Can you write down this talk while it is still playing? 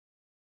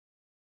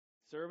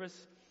Service,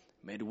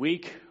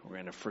 midweek. We're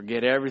going to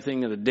forget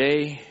everything of the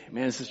day.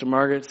 Man, Sister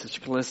Margaret, Sister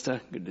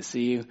Callista, good to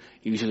see you.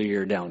 Usually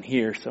you're down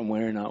here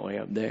somewhere, not way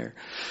up there.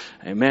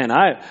 Amen.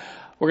 I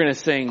want to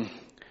sing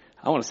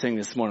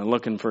this morning,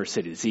 Looking for a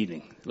City, this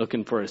evening.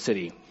 Looking for a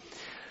City.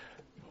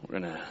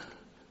 We have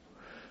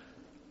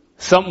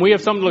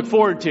something to look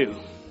forward to.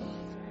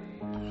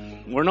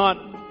 We're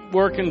not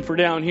working for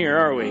down here,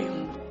 are we?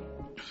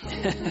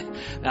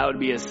 That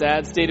would be a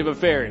sad state of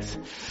affairs.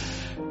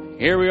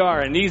 Here we are,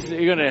 and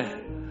you're going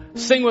to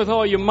sing with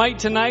all you might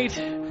tonight.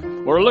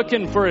 We're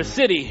looking for a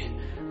city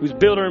whose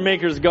builder and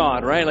maker is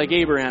God, right? Like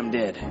Abraham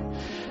did.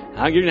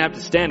 You're going to have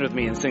to stand with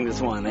me and sing this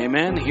one.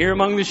 Amen. Here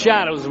among the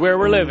shadows is where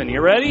we're living. You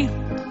ready?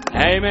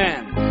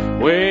 Amen.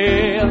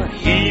 Well,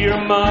 here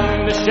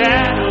among the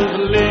shadows,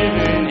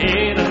 living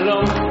in a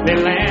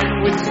lonely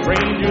land with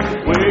strangers,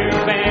 we're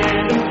a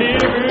band of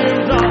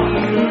pilgrims on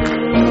the move.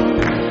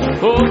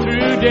 Pull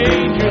through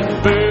dangers,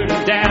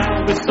 burdened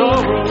down with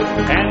sorrow,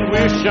 and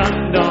we're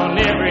shunned on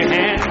every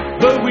hand.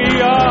 But we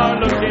are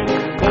looking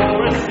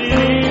for a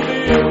city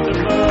built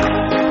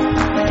above.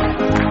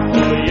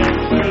 Oh yes,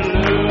 we're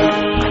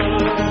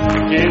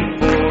looking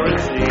for a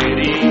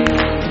city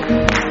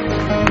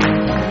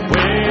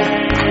where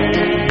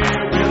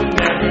we'll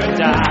never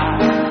die.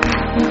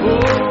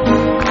 Oh,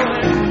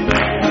 and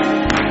where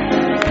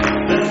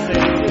the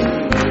saints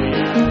will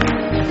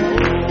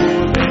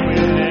they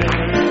will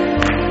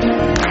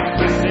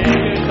never say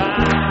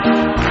goodbye.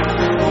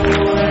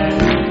 Oh,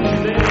 and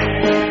there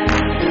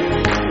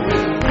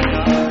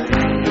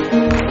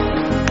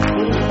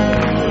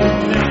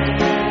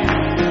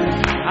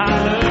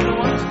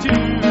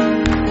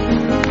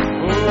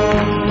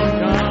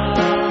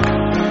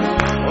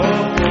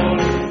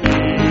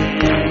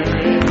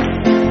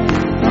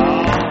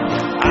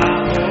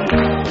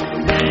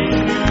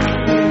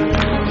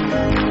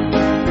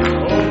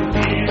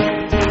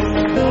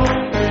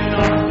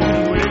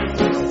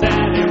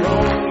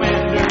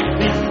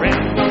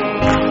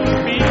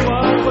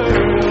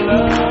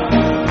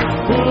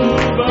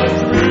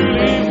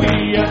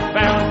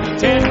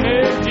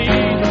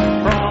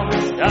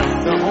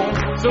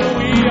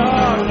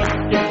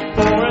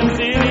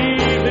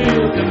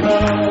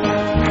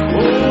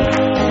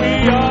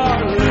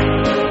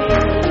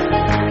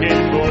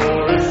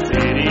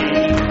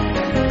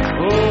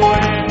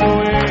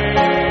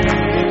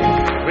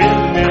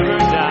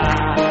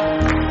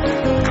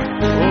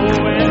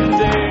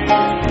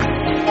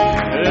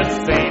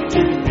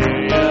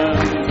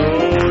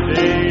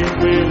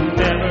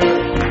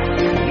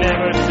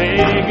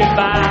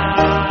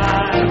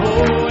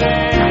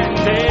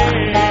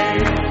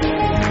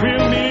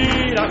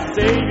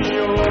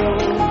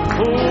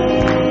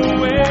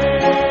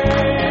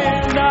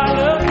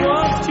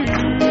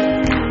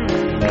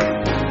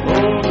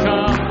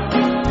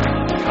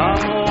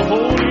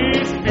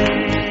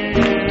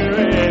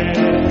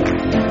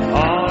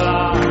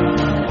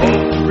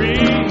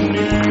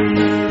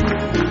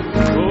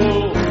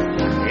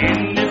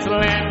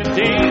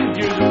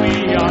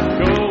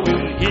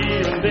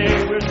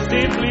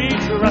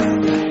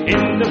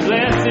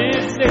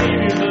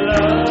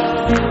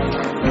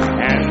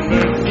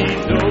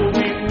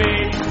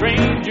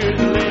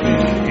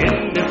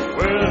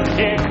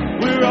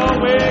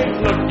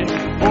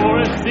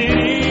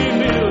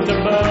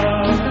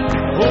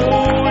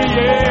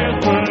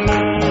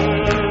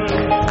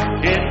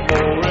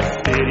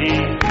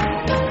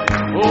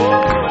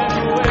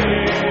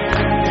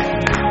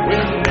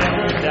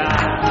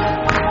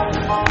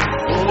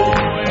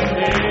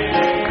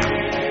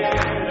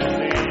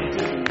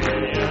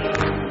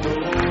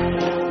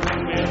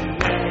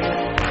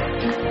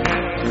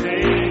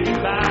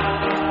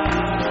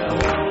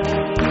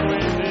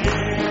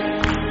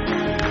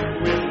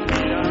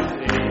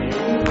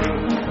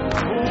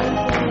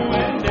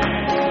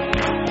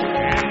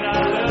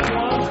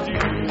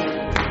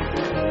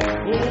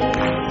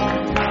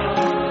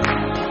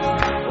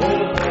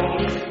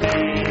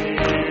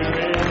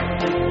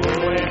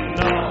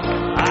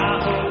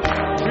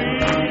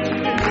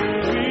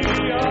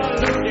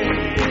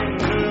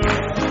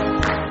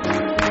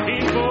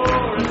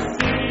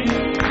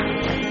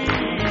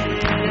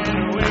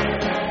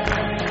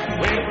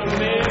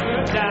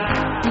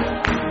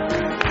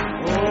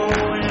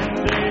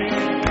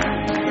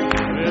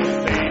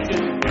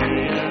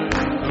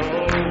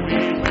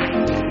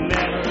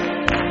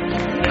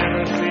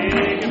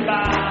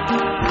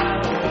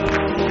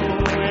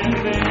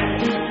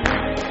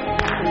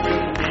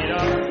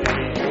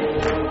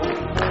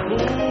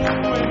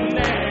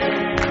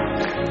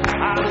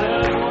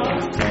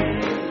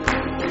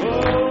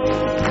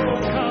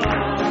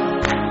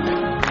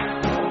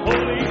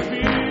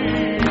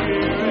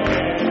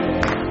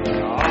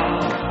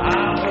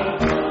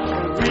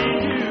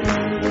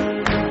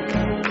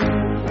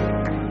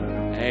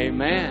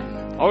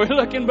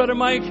Brother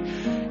Mike?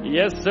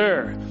 Yes,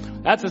 sir.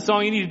 That's a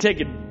song you need to take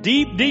a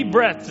deep, deep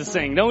breath to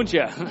sing, don't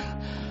you?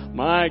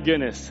 My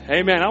goodness.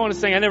 Amen. I want to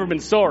sing I've Never Been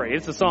Sorry.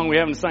 It's a song we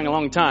haven't sung a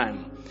long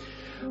time.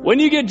 When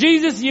you get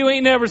Jesus, you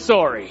ain't never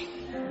sorry.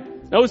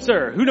 No,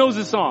 sir. Who knows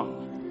the song?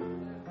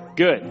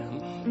 Good.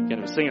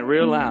 Gonna sing it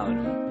real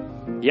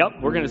loud.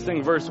 Yep, we're gonna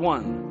sing verse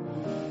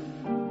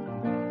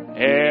 1.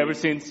 Ever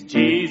since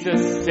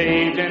Jesus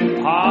saved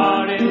and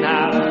pardoned,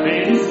 I've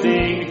been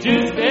singing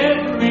just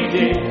every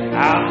day.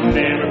 I've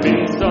never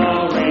been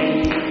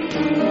sorry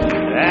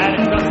that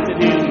I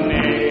trusted His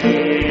name.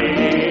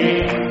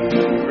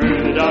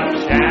 Through the dark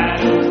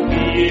shadows,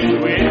 He is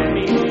with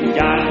me,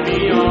 guiding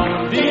me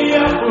on the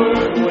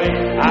upward way.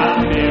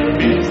 I've never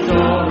been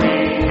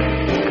sorry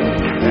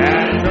that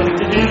I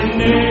trusted His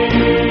name.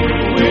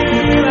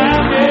 Well,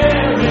 I've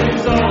never been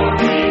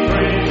sorry,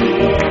 praise the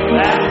Lord,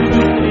 that I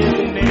trusted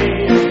His name.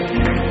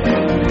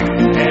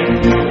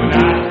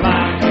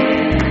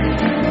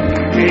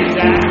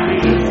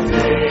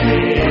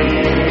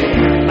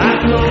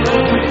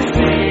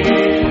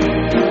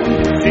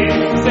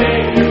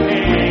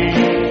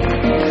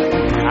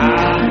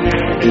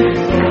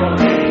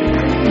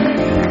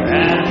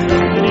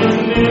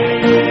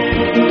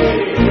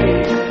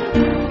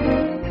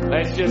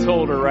 Just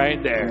hold her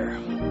right there.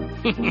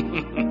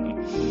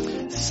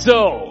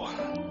 So,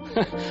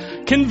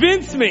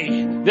 convince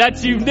me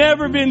that you've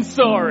never been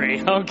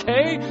sorry,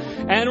 okay?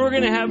 And we're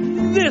going to have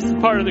this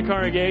part of the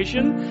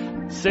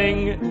congregation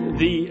sing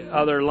the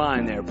other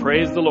line there.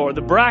 Praise the Lord.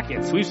 The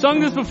brackets. We've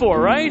sung this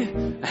before, right?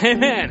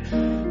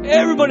 Amen.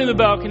 Everybody in the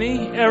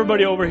balcony,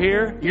 everybody over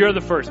here, you're the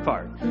first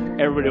part.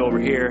 Everybody over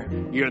here,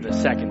 you're the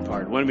second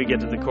part when we get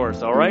to the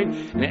chorus, all right?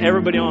 And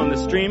everybody on the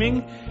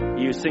streaming,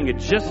 you sing it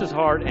just as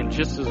hard and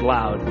just as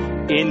loud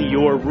in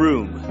your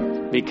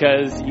room,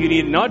 because you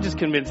need to not just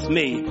convince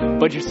me,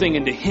 but you're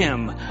singing to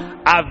Him.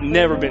 I've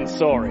never been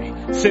sorry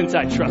since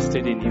I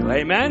trusted in you.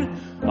 Amen?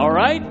 All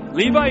right?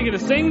 Levi, you going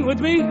to sing with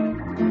me?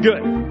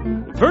 Good.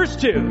 Verse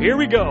 2, here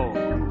we go.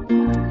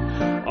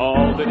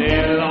 All the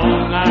day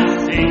long I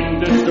sing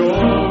the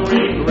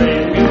story,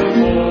 great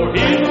for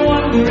His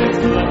wondrous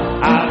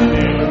love. I've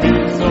never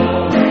been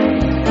sorry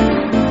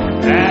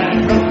that I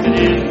trusted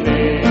His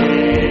name.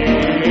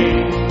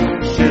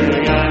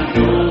 Surely I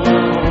know a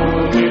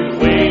home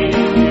is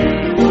waiting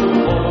you, a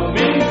home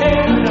in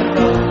heaven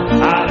above.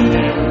 I've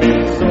never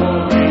been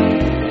sorry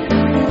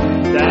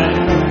that I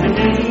trusted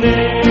His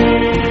name.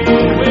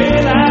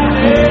 Well,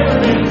 I've never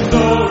been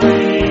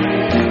sorry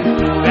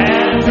that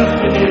I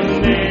trusted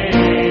His name.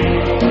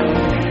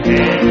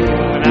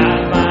 And when I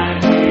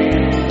find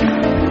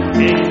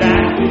Him,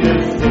 exactly the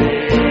same.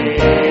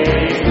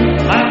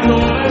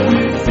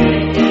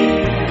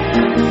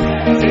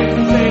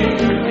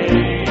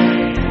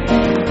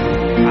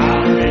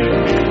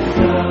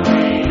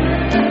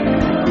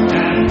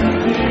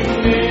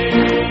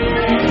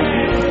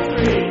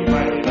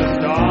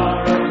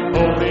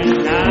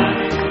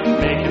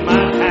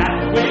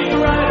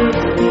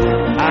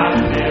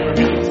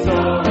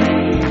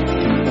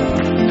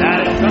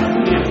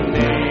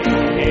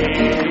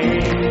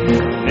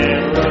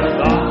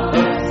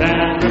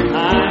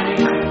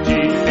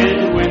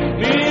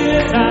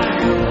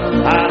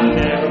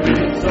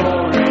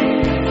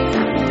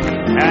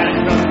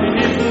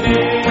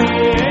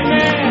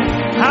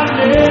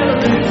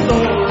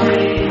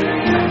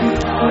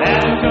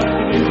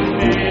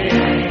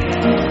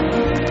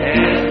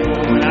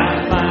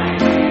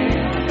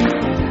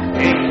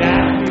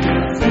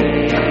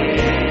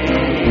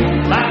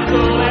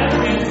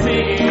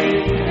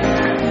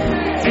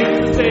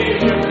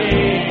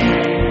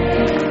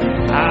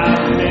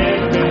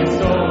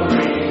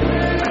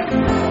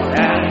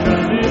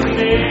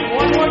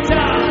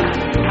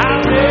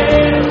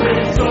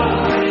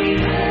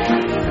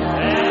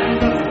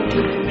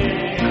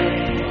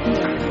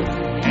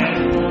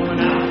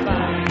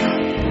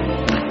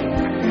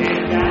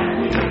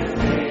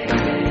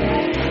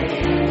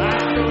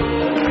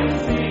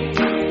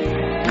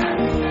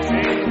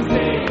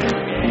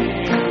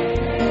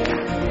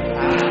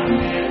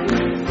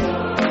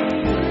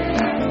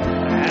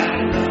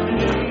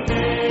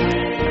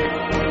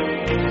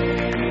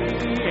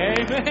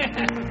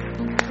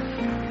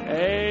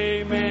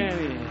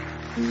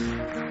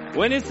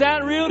 When it's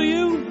that real to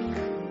you,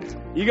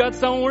 you got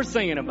someone worth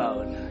singing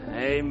about.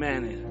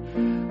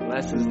 Amen.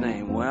 Bless His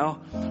name. Well,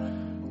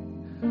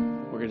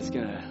 we're just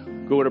going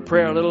to go to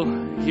prayer a little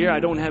here. I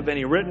don't have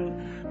any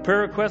written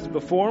prayer requests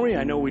before me.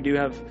 I know we do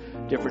have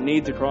different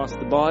needs across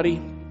the body.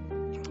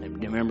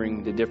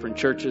 Remembering the different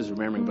churches,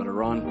 remembering Brother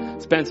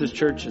Ron Spence's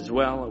church as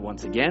well,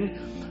 once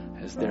again,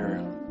 as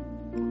they're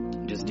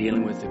just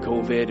dealing with the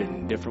COVID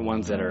and different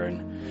ones that are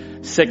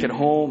sick at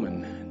home.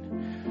 And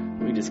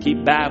we just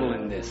keep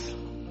battling this.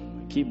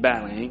 Keep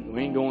battling.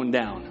 We ain't going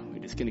down.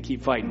 We're just going to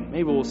keep fighting.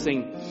 Maybe we'll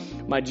sing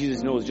My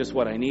Jesus Knows Just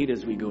What I Need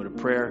as we go to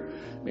prayer.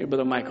 Maybe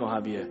Brother Michael will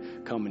have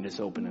you come and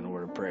just open in a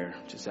word of prayer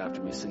just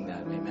after we sing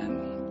that.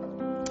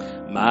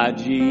 Amen. My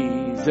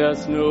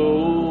Jesus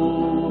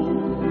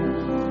knows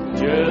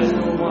just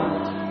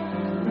what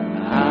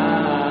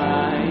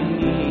I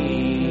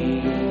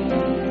need.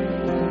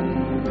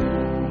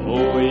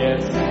 Oh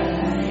yes,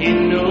 He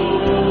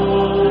knows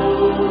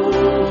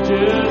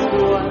just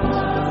what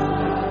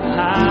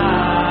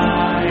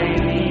I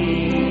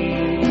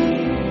need.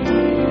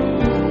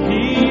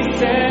 He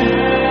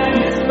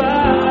satisfies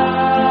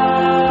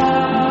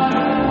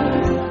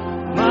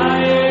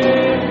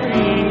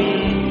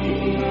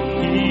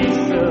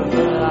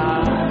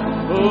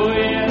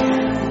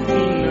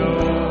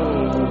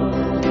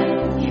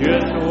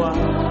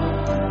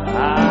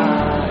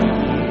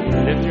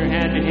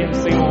hand to Him.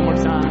 Sing one more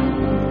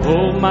time.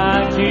 Oh,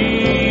 my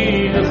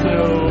Jesus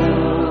knows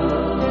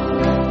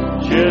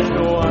just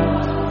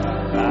what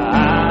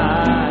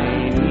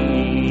I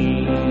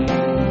need.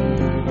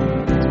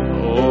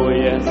 Oh,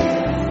 yes,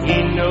 He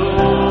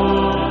knows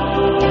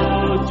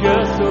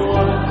just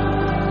what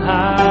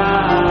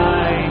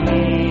I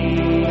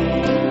need.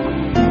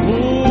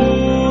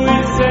 Oh, He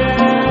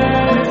satisfies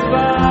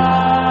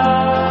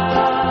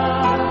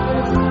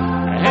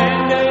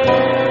and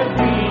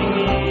every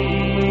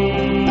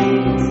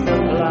need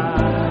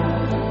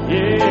supplies.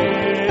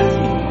 Yes,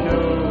 He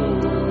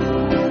knows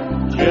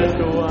just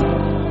what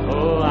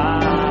I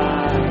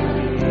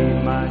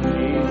need. My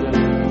Jesus,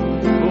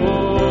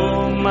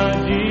 oh, my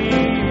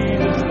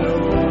Jesus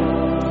knows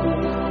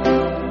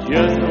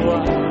just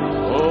what I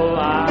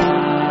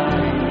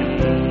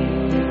need.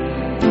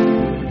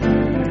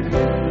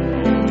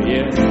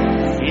 Yes,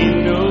 He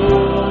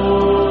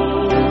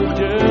knows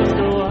just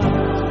what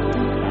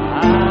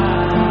I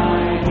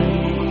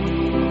need.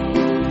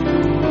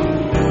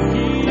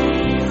 He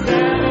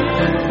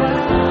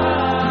satisfies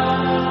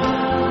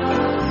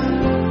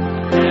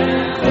and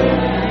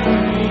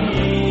every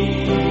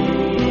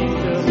need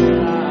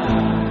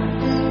supplies.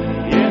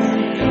 Yes,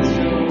 He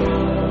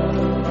knows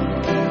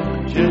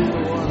just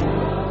what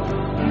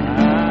I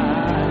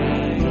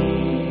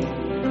need.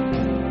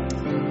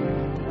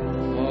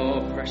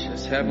 Oh,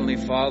 precious Heavenly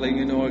Father,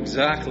 you know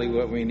exactly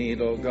what we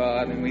need, oh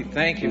God. And we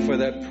thank you for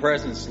that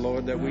presence,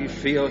 Lord, that we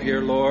feel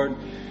here, Lord.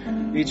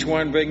 Each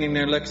one bringing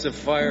their licks of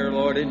fire,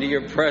 Lord, into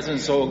your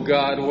presence, oh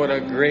God. What a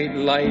great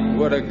light,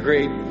 what a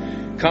great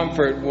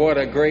comfort, what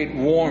a great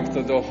warmth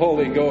of the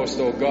Holy Ghost,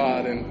 oh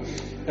God. And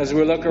as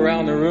we look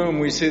around the room,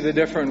 we see the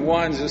different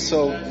ones. It's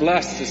so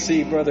blessed to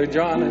see Brother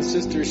John and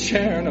Sister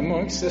Sharon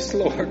amongst us,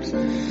 Lord.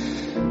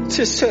 It's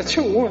just such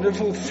a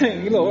wonderful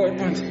thing, Lord,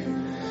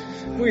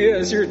 when we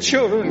as your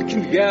children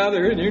can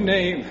gather in your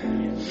name.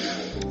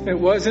 It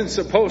wasn't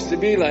supposed to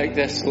be like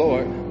this,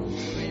 Lord.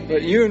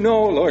 But you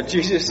know, Lord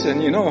Jesus,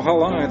 and you know how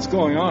long it's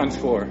going on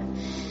for.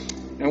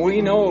 And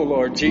we know,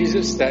 Lord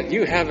Jesus, that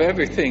you have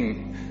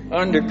everything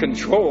under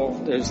control.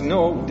 There's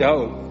no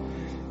doubt.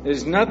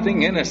 There's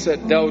nothing in us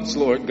that doubts,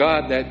 Lord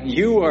God, that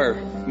you are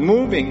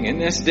moving in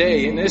this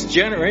day, in this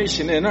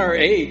generation, in our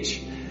age,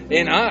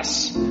 in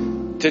us,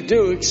 to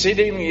do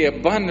exceedingly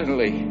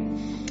abundantly.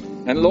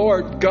 And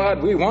Lord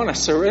God, we want to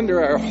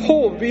surrender our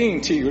whole being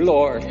to you,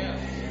 Lord.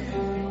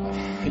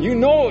 You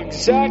know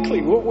exactly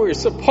what we're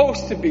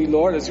supposed to be,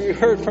 Lord, as we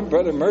heard from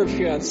Brother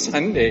Murphy on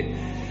Sunday.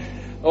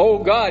 Oh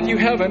God, you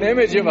have an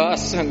image of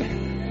us,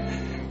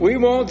 and we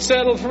won't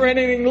settle for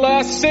anything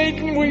less.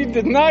 Satan, we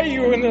deny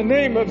you in the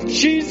name of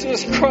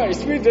Jesus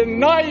Christ. We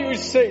deny you,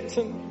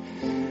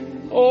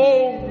 Satan.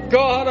 Oh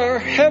God, our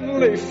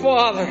Heavenly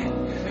Father,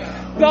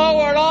 Thou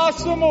art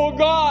awesome, O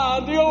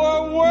God. You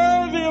are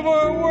worthy of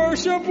our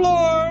worship,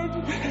 Lord.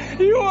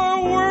 You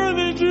are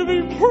worthy to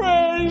be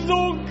praised,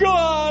 O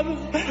God.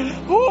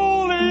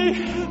 Holy,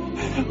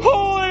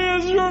 holy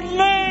is your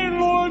name,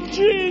 Lord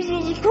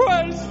Jesus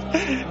Christ.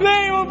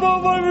 Name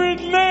above every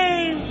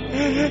name.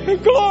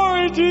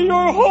 Glory to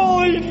your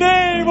holy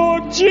name,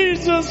 oh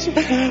Jesus.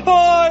 Oh,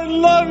 I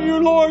love you,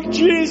 Lord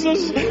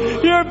Jesus.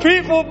 Your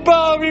people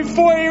bow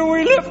before you.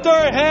 We lift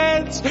our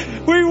hands.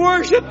 We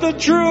worship the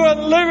true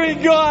and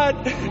living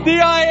God,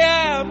 the I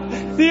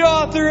am, the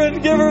author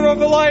and giver of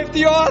life,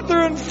 the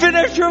author and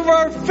finisher of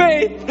our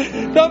faith,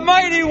 the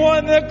mighty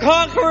one, the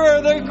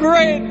conqueror, the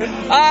great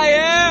I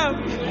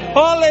am.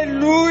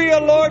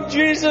 Hallelujah, Lord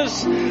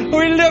Jesus.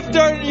 We lift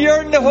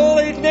your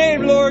holy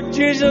name, Lord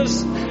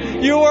Jesus.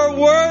 You are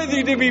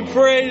worthy to be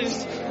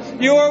praised.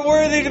 You are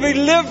worthy to be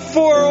lived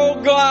for,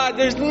 oh God.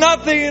 There's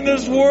nothing in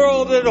this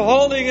world that's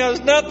holding us,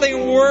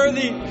 nothing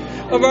worthy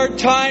of our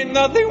time,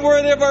 nothing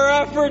worthy of our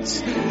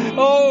efforts.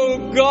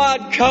 Oh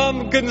God,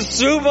 come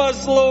consume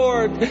us,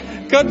 Lord.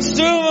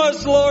 Consume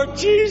us, Lord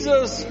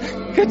Jesus.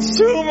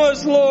 Consume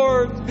us,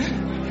 Lord.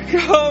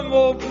 Come,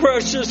 oh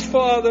precious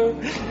Father.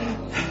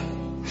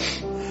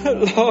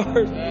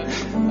 Lord,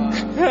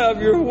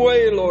 have your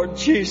way, Lord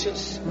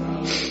Jesus.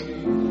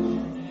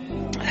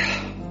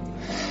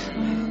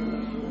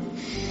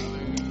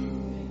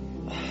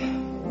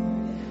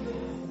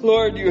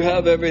 Lord, you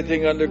have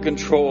everything under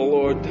control,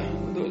 Lord.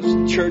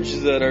 Those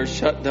churches that are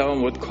shut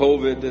down with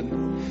COVID,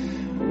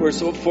 and we're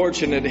so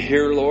fortunate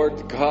here,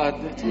 Lord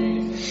God, that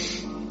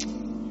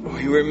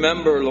we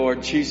remember,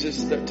 Lord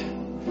Jesus, that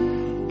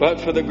but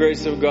for the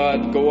grace of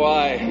God go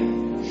I.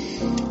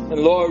 And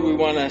Lord, we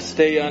want to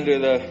stay under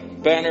the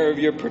banner of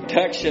your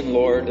protection,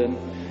 Lord.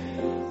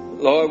 And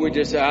Lord, we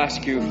just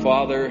ask you,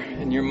 Father,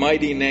 in your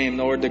mighty name,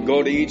 Lord, to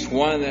go to each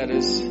one that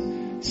is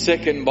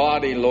sick in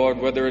body, Lord,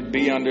 whether it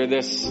be under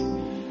this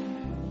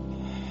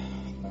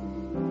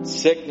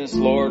sickness,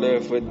 Lord, or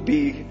if it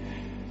be,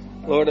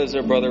 Lord, as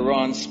our brother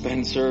Ron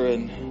Spencer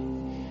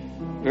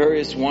and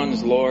various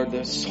ones, Lord,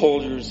 the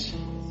soldiers,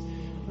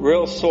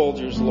 real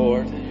soldiers,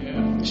 Lord,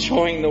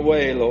 showing the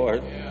way,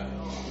 Lord.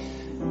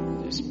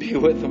 Just be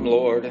with them,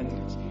 Lord,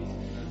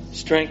 and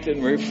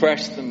strengthen,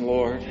 refresh them,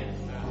 Lord.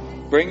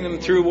 Bring them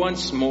through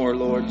once more,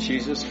 Lord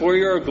Jesus, for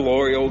your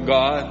glory, O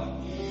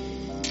God.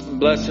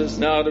 Bless us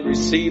now to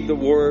receive the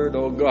word,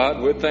 O God,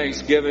 with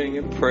thanksgiving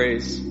and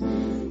praise.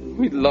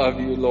 We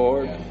love you,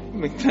 Lord.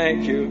 We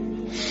thank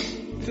you.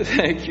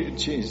 Thank you,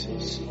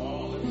 Jesus.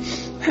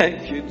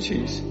 Thank you,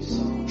 Jesus.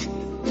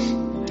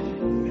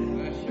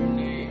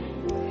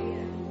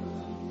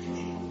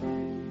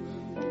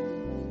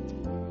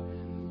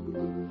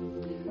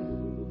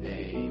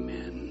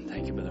 Amen.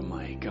 Thank you, Brother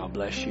Mike. God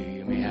bless you.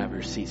 You may have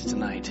your seats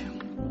tonight.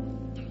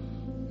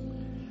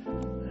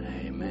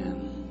 Amen.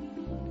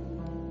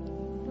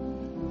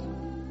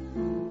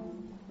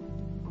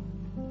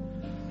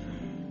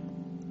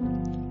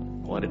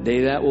 What a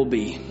day that will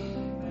be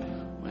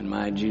when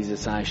my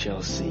Jesus I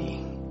shall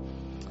see.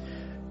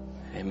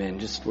 Amen.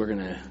 We're going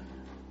to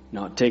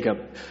not take up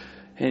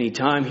any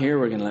time here.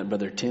 We're going to let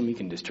Brother Tim, you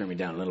can just turn me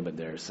down a little bit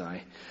there, Si.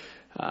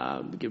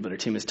 Give Brother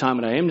Tim his time.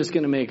 And I am just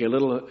going to make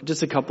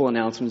just a couple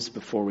announcements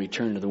before we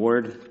turn to the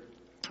Word.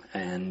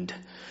 And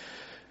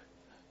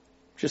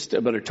just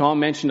Brother Tom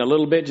mentioned a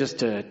little bit, just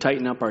to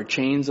tighten up our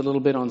chains a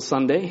little bit on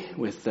Sunday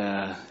with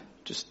how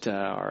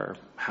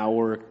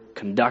we're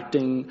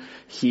conducting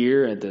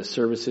here at the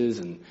services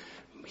and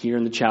here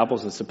in the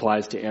chapels. This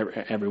applies to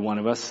every one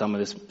of us.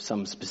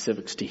 Some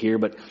specifics to here,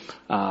 but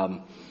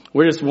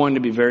we're just wanting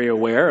to be very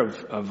aware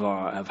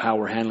of how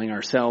we're handling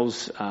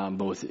ourselves,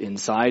 both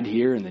inside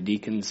here, and the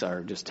deacons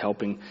are just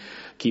helping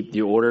keep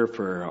the order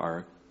for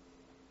our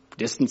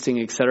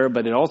distancing, etc.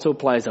 But it also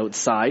applies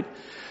outside,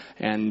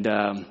 and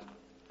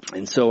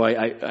so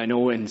I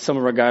know in some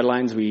of our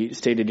guidelines we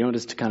stated,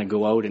 just to kind of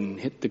go out and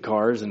hit the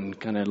cars and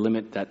kind of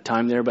limit that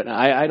time there. But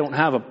I don't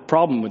have a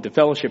problem with the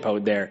fellowship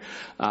out there.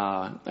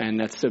 And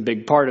that's a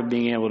big part of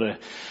being able to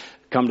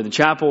come to the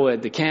chapel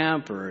at the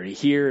camp or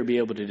here, be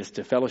able to just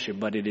to fellowship.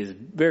 But it is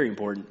very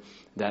important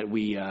that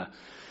we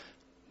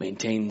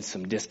maintain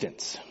some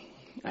distance.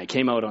 I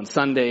came out on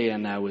Sunday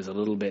and I was a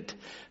little bit,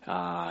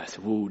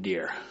 oh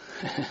dear.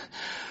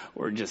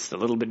 We're just a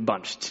little bit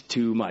bunched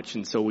too much,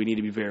 and so we need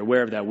to be very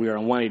aware of that. We are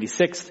on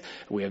 186th.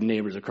 We have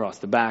neighbors across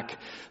the back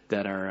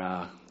that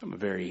are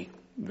very,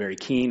 very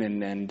keen,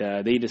 and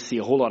they just see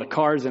a whole lot of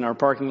cars in our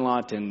parking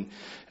lot, and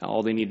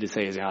all they need to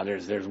say is,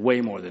 there's way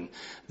more than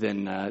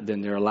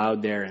they're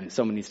allowed there, and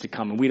someone needs to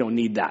come, and we don't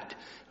need that.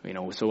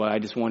 So I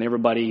just want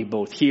everybody,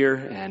 both here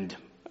and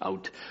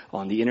out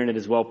on the internet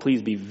as well,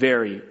 please be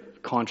very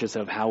conscious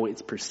of how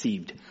it's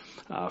perceived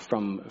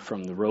from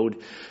the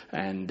road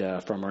and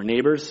from our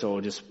neighbors.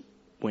 So just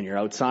when you're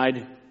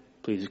outside,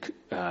 please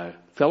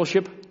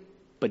fellowship,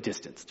 but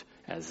distanced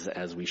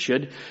as we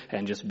should,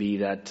 and just be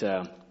that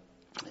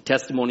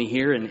testimony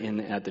here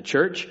at the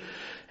church.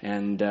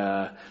 And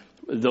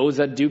those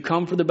that do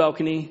come for the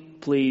balcony,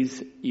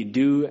 please, you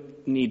do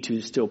need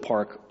to still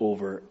park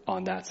over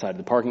on that side of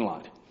the parking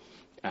lot.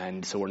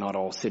 And so we're not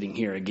all sitting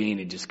here again.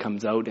 It just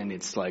comes out and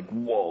it's like,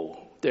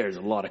 whoa, there's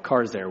a lot of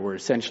cars there. We're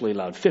essentially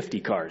allowed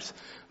 50 cars,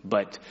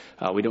 but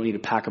we don't need to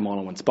pack them all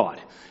in one spot.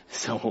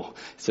 So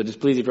just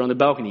please, if you're on the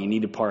balcony, you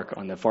need to park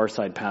on the far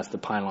side past the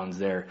pylons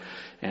there.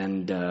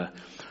 And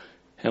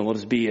we'll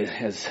just be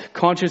as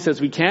conscious as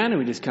we can, and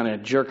we just kind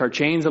of jerk our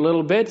chains a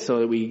little bit so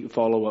that we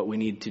follow what we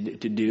need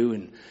to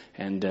do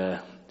and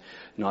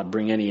not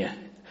bring any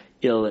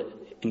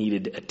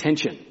ill-needed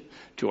attention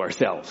to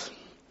ourselves.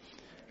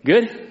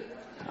 Good?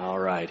 All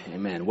right.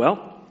 Amen.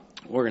 Well,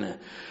 we're going to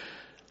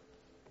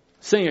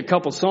sing a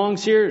couple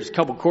songs here. There's a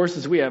couple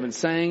courses we haven't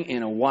sang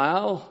in a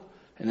while.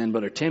 And then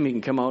Brother Tim, he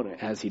can come out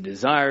as he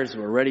desires.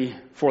 We're ready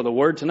for the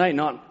word tonight.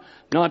 Not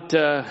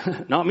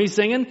me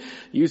singing.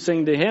 You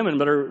sing to him, and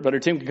Brother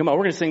Tim can come out.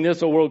 We're going to sing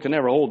 "This Old World Can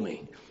Never Hold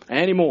Me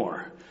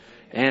Anymore,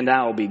 and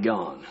I'll Be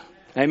Gone."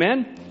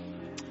 Amen?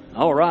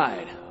 All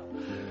right.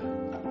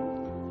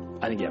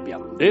 I think, yep.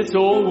 This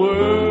old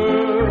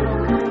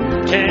world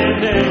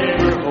can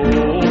never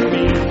hold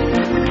me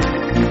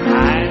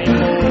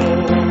anymore.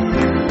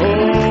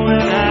 Oh,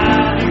 and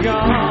I'll be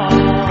gone.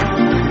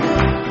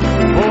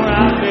 For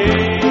I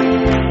made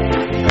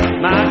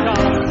my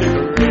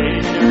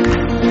consecration,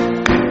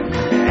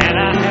 and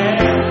I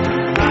had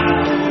my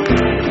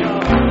way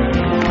on.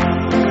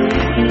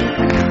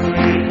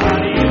 Sweet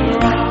honey in the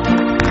rock,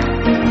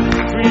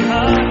 sweet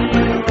honey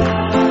in the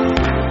rock.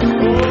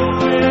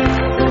 Oh, it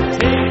will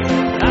take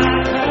my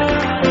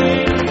honey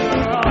in the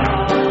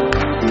rock.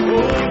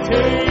 Oh,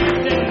 take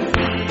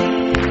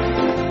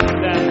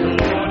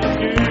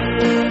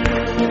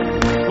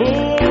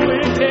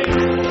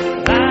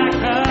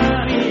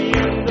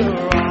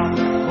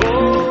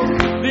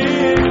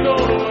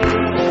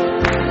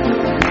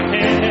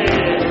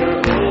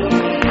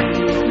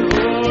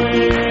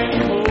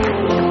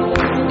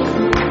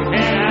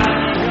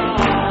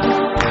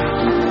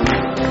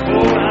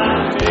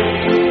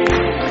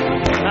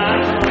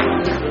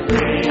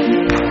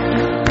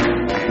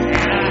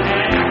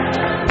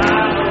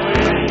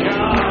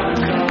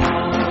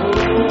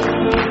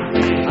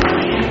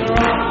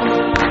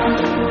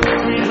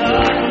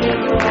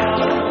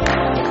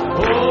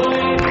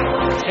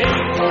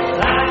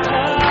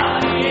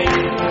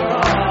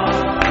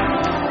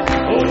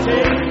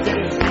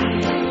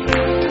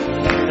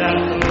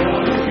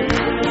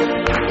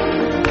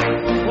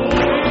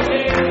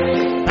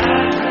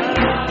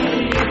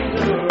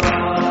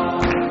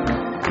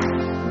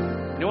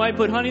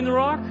put honey in the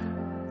rock?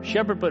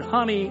 Shepherd put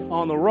honey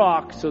on the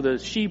rock so the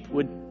sheep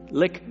would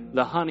lick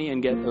the honey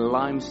and get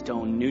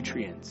limestone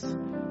nutrients.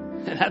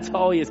 And that's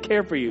all he has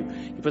care for you.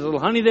 He puts a little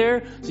honey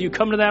there, so you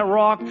come to that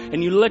rock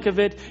and you lick of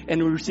it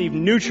and receive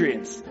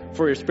nutrients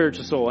for your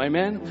spiritual soul.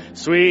 Amen?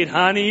 Sweet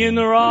honey in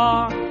the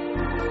rock.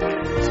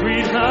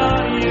 Sweet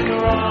honey in the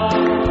rock.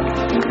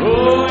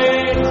 Oh,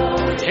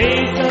 it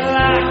tastes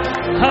like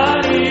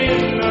honey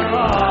in the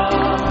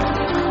rock.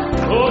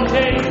 Oh,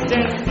 taste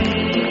and see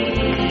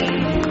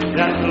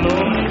that the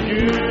Lord is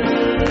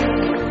good.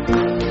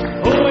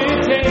 Oh,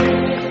 it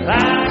tastes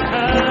like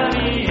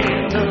honey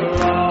in the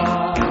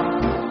rock.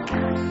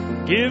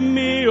 Give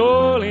me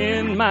oil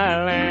in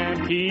my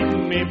lamp, keep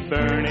me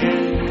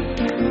burning.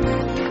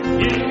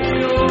 Give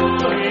me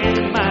oil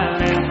in my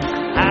lamp,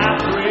 I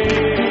pray.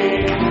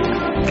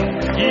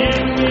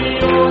 Give me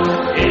oil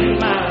in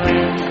my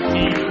lamp,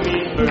 keep me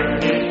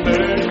burning,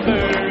 burning,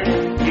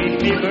 burning. Keep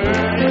me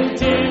burning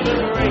till the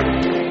break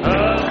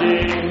of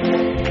day.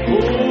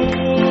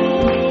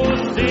 Oh,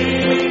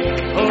 sing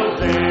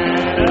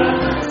Hosanna,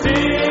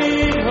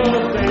 sing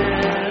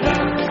Hosanna,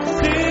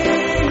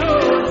 sing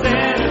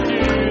Hosanna to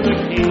the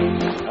King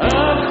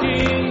of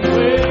Kings.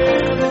 Well,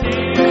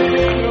 sing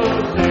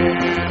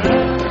Hosanna,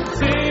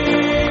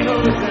 sing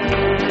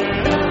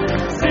Hosanna,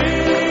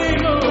 sing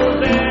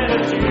Hosanna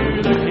to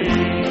the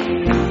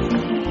King.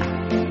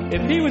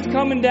 If he was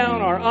coming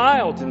down our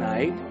aisle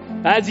tonight,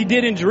 as he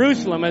did in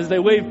Jerusalem, as they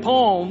waved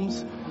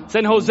palms,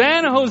 saying,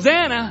 Hosanna,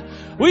 Hosanna,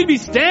 we'd be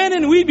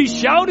standing, we'd be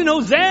shouting,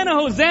 Hosanna,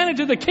 Hosanna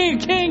to the King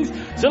of Kings.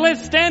 So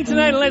let's stand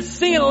tonight and let's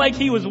sing it like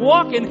he was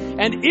walking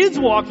and is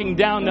walking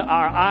down to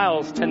our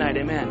aisles tonight.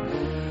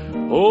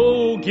 Amen.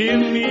 Oh, give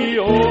me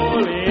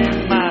oil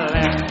in my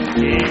lamp,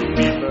 keep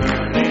me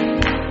burning.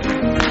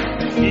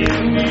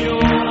 Give me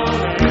oil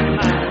in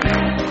my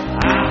lamp,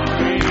 I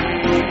pray.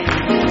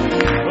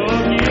 Oh,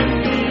 give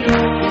me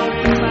oil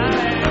in my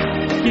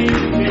lamp,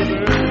 keep me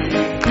burning.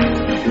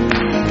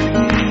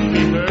 Keep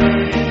me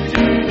burning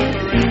to the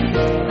break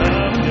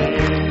of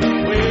day.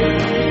 Well,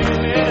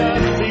 let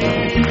us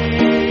sing.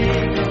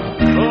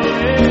 Oh,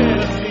 let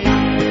us sing.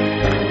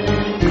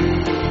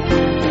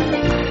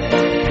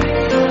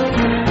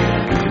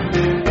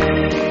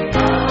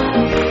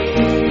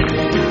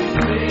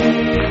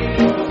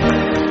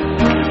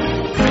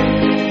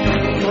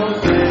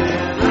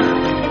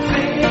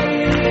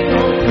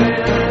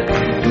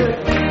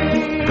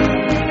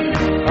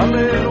 A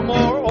little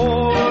more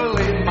oil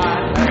in my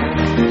lamp,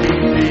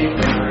 keep me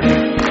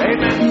burning.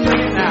 Amen. Sing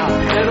it now. A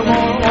little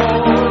more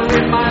oil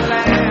in my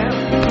lamp,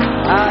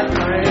 I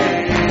pray.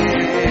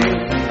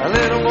 A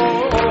little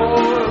more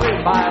oil in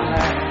my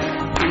lamp,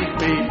 keep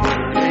me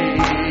burning.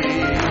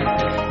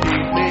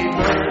 Keep me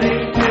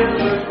burning till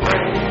the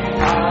break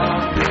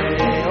of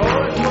day. Oh,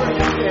 let's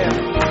worship him.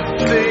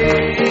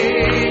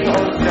 Sing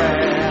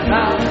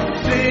Hosanna,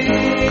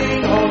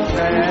 sing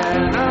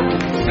Hosanna,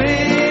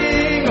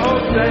 sing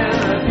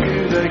Hosanna to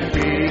the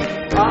King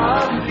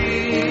of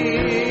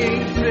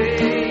Kings.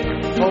 Sing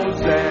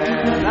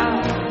Hosanna,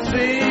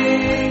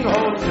 sing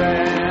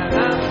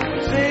Hosanna,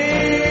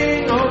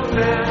 sing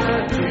Hosanna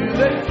to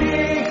the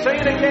King. Sing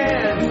it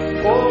again.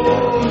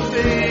 Oh,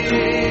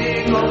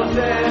 sing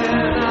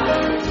Hosanna,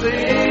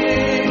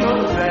 sing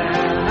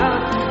Hosanna,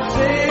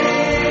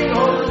 sing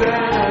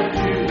Hosanna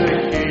to the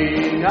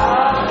King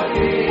of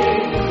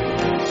Kings.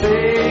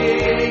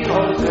 Sing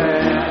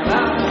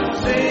Hosanna,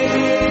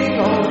 sing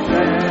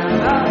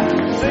Hosanna,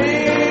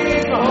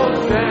 sing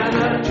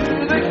Hosanna to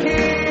the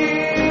King.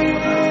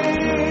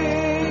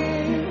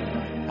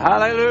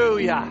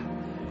 Hallelujah.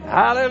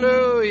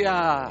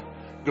 Hallelujah.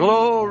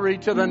 Glory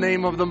to the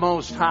name of the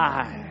Most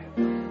High.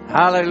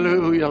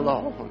 Hallelujah,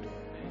 Lord.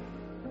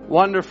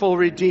 Wonderful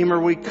Redeemer,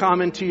 we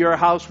come into your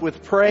house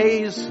with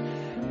praise.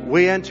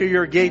 We enter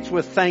your gates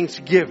with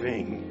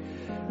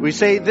thanksgiving. We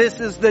say, this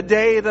is the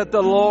day that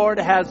the Lord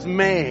has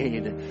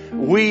made.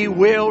 We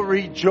will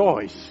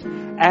rejoice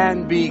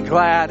and be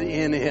glad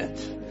in it.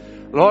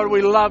 Lord,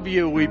 we love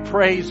you. We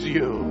praise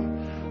you.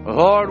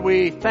 Lord,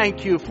 we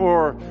thank you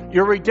for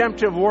your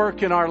redemptive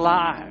work in our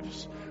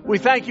lives. We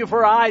thank you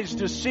for eyes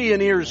to see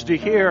and ears to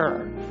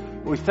hear.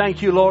 We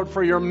thank you, Lord,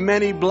 for your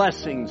many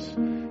blessings.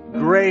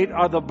 Great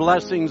are the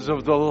blessings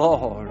of the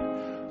Lord,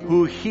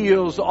 who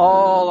heals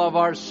all of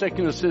our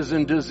sicknesses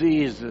and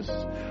diseases.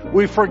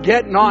 We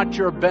forget not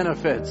your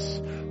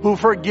benefits, who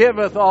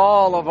forgiveth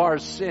all of our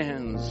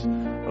sins.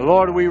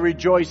 Lord, we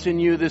rejoice in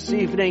you this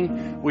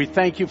evening. We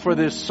thank you for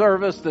this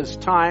service, this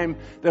time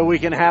that we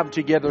can have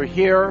together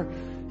here.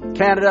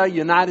 Canada,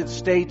 United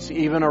States,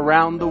 even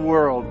around the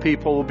world,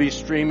 people will be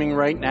streaming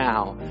right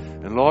now.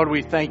 And Lord,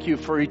 we thank you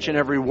for each and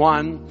every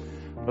one.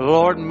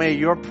 Lord, may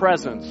your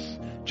presence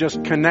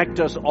just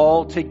connect us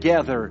all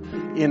together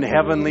in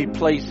heavenly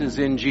places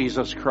in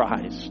Jesus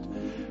Christ.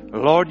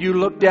 Lord, you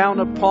look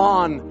down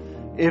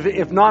upon,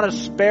 if not a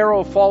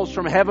sparrow falls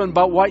from heaven,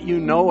 but what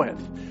you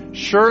knoweth.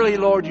 Surely,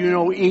 Lord, you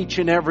know each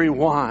and every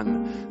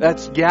one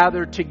that's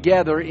gathered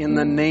together in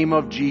the name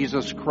of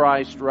Jesus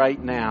Christ right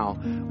now.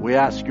 We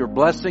ask your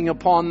blessing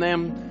upon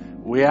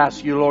them. We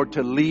ask you, Lord,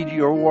 to lead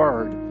your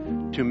word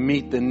to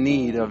meet the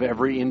need of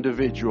every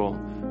individual.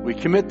 We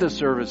commit the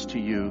service to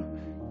you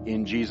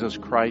in Jesus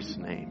Christ's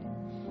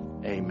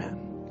name.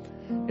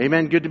 Amen.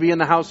 Amen. Good to be in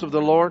the house of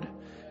the Lord.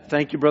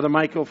 Thank you, Brother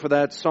Michael, for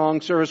that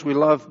song service. We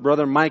love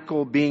Brother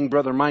Michael being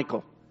Brother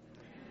Michael.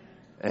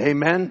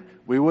 Amen.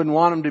 We wouldn't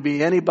want him to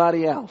be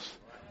anybody else.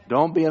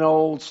 Don't be an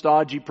old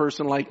stodgy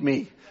person like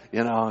me.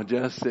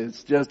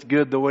 It's just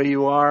good the way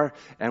you are.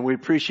 And we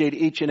appreciate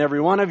each and every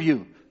one of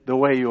you the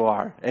way you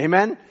are.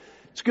 Amen.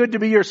 It's good to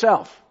be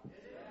yourself.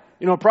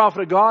 A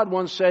prophet of God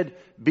once said,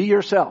 be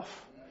yourself.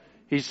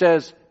 He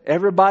says,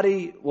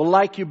 everybody will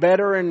like you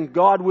better and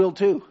God will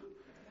too.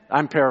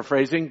 I'm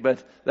paraphrasing,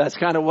 but that's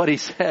kind of what he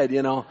said,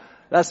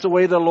 That's the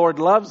way the Lord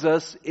loves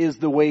us, is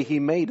the way He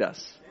made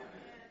us.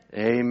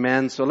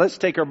 Amen. So let's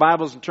take our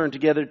Bibles and turn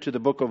together to the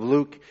book of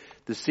Luke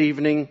this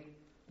evening.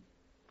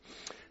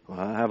 Well,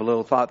 I have a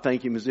little thought.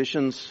 Thank you,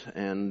 musicians,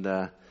 and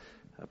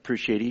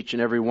appreciate each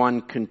and every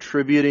one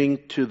contributing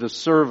to the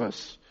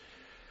service.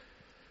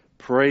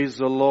 Praise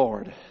the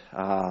Lord.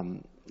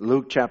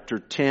 Luke chapter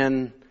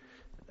 10,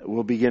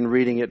 we'll begin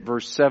reading at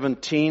verse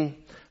 17.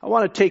 I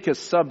want to take a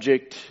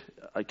subject,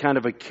 kind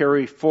of a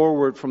carry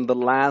forward from the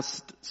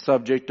last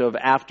subject of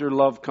after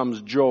love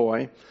comes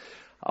joy.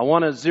 I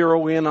want to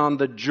zero in on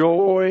the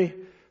joy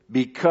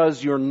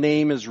because your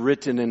name is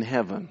written in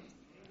heaven.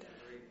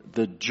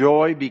 The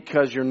joy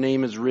because your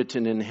name is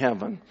written in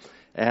heaven.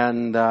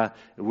 And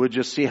we'll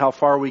just see how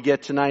far we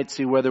get tonight,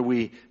 see whether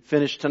we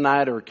finish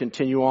tonight or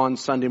continue on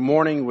Sunday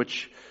morning,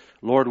 which,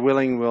 Lord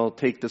willing, will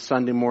take the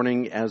Sunday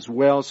morning as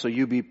well. So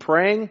you be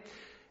praying,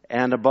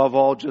 and above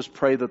all, just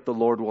pray that the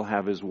Lord will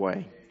have His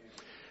way.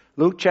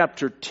 Luke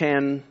chapter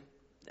 10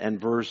 and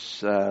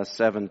verse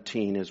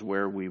 17 is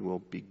where we will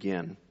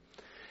begin.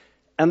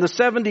 And the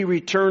 70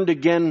 returned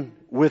again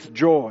with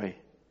joy.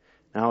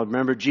 Now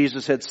remember,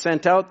 Jesus had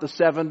sent out the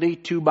 70,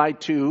 2 by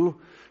 2,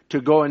 to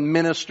go and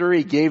minister.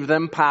 He gave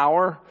them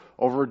power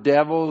over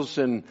devils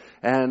and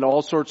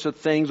all sorts of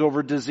things,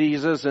 over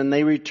diseases. And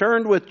they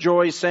returned with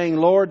joy, saying,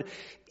 Lord,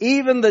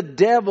 even the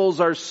devils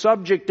are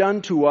subject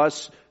unto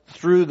us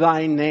through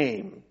Thy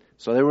name.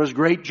 So there was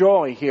great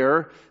joy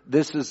here.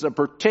 This is a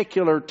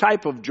particular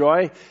type of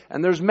joy.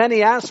 And there's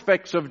many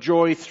aspects of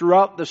joy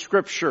throughout the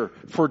Scripture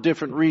for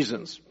different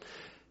reasons.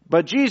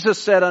 But Jesus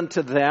said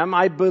unto them,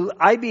 I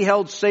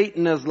beheld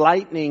Satan as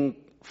lightning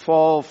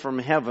fall from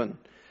heaven.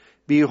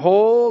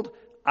 Behold,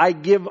 I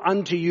give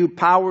unto you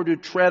power to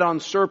tread on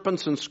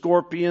serpents and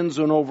scorpions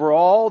and over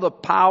all the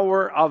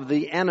power of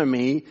the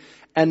enemy,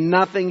 and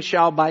nothing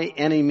shall by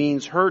any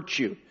means hurt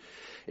you.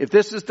 If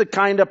this is the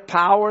kind of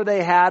power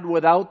they had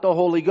without the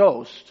Holy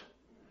Ghost,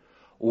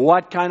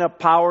 what kind of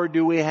power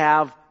do we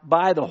have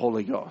by the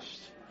Holy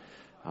Ghost?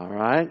 All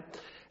right.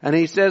 And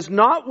he says,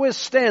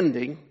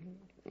 notwithstanding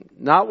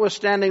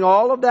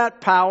all of that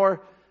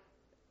power,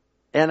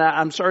 and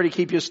I'm sorry to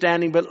keep you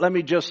standing, but let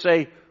me just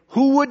say,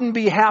 who wouldn't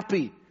be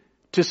happy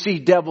to see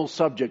devils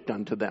subject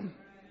unto them?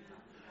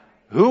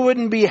 Who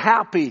wouldn't be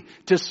happy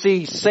to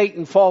see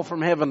Satan fall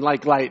from heaven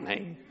like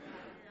lightning?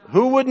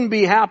 Who wouldn't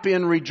be happy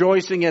and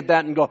rejoicing at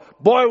that and go,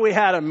 boy, we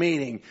had a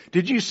meeting.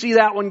 Did you see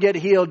that one get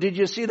healed? Did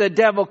you see the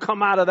devil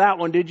come out of that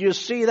one? Did you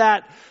see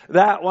that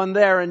one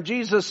there? And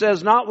Jesus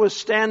says,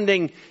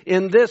 notwithstanding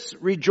in this,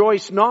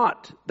 rejoice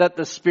not that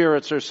the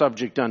spirits are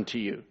subject unto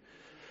you,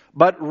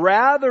 but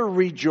rather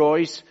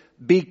rejoice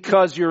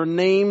because your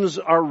names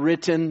are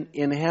written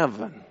in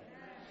heaven.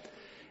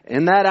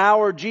 In that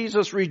hour,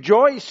 Jesus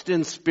rejoiced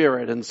in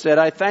spirit and said,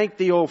 I thank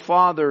thee, O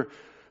Father,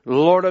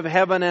 Lord of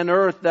heaven and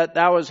earth, that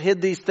thou hast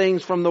hid these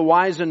things from the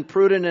wise and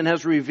prudent and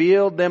hast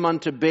revealed them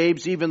unto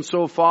babes. Even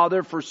so,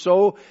 Father, for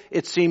so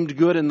it seemed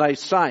good in thy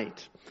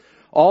sight.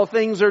 All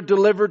things are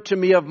delivered to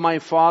me of my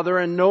Father,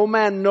 and no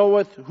man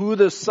knoweth who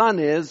the Son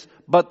is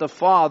but the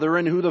Father,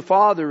 and who the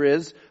Father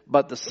is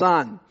but the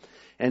Son,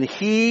 and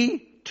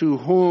he to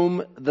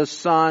whom the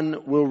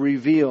Son will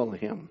reveal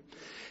him.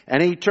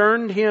 And he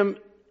turned him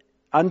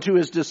unto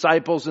his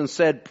disciples and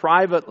said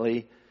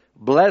privately,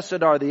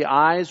 Blessed are the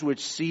eyes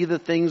which see the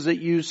things that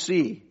you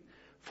see.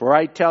 For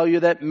I tell you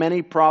that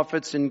many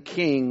prophets and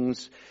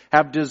kings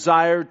have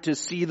desired to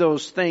see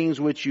those things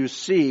which you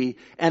see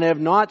and have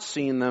not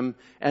seen them,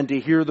 and to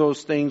hear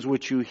those things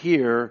which you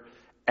hear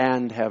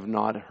and have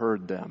not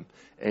heard them.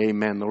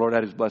 Amen. The Lord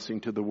add His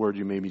blessing to the word.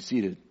 You may be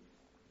seated.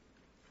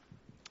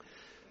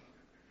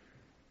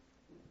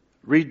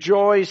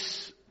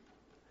 Rejoice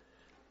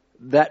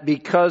that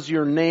because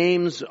your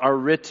names are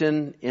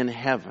written in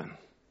heaven.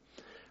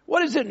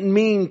 What does it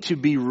mean to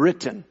be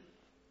written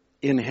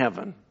in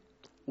heaven?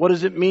 What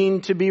does it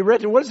mean to be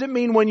written? What does it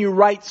mean when you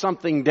write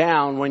something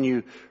down, when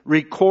you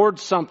record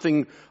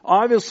something?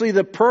 Obviously,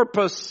 the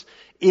purpose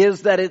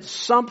is that it's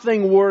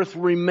something worth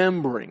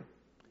remembering.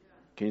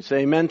 Can you say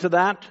amen to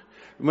that?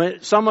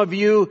 Some of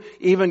you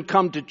even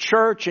come to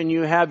church and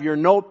you have your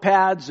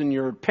notepads and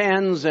your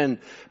pens, and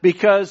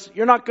because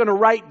you're not going to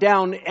write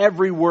down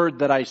every word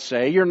that I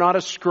say. You're not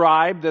a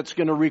scribe that's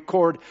going to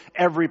record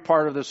every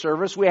part of the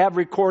service. We have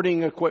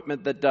recording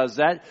equipment that does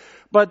that.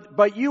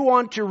 But you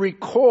want to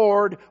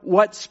record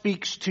what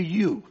speaks to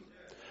you.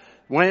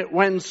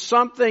 When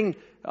something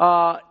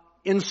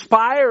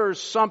inspires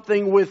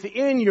something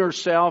within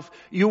yourself,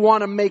 you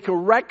want to make a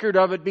record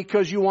of it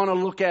because you want to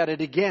look at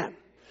it again.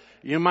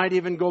 You might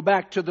even go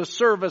back to the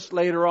service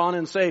later on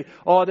and say,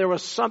 oh, there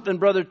was something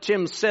Brother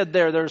Tim said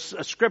there. There's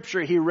a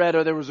scripture he read,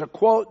 or there was a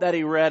quote that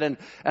he read, and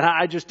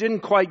I just didn't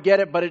quite get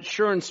it, but it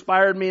sure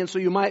inspired me. And so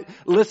you might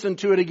listen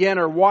to it again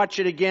or watch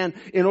it again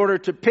in order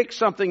to pick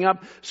something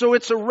up. So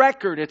it's a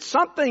record. It's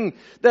something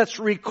that's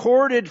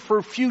recorded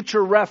for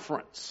future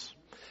reference.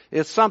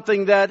 It's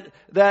something that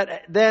then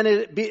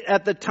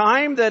at the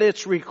time that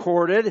it's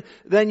recorded,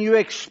 then you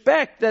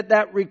expect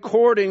that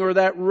recording or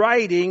that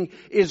writing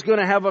is going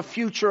to have a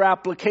future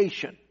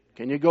application.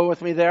 Can you go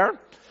with me there?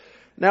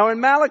 Now in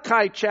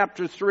Malachi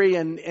chapter 3,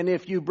 and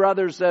if you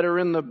brothers that are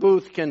in the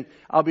booth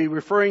I'll be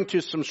referring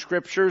to some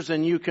scriptures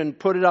and you can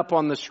put it up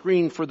on the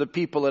screen for the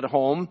people at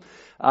home.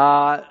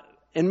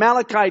 In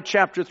Malachi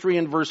chapter 3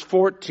 and verse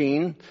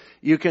 14,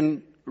 you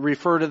can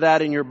refer to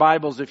that in your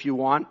Bibles if you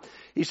want.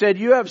 He said,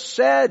 you have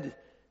said,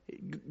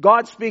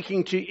 God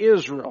speaking to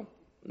Israel.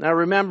 Now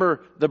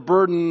remember the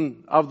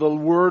burden of the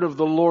word of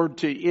the Lord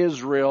to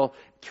Israel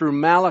through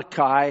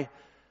Malachi.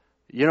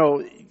 You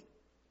know,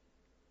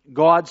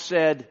 God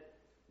said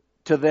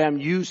to them,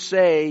 you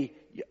say,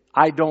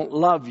 I don't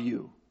love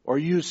you. Or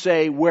you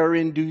say,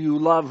 wherein do you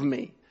love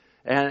me?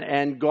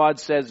 And God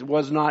says,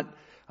 was not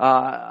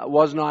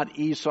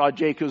Esau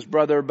Jacob's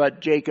brother,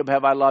 but Jacob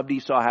have I loved,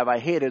 Esau have I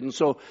hated. And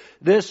so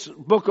this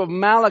book of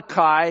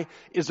Malachi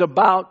is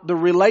about the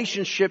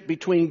relationship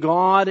between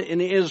God and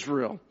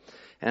Israel.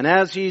 And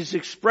as he's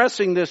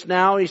expressing this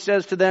now, he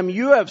says to them,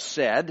 you have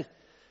said,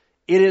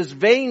 it is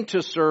vain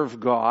to serve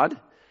God,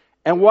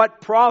 and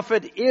what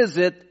profit is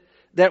it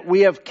that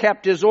we have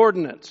kept his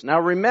ordinance? Now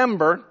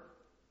remember,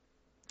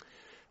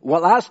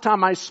 last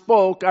time I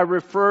spoke, I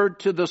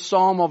referred to the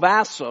Psalm of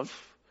Asaph,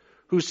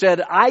 who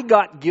said, I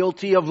got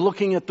guilty of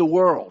looking at the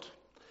world.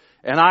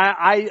 And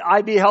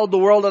I beheld the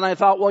world and I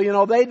thought,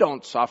 well, they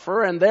don't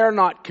suffer and they're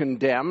not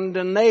condemned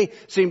and they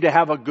seem to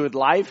have a good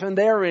life and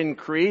they're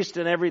increased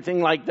and everything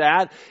like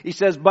that. He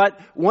says, but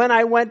when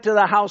I went to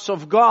the house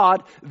of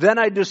God, then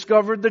I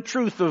discovered the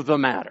truth of the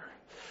matter.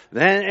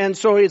 And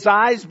so his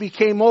eyes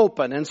became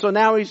open. And so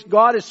now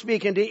God is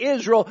speaking to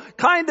Israel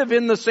kind of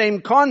in the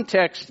same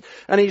context.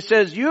 And he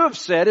says, you have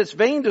said it's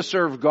vain to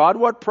serve God.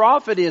 What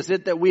profit is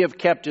it that we have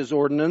kept his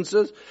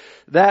ordinances,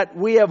 that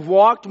we have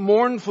walked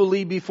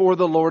mournfully before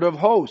the Lord of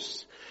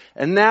hosts?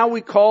 And now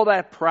we call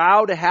that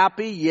proud,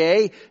 happy,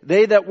 yea,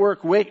 they that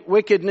work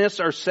wickedness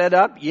are set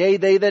up, yea,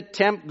 they that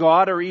tempt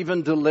God are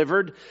even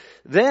delivered.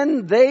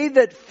 Then they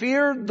that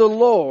feared the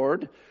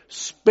Lord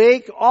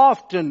spake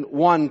often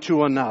one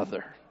to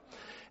another.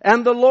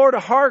 And the Lord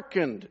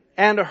hearkened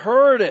and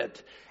heard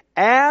it,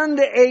 and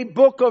a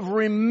book of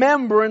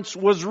remembrance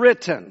was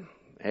written.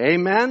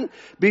 Amen.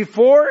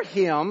 Before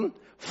him,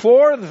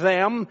 for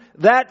them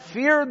that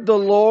feared the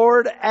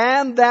Lord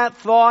and that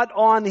thought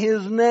on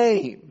his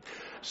name.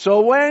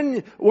 So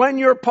when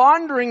you're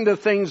pondering the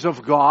things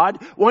of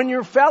God, when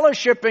you're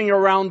fellowshipping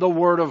around the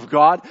Word of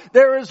God,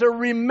 there is a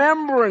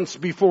remembrance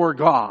before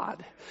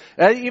God.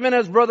 Even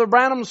as Brother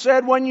Branham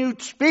said, when you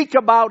speak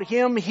about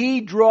him,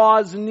 he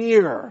draws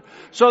near.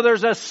 So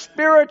there's a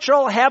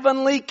spiritual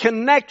heavenly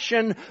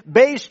connection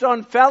based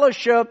on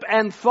fellowship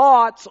and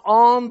thoughts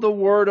on the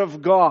Word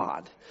of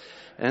God.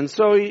 And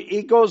so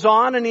he goes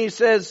on and he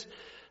says,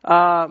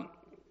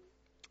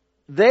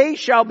 they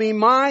shall be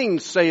mine,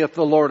 saith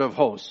the Lord of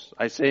hosts.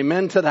 I say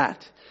amen to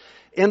that.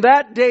 In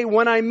that day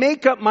when I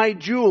make up my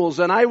jewels,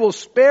 and I will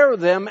spare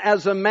them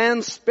as a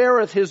man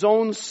spareth his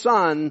own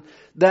son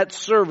that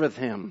serveth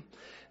him.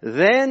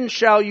 Then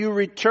shall you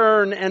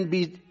return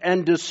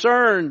and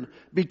discern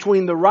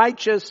between the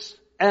righteous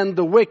and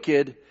the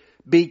wicked,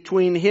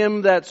 between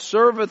him that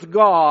serveth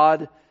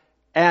God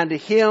and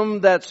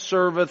him that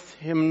serveth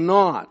him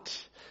not.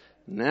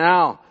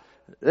 Now,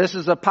 this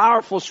is a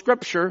powerful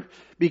scripture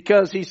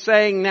because he's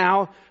saying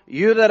now,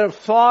 you that have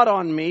thought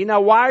on me. Now,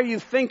 why are you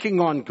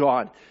thinking on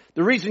God?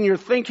 The reason you're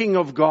thinking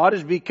of God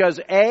is because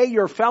A,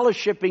 you're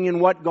fellowshipping in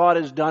what God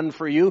has done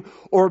for you,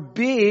 or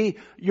B,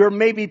 you're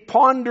maybe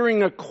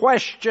pondering a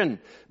question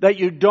that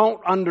you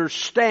don't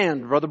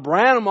understand. Brother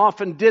Branham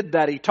often did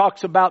that. He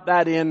talks about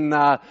that in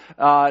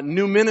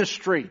New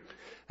Ministry.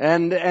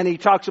 And he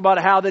talks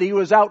about how that he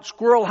was out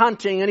squirrel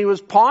hunting and he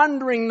was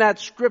pondering that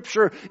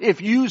scripture,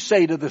 if you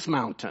say to this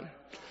mountain.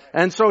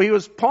 And so he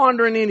was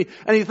pondering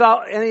and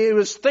he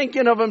was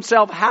thinking of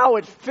himself how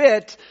it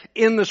fit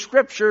in the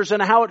scriptures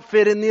and how it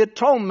fit in the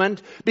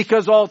atonement,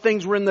 because all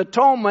things were in the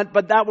atonement,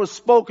 but that was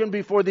spoken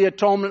before the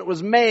atonement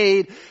was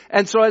made.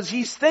 And so as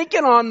he's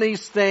thinking on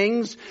these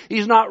things,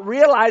 he's not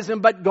realizing,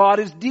 but God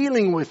is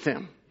dealing with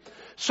him.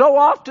 So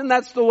often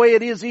that's the way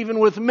it is even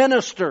with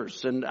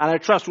ministers, and I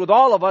trust with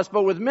all of us,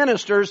 but with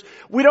ministers,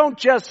 we don't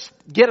just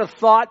get a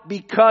thought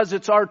because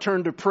it's our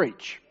turn to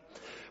preach.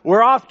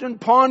 We're often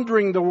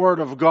pondering the Word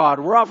of God.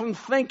 We're often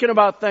thinking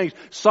about things.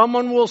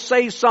 Someone will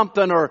say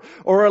something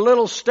or a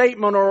little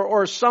statement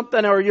or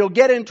something, or you'll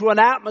get into an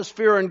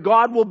atmosphere and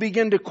God will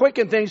begin to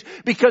quicken things,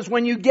 because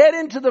when you get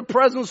into the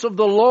presence of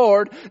the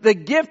Lord, the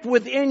gift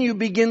within you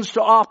begins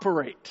to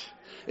operate.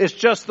 It's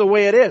just the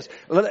way it is.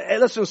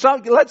 Listen,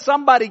 let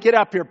somebody get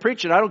up here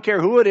preaching. I don't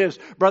care who it is.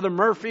 Brother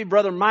Murphy,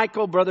 Brother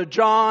Michael, Brother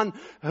John,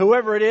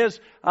 whoever it is.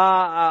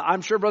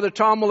 I'm sure Brother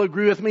Tom will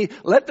agree with me.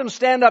 Let them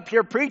stand up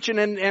here preaching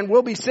and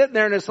we'll be sitting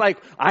there and it's like,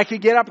 I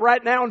could get up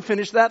right now and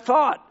finish that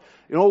thought.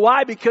 You know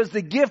why? Because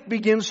the gift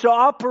begins to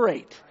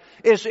operate.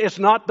 It's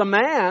not the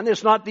man,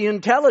 it's not the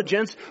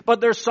intelligence,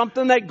 but there's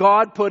something that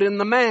God put in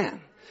the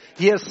man.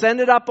 He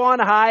ascended up on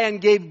high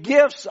and gave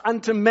gifts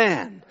unto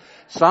men.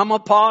 Some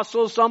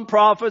apostles, some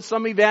prophets,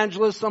 some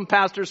evangelists, some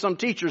pastors, some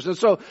teachers. And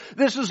so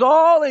this is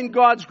all in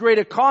God's great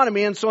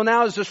economy. And so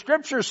now as the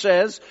scripture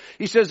says,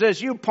 he says,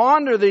 as you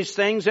ponder these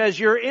things, as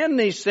you're in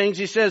these things,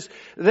 he says,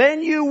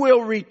 then you will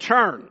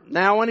return.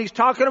 Now when he's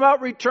talking about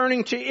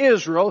returning to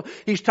Israel,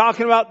 he's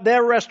talking about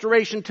their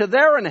restoration to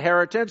their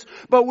inheritance,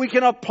 but we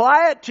can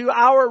apply it to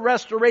our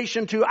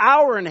restoration to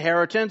our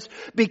inheritance,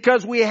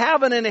 because we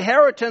have an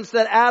inheritance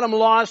that Adam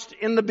lost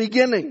in the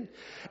beginning.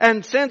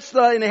 And since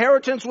the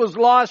inheritance was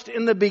lost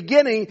in the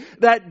beginning,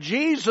 that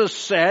Jesus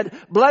said,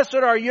 blessed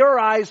are your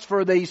eyes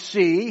for they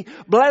see,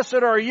 blessed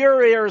are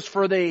your ears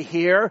for they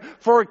hear,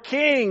 for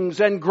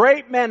kings and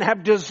great men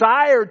have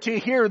desired to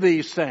hear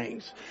these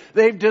things.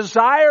 They've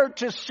desired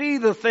to see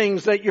the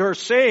things that you're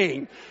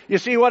seeing. You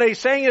see, what he's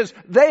saying is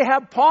they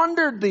have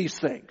pondered these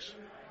things.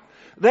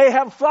 They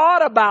have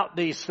thought about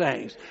these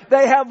things.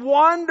 They have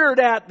wondered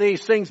at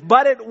these things,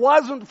 but it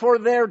wasn't for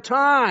their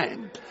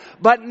time.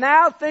 But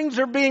now things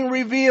are being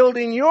revealed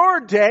in your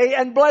day,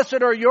 and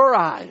blessed are your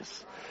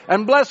eyes,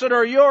 and blessed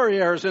are your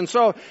ears. And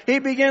so he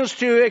begins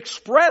to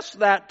express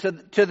that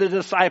to the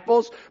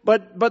disciples.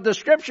 But the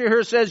scripture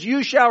here says,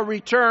 you shall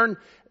return,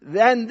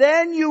 and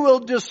then you will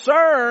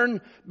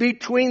discern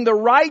between the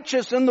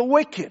righteous and the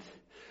wicked,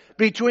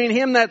 between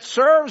him that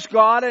serves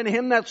God and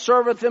him that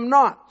serveth him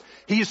not.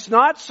 He's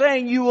not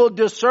saying you will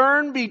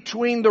discern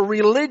between the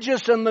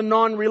religious and the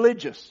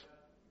non-religious.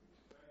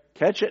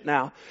 Catch it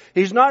now.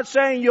 He's not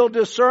saying you'll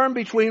discern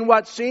between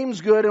what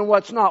seems good and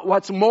what's not,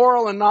 what's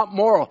moral and not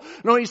moral.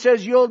 No, he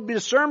says you'll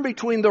discern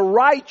between the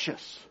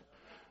righteous.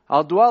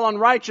 I'll dwell on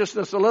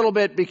righteousness a little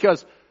bit,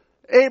 because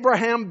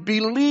Abraham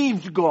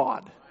believed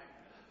God.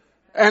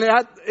 And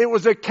it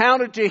was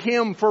accounted to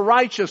him for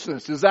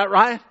righteousness. Is that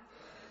right?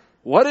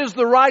 What is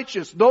the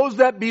righteous? Those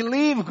that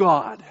believe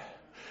God.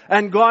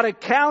 And God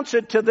accounts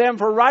it to them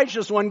for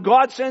righteousness. When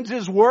God sends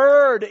His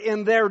word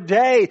in their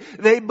day,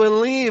 they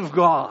believe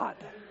God.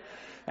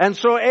 And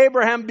so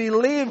Abraham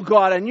believed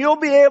God. And you'll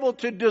be able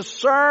to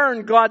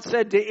discern, God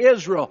said to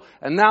Israel,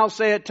 and now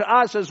say it to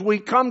us as we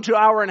come to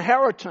our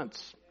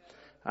inheritance.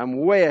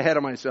 I'm way ahead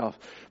of myself.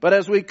 But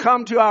as we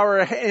come to our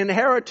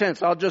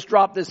inheritance, I'll just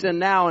drop this in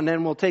now and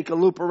then we'll take a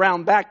loop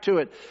around back to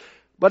it.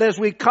 But as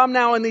we come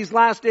now in these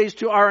last days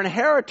to our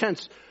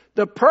inheritance,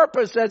 the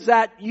purpose is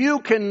that you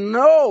can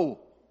know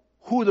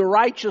who the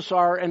righteous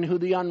are and who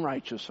the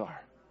unrighteous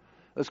are.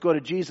 Let's go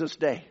to Jesus'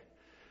 day.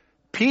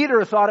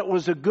 Peter thought it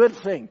was a good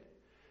thing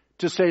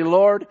to say,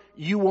 Lord,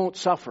 you won't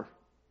suffer.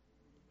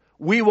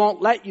 We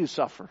won't let you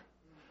suffer.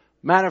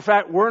 Matter of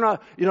fact, we're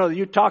not,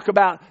 you talk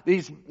about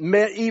these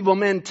evil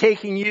men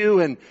taking you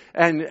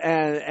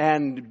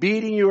and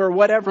beating you or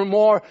whatever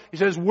more. He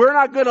says, we're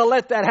not going to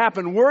let that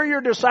happen. We're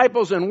your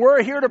disciples and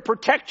we're here to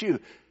protect you.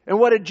 And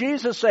what did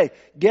Jesus say?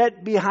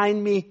 Get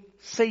behind me,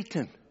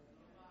 Satan.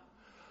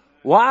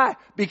 Why?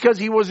 Because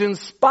he was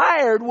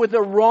inspired with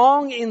a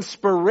wrong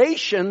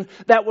inspiration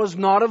that was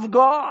not of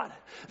God.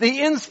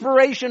 The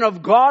inspiration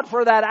of God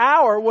for that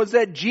hour was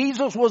that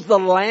Jesus was the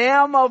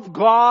Lamb of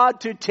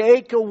God to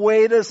take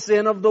away the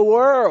sin of the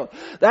world.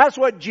 That's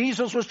what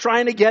Jesus was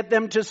trying to get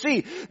them to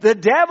see. The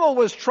devil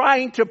was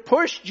trying to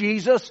push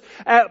Jesus,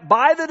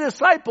 by the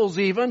disciples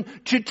even,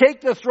 to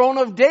take the throne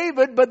of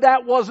David, but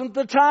that wasn't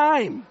the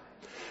time.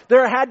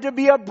 There had to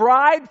be a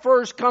bride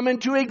first come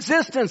into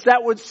existence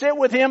that would sit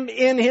with him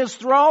in his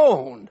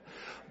throne.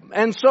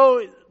 And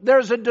so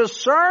there's a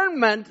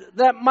discernment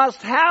that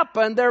must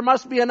happen. There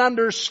must be an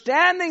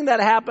understanding that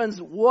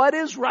happens. What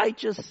is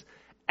righteous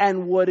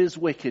and what is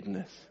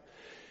wickedness?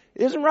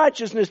 Isn't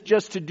righteousness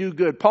just to do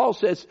good? Paul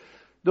says,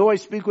 though I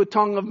speak with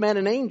tongue of men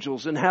and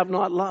angels and have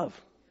not love,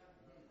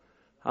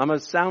 I'm a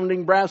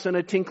sounding brass and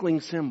a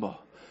tinkling cymbal.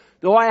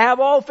 Though I have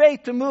all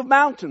faith to move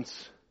mountains,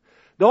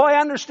 though I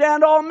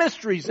understand all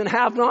mysteries and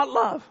have not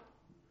love,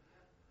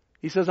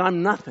 he says,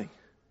 I'm nothing.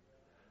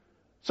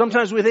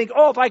 Sometimes we think,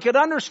 if I could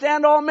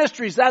understand all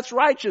mysteries, that's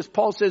righteous.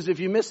 Paul says, if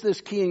you miss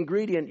this key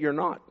ingredient, you're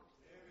not.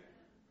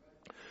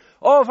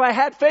 If I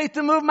had faith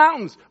to move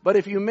mountains, but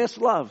if you miss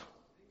love.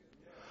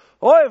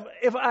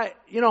 If I,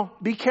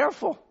 be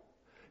careful.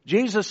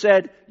 Jesus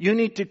said, you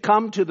need to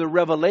come to the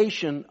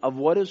revelation of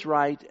what is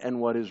right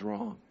and what is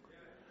wrong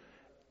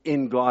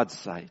in God's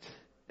sight.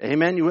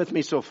 Amen? You with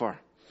me so far?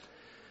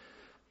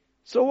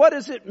 So what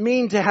does it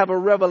mean to have a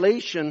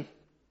revelation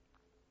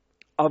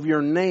of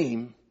your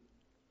name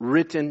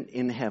written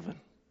in heaven.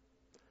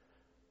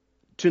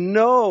 To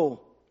know,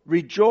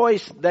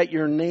 rejoice that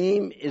your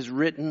name is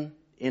written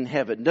in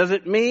heaven. Does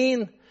it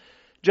mean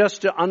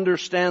just to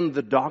understand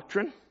the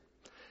doctrine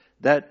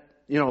that,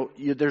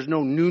 there's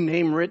no new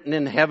name written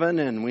in heaven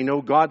and we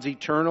know God's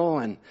eternal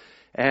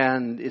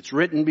and it's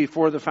written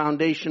before the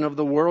foundation of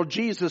the world?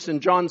 Jesus in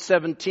John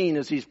 17,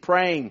 as he's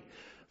praying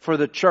for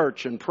the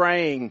church and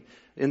praying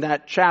in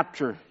that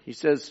chapter, he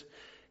says,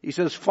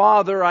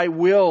 Father, I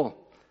will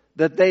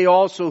that they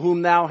also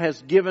whom thou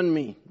hast given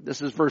me,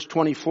 this is verse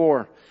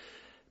 24,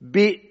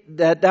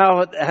 that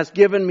thou hast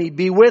given me,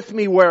 be with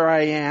me where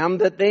I am,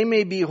 that they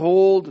may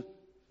behold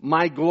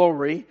my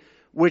glory,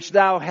 which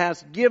thou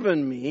hast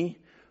given me,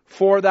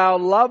 for thou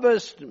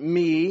lovest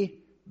me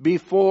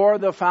before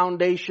the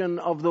foundation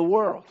of the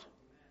world.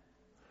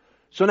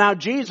 So now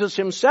Jesus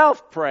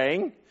himself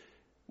praying,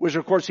 which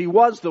of course he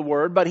was the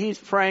Word, but he's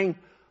praying,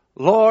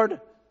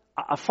 Lord,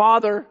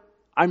 Father,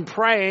 I'm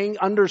praying,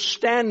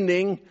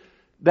 understanding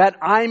that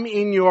I'm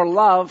in your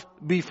love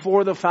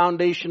before the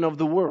foundation of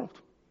the world.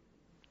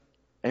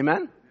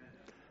 Amen?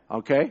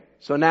 Okay,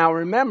 so now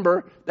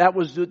remember, that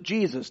was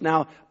Jesus.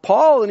 Now,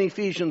 Paul in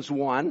Ephesians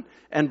 1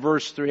 and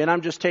verse 3, and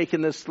I'm just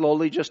taking this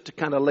slowly just to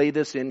kind of lay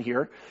this in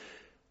here.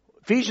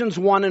 Ephesians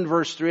 1 and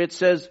verse 3, it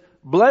says,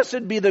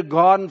 Blessed be the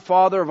God and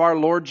Father of our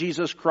Lord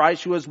Jesus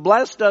Christ, who has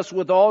blessed us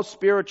with all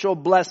spiritual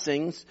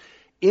blessings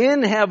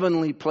in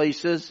heavenly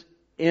places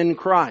in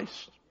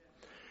Christ,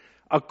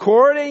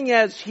 according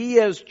as he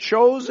has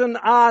chosen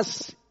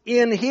us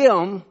in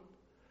him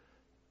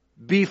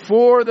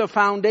before the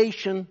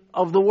foundation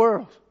of the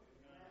world.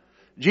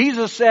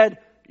 Jesus said,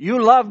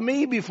 you love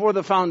me before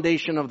the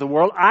foundation of the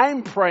world.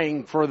 I'm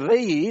praying for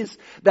these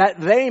that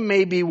they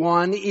may be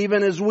one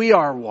even as we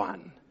are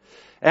one.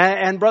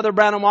 And Brother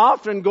Branham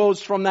often goes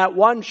from that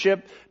one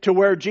ship to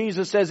where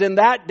Jesus says, in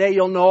that day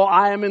you'll know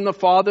I am in the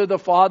Father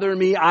in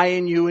me, I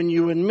in you, and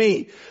you in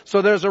me.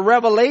 So there's a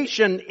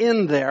revelation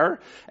in there.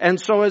 And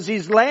so as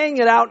he's laying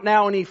it out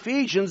now in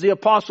Ephesians, the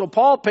Apostle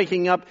Paul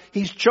picking up,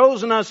 he's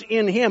chosen us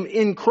in him,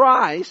 in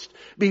Christ,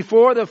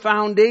 before the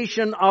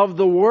foundation of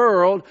the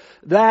world,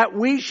 that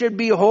we should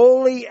be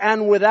holy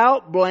and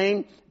without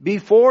blame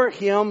before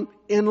him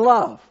in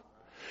love.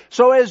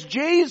 So as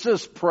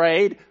Jesus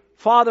prayed,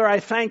 Father, I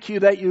thank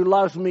you that you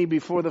loved me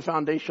before the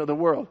foundation of the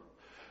world.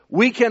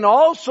 We can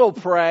also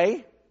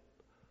pray,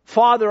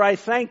 Father, I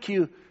thank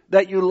you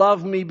that you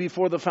loved me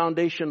before the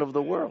foundation of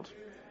the world.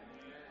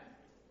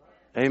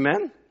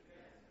 Amen?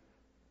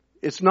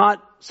 It's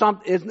not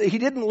he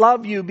didn't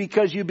love you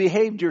because you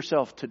behaved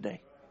yourself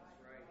today.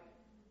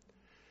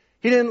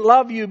 He didn't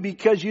love you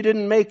because you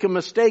didn't make a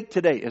mistake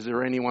today. Is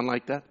there anyone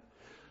like that?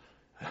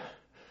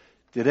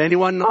 Did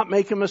anyone not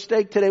make a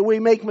mistake today?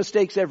 We make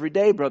mistakes every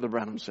day, Brother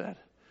Branham said.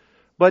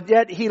 But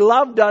yet he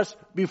loved us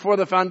before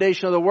the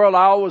foundation of the world.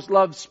 I always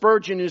loved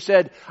Spurgeon, who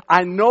said,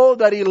 I know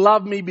that he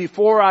loved me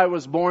before I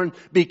was born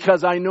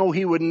because I know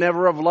he would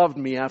never have loved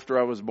me after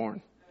I was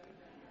born.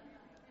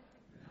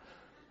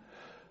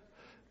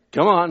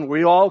 Come on,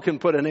 we all can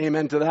put an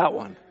amen to that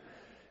one.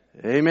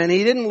 Amen.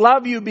 He didn't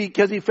love you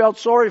because he felt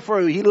sorry for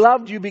you. He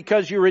loved you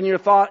because you were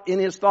in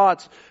his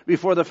thoughts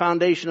before the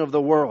foundation of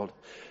the world.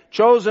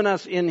 Chosen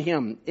us in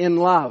him, in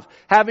love,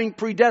 having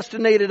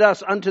predestinated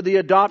us unto the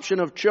adoption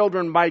of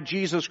children by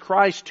Jesus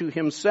Christ to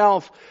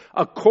himself,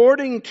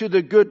 according to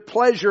the good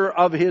pleasure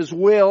of his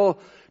will,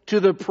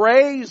 to the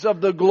praise of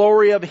the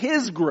glory of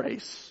his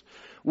grace,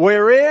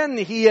 wherein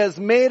he has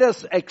made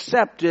us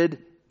accepted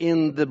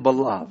in the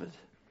beloved.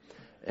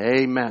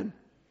 Amen.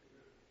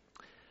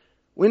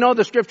 We know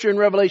the scripture in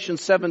Revelation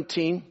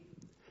 17,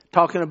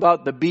 talking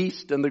about the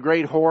beast and the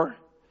great whore.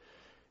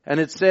 And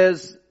it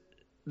says,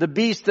 the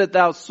beast that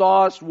thou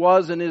sawest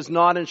was and is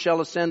not, and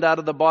shall ascend out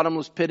of the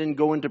bottomless pit and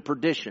go into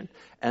perdition.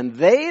 And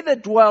they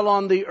that dwell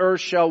on the earth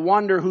shall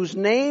wonder, whose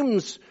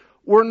names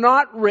were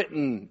not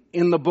written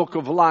in the book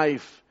of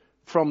life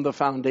from the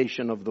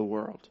foundation of the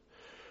world,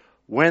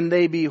 when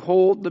they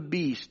behold the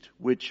beast,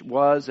 which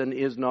was and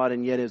is not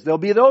and yet is. There'll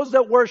be those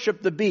that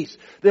worship the beast.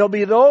 There'll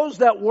be those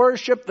that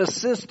worship the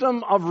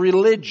system of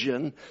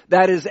religion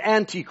that is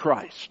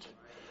Antichrist,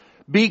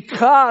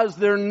 because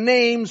their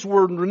names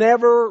were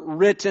never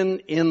written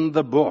in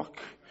the book.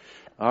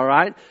 All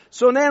right.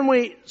 So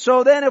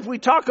then if we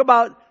talk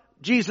about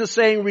Jesus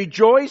saying,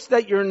 rejoice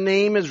that your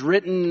name is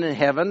written in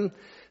heaven,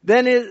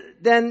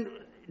 then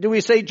do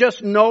we say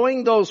just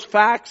knowing those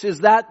facts, is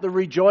that the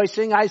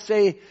rejoicing? I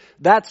say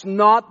that's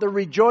not the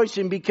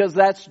rejoicing, because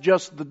that's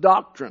just the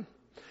doctrine.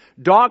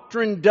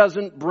 Doctrine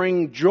doesn't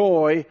bring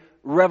joy.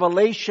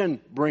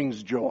 Revelation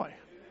brings joy.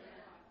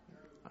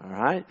 All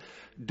right.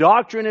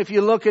 Doctrine, if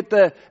you look at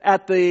the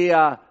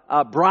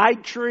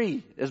bride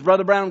tree, as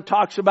Brother Branham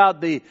talks about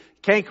the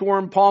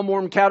cankerworm,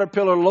 palmworm,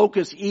 caterpillar,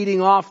 locust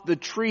eating off the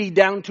tree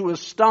down to a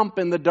stump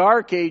in the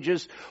Dark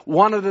Ages,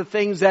 one of the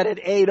things that it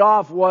ate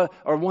off was,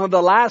 or one of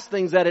the last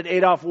things that it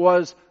ate off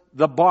was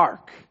the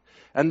bark.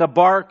 And the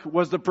bark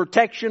was the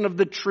protection of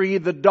the tree,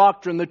 the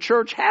doctrine. The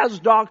church has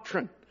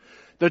doctrine.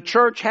 The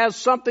church has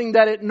something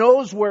that it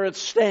knows where it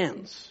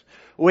stands.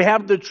 We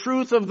have the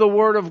truth of the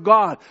Word of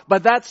God.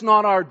 But that's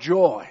not our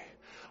joy.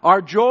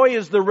 Our joy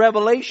is the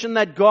revelation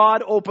that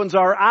God opens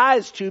our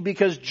eyes to,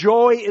 because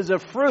joy is a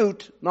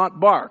fruit, not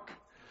bark.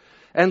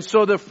 And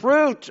so the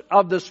fruit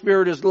of the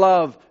Spirit is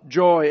love,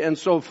 joy, and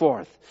so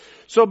forth.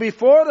 So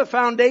before the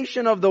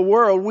foundation of the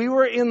world, we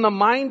were in the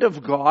mind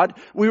of God.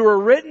 We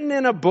were written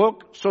in a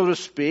book, so to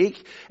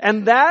speak.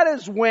 And that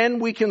is when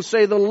we can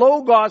say the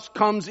Logos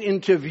comes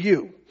into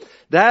view.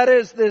 That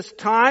is this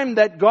time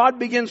that God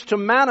begins to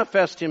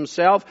manifest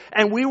Himself,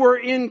 and we were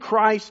in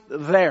Christ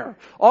there.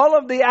 All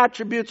of the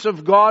attributes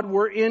of God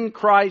were in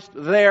Christ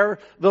there,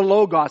 the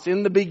Logos.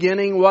 In the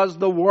beginning was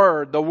the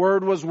Word. The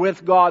Word was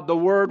with God. The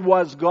Word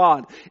was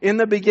God. In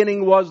the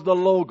beginning was the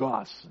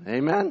Logos.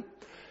 Amen?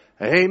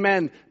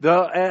 Amen.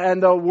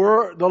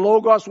 The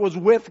Logos was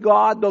with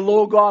God. The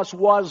Logos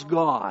was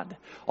God.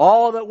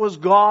 All that was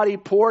God, He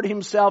poured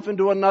Himself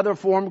into another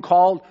form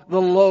called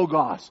the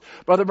Logos.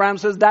 Brother Branham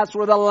says that's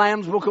where the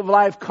Lamb's Book of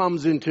Life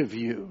comes into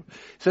view.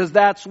 He says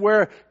that's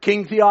where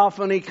King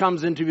Theophany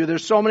comes into view.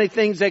 There's so many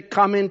things that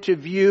come into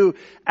view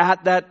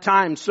at that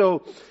time.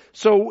 So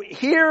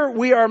here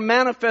we are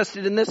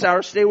manifested in this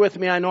hour. Stay with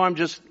me. I know I'm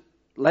just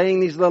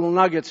laying these little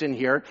nuggets in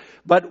here.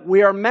 But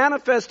we are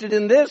manifested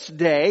in this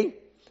day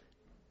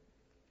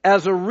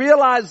as a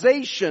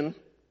realization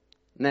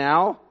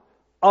now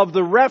of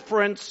the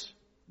reference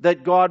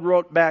that God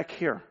wrote back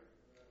here.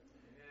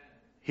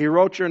 He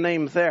wrote your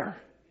name there.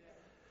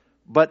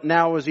 But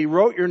now as He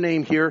wrote your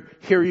name here,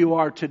 here you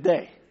are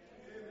today.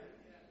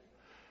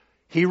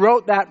 He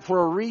wrote that for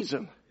a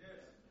reason.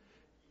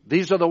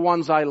 These are the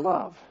ones I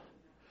love.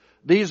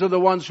 These are the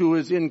ones who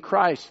is in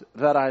Christ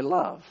that I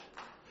love.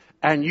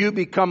 And you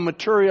become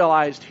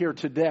materialized here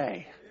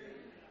today.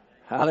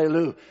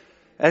 Hallelujah.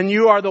 And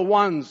you are the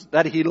ones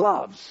that He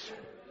loves.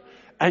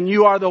 And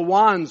you are the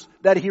ones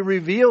that He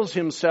reveals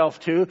Himself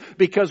to,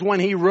 because when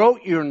He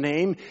wrote your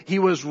name, He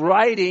was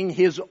writing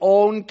His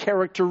own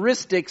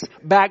characteristics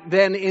back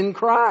then in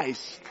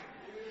Christ.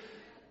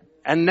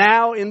 And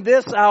now in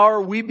this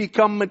hour, we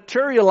become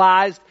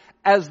materialized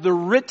as the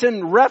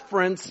written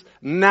reference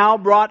now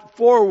brought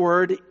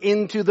forward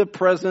into the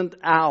present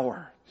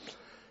hour.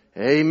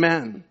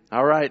 Amen.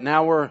 All right,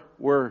 now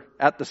we're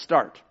at the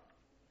start.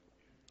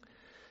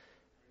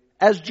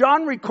 As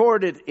John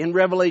recorded in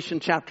Revelation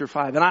chapter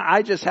 5, and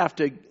I just have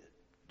to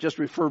just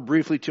refer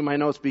briefly to my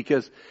notes,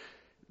 because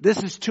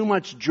this is too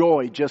much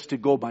joy just to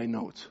go by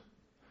notes.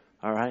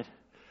 All right?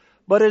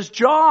 But as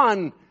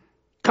John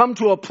come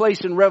to a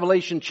place in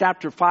Revelation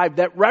chapter 5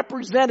 that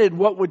represented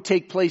what would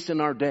take place in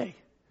our day,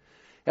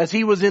 as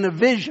he was in a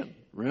vision.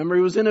 Remember,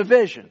 he was in a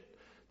vision.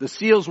 The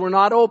seals were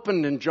not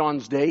opened in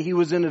John's day. He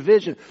was in a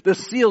vision. The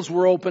seals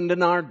were opened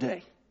in our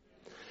day.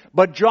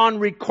 But John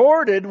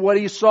recorded what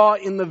he saw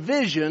in the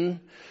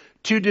vision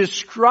to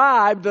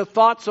describe the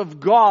thoughts of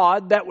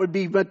God that would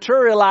be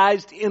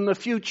materialized in the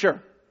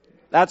future.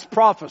 That's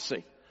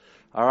prophecy.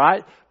 All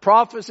right?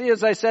 Prophecy,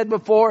 as I said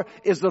before,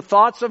 is the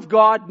thoughts of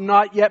God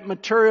not yet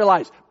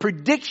materialized.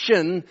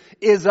 Prediction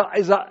is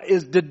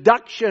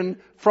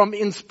deduction from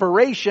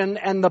inspiration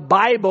and the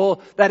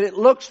Bible that it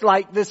looks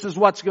like this is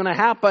what's going to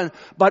happen.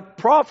 But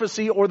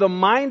prophecy, or the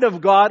mind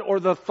of God, or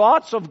the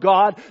thoughts of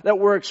God that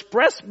were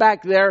expressed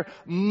back there,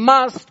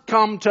 must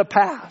come to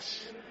pass.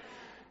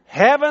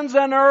 Heavens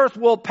and earth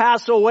will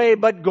pass away,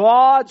 but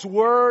God's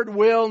word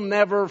will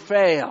never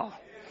fail.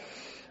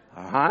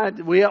 All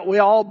right? We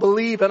all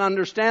believe and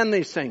understand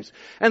these things.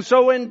 And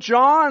so when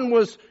John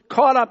was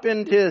caught up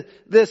into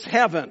this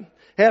heaven,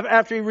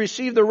 after he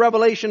received the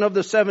revelation of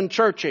the 7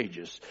 church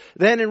ages,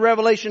 then in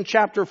Revelation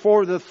chapter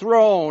 4, the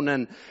throne,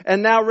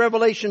 and now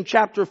Revelation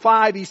chapter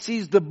 5, he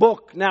sees the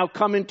book now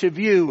come into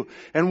view,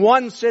 and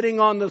one sitting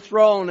on the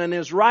throne, and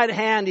his right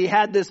hand he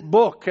had this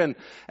book, and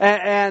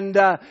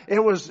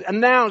it was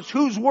announced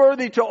who's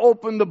worthy to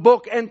open the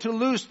book and to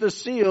loose the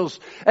seals,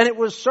 and it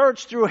was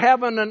searched through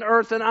heaven and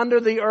earth and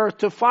under the earth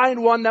to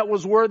find one that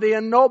was worthy,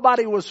 and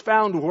nobody was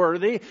found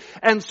worthy.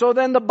 And so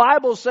then the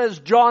Bible says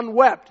John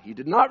wept. He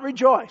did not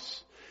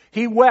rejoice.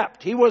 He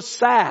wept. He was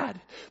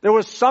sad. There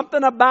was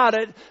something about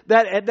it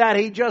that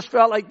he just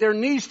felt like there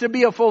needs to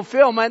be a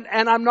fulfillment,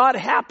 and I'm not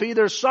happy.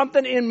 There's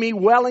something in me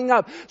welling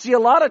up. See, a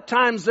lot of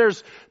times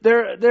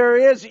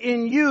there is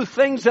in you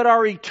things that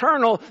are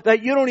eternal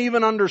that you don't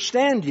even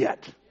understand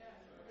yet.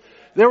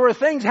 There were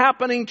things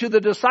happening to the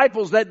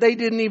disciples that they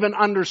didn't even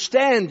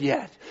understand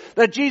yet,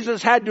 that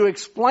Jesus had to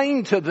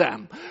explain to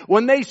them.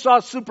 When they saw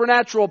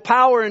supernatural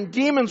power and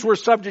demons were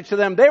subject to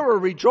them, they were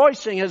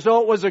rejoicing as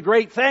though it was a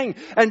great thing.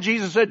 And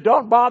Jesus said,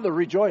 don't bother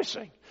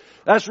rejoicing.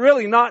 That's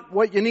really not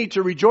what you need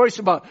to rejoice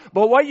about.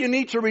 But what you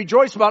need to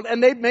rejoice about,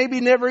 and they maybe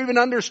never even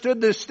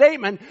understood this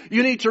statement,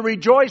 you need to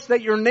rejoice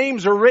that your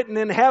names are written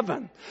in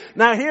heaven.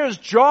 Now here's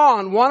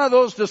John, one of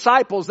those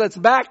disciples that's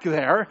back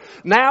there,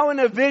 now in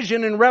a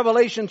vision in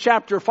Revelation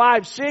chapter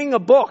 5, seeing a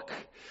book.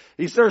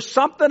 There's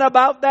something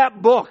about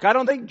that book. I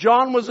don't think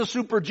John was a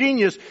super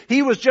genius.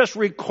 He was just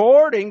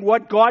recording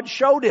what God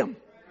showed him.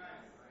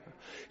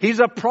 He's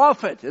a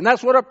prophet, and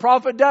that's what a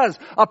prophet does.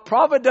 A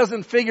prophet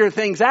doesn't figure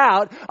things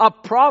out. A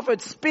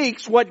prophet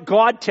speaks what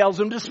God tells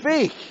him to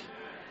speak.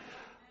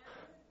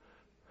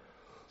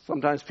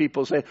 Sometimes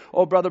people say,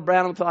 oh, Brother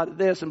Branham thought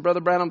this and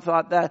Brother Branham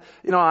thought that.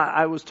 You know,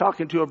 I was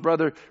talking to a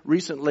brother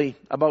recently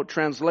about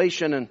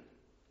translation,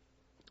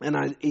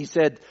 and he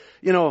said,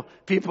 you know,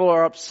 people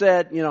are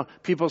upset. You know,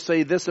 people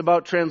say this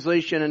about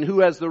translation and who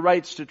has the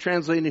rights to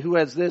translate and who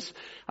has this.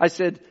 I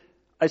said,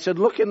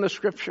 look in the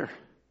Scripture.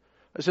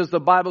 It says the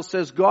Bible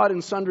says, God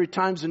in sundry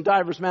times and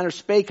divers manners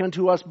spake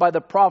unto us by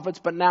the prophets,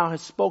 but now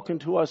has spoken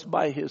to us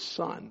by His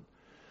Son.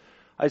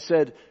 I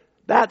said,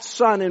 that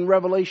Son in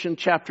Revelation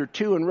chapter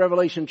 2 and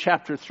Revelation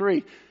chapter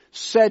 3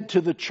 said to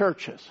the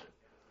churches.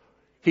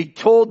 He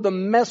told the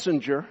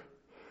messenger,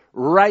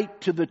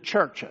 write to the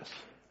churches.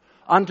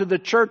 Unto the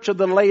church of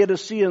the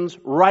Laodiceans,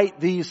 write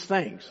these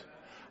things.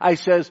 I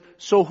says,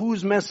 so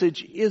whose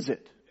message is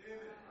it?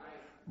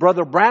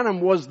 Brother Branham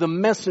was the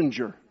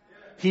messenger.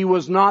 He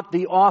was not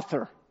the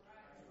author.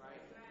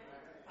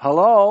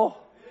 Hello?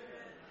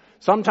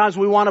 Sometimes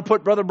we want to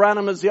put Brother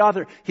Branham as the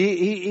author.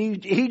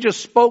 He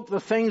just spoke the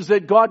things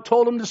that God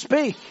told him to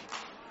speak.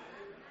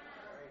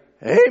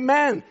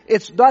 Amen.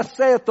 It's thus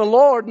saith the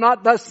Lord,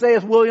 not thus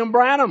saith William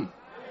Branham.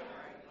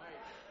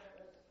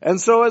 And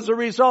so as a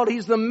result,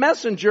 he's the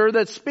messenger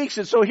that speaks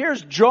it. So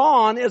here's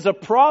John as a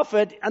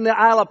prophet on the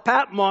Isle of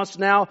Patmos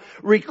now,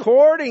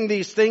 recording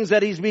these things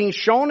that he's being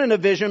shown in a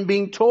vision,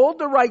 being told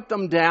to write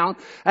them down,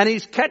 and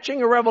he's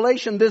catching a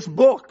revelation, this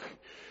book.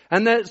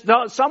 And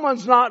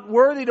someone's not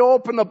worthy to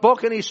open the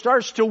book, and he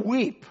starts to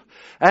weep.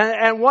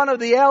 And one of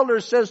the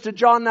elders says to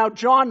John, now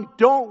John,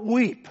 don't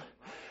weep,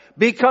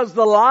 because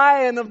the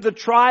Lion of the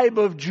tribe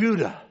of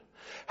Judah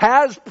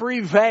has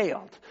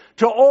prevailed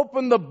to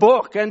open the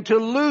book and to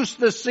loose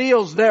the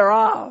seals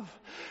thereof.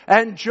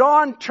 And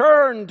John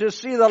turned to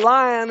see the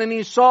Lion, and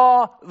he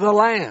saw the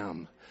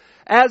Lamb.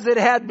 As it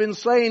had been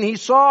slain, he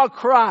saw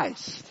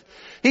Christ.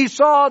 He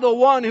saw the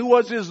one who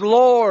was his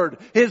Lord,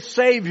 his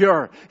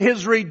Savior,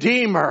 his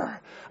Redeemer.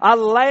 A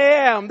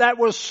lamb that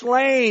was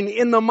slain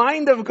in the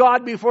mind of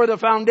God before the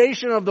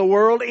foundation of the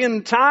world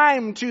in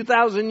time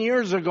 2,000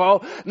 years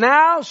ago,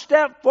 now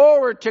stepped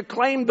forward to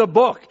claim the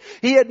book.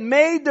 He had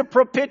made the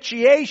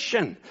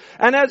propitiation.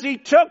 And as he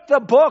took the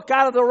book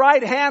out of the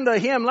right hand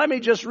of him, let me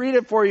just read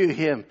it for you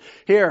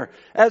here.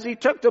 As he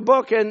took the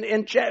book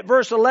in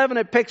verse 11,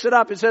 it picks it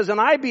up. It says,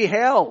 and I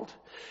beheld,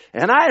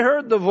 and I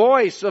heard the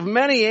voice of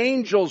many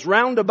angels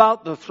round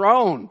about the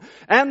throne,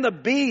 and the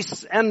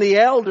beasts and the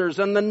elders,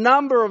 and the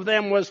number of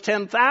them was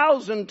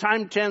 10,000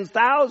 times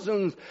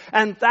 10,000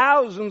 and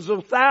thousands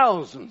of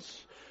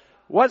thousands.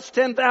 What's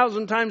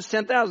 10,000 times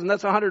 10,000?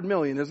 That's 100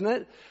 million, isn't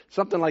it?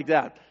 Something like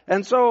that.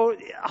 And so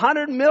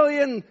 100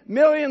 million,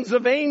 millions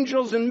of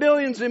angels and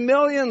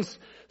millions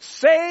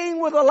saying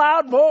with a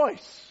loud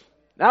voice.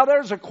 Now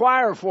there's a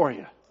choir for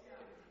you.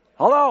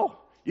 Hello?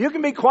 You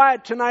can be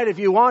quiet tonight if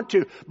you want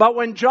to. But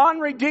when John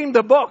redeemed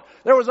the book,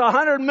 there was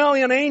 100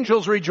 million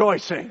angels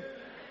rejoicing.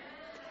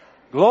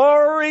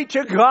 Glory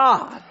to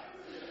God.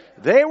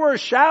 They were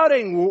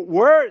shouting,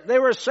 they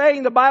were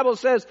saying, the Bible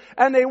says,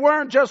 and they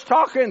weren't just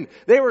talking,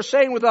 they were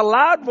saying with a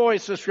loud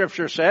voice, the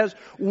Scripture says,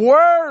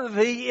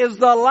 worthy is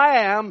the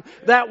Lamb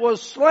that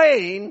was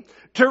slain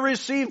to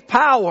receive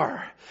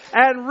power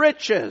and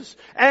riches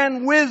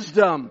and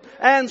wisdom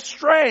and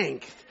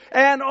strength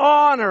and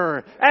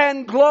honor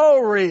and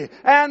glory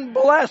and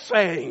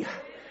blessing.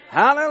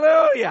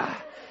 Hallelujah.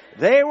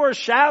 They were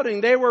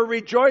shouting, they were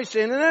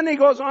rejoicing. And then he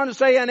goes on to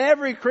say, and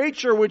every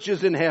creature which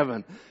is in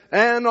heaven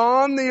and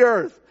on the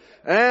earth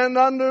and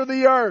under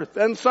the earth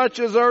and such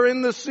as are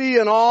in the sea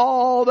and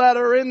all that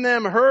are in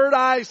them heard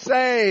I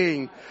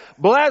saying,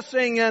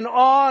 blessing and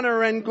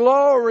honor and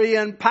glory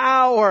and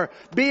power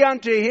be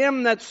unto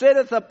him that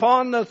sitteth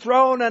upon the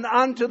throne and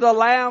unto the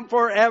Lamb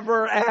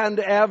forever and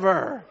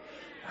ever.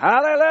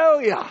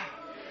 Hallelujah.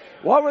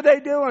 What were they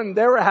doing?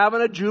 They were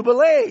having a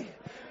jubilee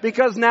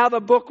because now the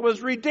book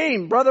was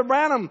redeemed. Brother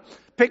Branham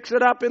picks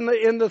it up in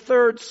the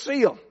third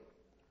seal.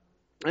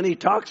 And he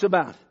talks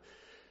about,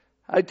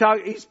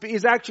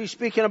 he's actually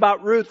speaking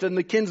about Ruth and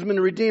the kinsman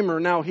redeemer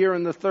now here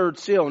in the third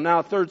seal.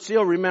 Now third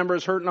seal, remember,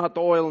 is hurt not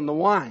the oil and the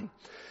wine.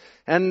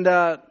 And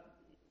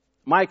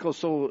Michael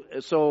so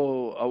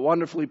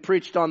wonderfully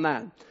preached on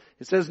that.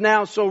 It says,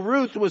 now, so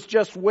Ruth was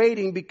just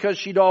waiting because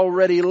she'd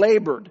already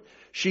labored.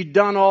 She'd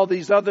done all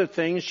these other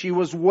things. She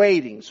was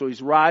waiting. So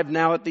he's arrived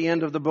now at the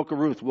end of the book of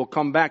Ruth. We'll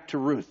come back to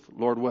Ruth,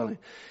 Lord willing.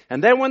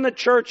 And then when the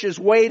church is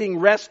waiting,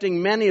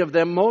 resting, many of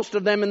them, most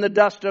of them in the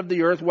dust of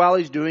the earth while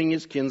he's doing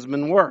his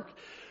kinsman work.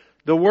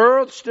 The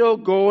world's still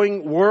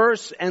going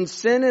worse, and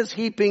sin is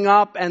heaping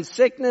up, and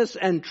sickness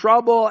and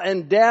trouble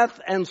and death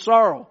and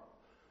sorrow.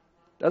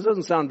 That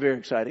doesn't sound very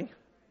exciting.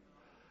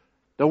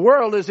 The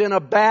world is in a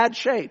bad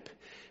shape.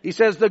 He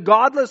says the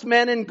godless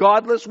men and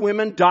godless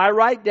women die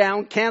right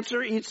down.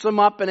 Cancer eats them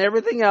up and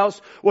everything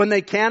else when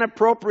they can't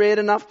appropriate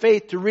enough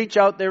faith to reach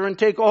out there and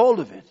take a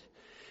hold of it.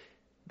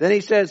 Then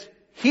he says,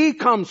 he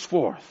comes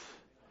forth,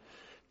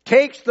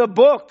 takes the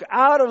book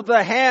out of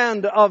the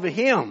hand of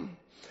him,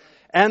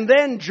 And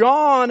then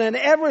John and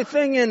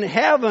everything in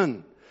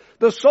heaven,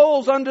 the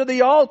souls under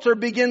the altar,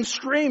 begin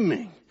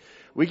screaming.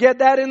 We get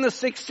that in the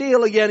 6th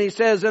seal again. He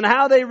says, and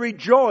how they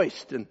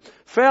rejoiced and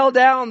fell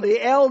down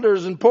the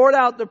elders and poured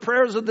out the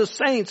prayers of the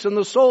saints, and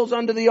the souls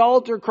under the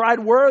altar cried,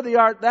 worthy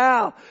art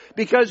thou,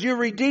 because you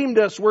redeemed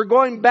us. We're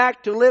going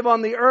back to live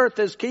on the earth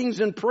as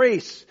kings and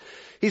priests.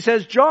 He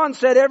says, John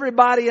said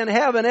everybody in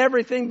heaven,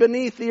 everything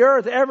beneath the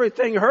earth,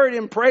 everything heard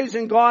him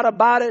praising God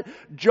about it.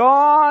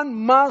 John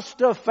must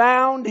have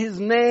found his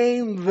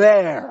name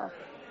there.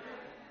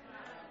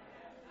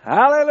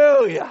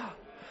 Hallelujah.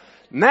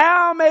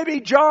 Now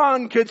maybe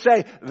John could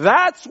say,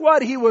 that's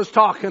what he was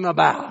talking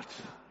about.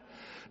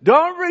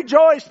 Don't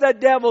rejoice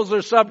that devils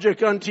are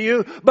subject unto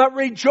you, but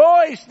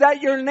rejoice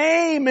that your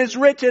name is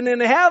written in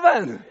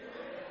heaven.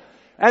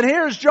 And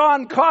here's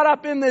John caught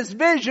up in this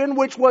vision,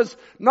 which was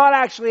not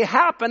actually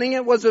happening.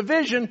 It was a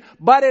vision,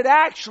 but it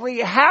actually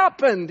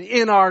happened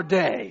in our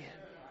day.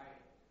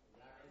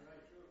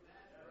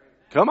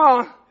 Come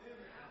on.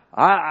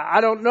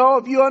 I don't know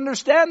if you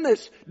understand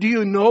this. Do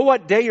you know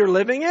what day you're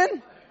living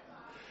in?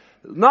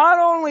 Not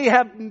only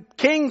have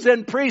kings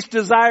and priests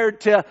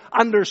desired to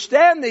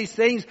understand these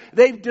things,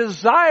 they've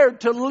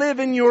desired to live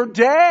in your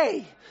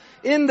day.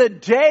 In the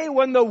day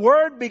when the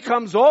Word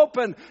becomes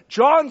open,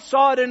 John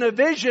saw it in a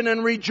vision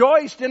and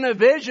rejoiced in a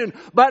vision.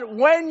 But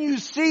when you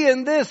see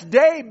in this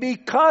day,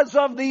 because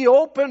of the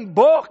open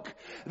book,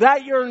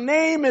 that your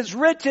name is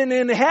written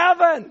in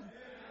heaven.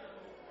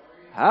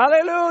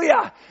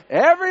 Hallelujah.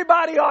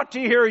 Everybody ought to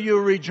hear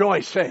you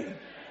rejoicing.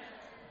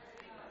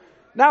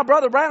 Now,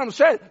 Brother Branham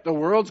said, the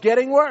world's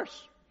getting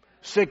worse.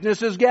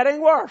 Sickness is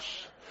getting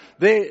worse.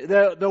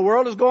 The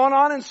world is going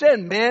on in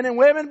sin. Men and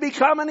women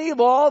becoming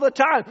evil all the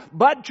time.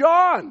 But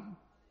John,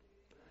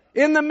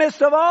 in the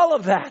midst of all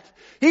of that,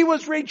 he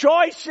was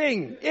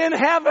rejoicing in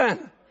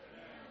heaven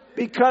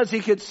because he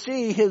could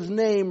see his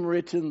name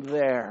written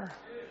there.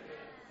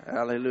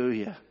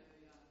 Hallelujah.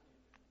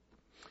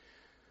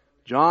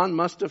 John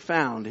must have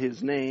found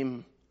his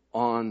name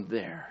on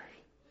there.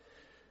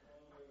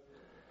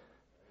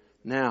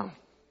 Now,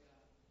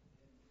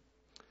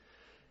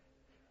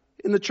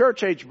 in the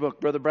church age book,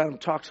 Brother Branham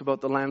talks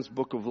about the Lamb's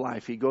Book of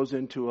Life. He goes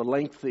into a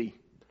lengthy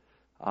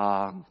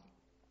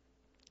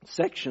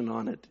section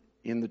on it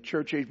in the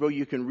church age book.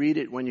 You can read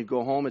it when you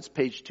go home. It's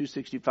page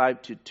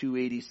 265 to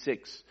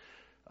 286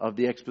 of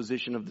the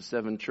exposition of the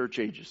 7 church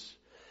ages.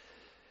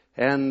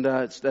 And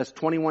that's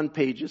 21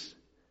 pages.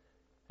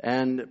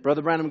 And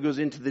Brother Branham goes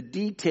into the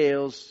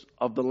details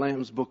of the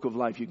Lamb's Book of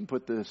Life. You can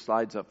put the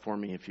slides up for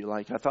me if you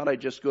like. I thought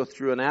I'd just go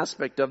through an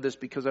aspect of this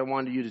because I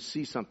wanted you to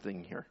see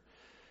something here.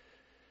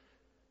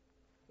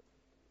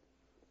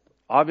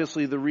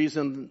 Obviously, the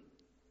reason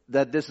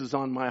that this is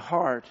on my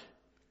heart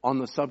on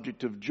the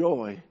subject of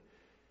joy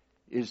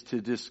is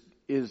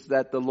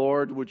that the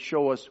Lord would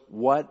show us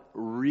what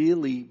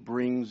really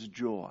brings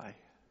joy.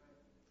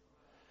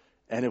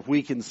 And if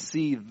we can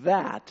see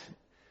that,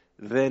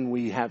 then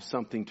we have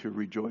something to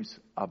rejoice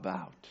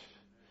about.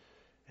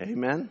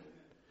 Amen?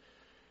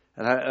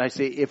 And I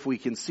say if we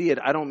can see it,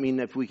 I don't mean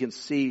if we can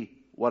see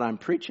what I'm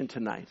preaching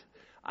tonight.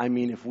 I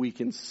mean if we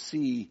can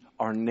see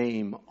our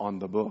name on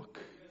the book.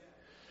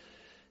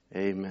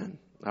 Amen.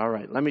 All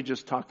right, let me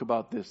just talk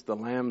about this, the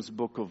Lamb's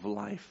Book of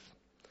Life.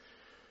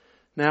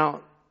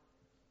 Now,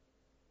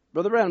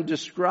 Brother Branham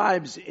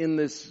describes in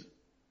this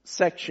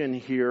section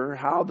here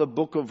how the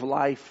Book of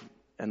Life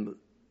and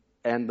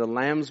the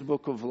Lamb's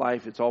Book of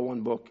Life, it's all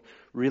one book,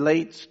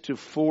 relates to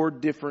 4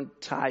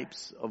 different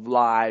types of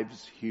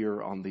lives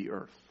here on the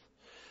earth.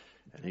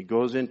 And he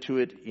goes into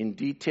it in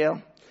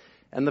detail.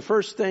 And the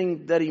first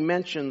thing that he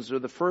mentions, or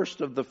the first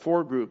of the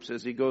 4 groups,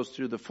 as he goes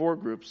through the 4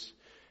 groups,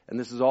 and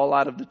this is all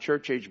out of the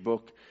church age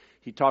book,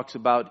 he talks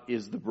about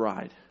is the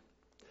bride.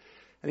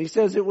 And he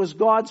says it was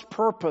God's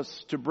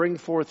purpose to bring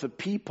forth a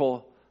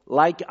people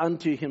like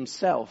unto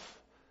himself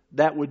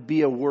that would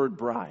be a word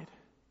bride.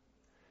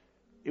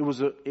 It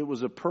was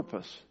a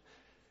purpose.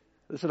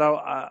 Listen,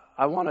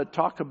 I want to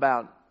talk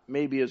about,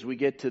 maybe as we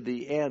get to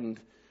the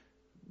end,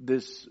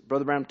 this,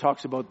 Brother Branham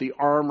talks about the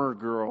armor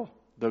girl,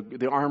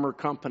 the armor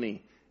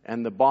company,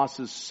 and the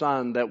boss's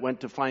son that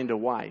went to find a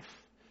wife.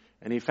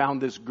 And he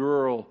found this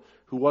girl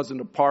who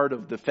wasn't a part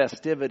of the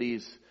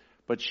festivities,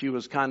 but she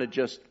was kind of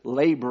just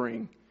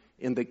laboring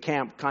in the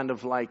camp, kind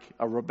of like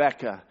a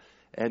Rebecca,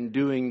 and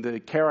doing the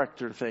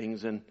character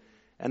things. And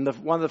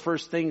one of the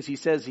first things he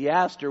says he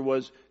asked her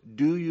was,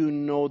 do you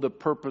know the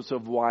purpose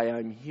of why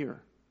I'm here?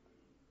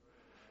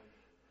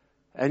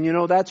 And you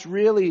know, that's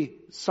really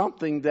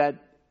something that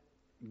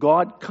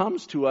God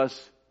comes to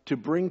us to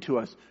bring to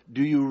us.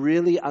 Do you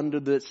really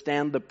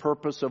understand the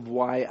purpose of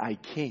why I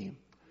came?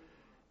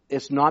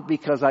 It's not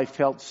because I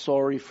felt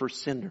sorry for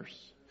sinners.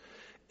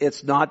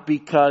 It's not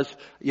because,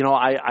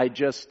 I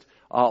just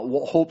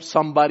hope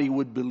somebody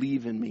would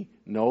believe in me.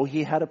 No,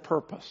 he had a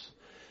purpose.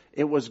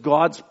 It was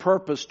God's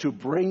purpose to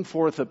bring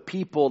forth a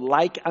people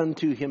like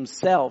unto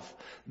himself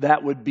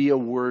that would be a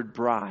word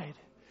bride.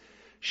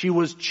 She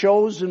was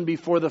chosen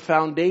before the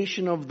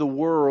foundation of the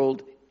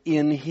world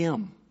in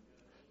him.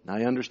 Now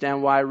you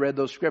understand why I read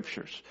those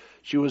scriptures.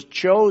 She was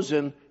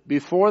chosen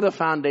before the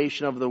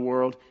foundation of the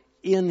world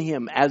in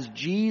Him. As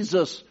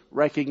Jesus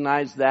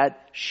recognized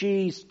that,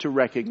 she's to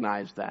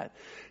recognize that.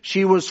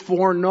 She was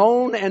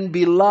foreknown and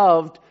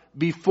beloved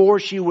before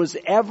she was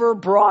ever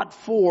brought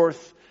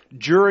forth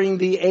during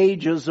the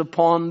ages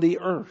upon the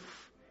earth.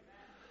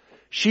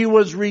 She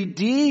was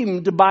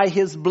redeemed by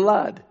His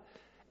blood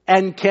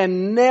and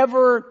can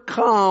never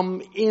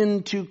come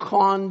into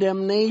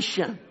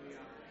condemnation.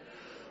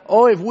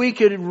 Oh, if we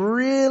could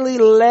really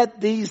let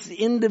these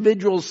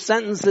individual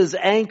sentences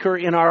anchor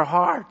in our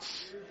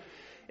hearts.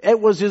 It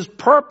was His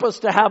purpose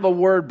to have a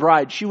word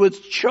bride. She was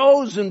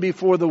chosen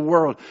before the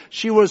world.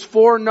 She was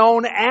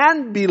foreknown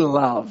and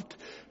beloved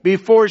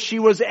before she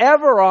was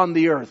ever on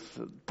the earth.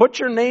 Put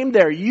your name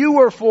there. You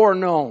were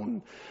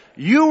foreknown.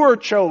 You were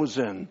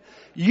chosen.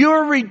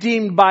 You're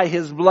redeemed by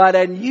His blood,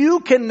 and you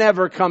can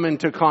never come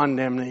into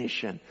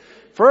condemnation.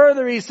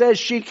 Further, he says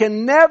she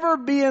can never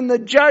be in the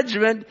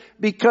judgment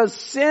because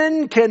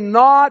sin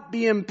cannot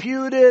be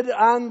imputed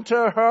unto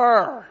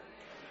her.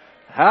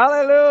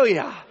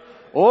 Hallelujah.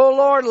 Oh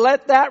Lord,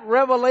 let that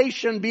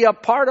revelation be a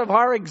part of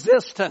our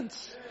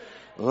existence.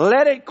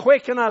 Let it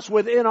quicken us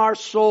within our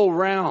soul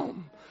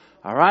realm.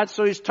 All right,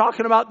 so he's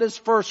talking about this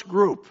first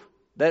group.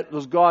 That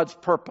was God's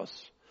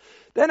purpose.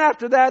 Then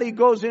after that, he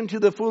goes into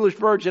the foolish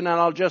virgin, and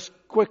I'll just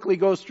quickly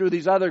go through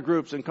these other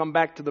groups and come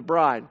back to the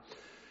bride.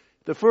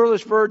 The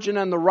foolish virgin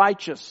and the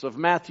righteous of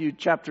Matthew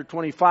chapter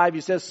 25.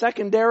 He says,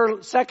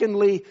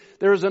 secondly,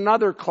 there is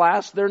another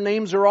class. Their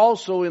names are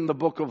also in the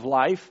book of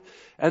life,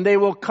 and they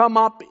will come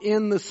up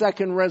in the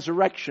second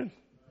resurrection.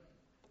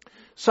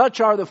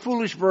 Such are the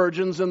foolish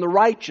virgins and the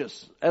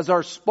righteous, as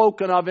are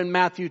spoken of in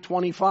Matthew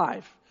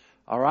 25.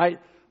 All right?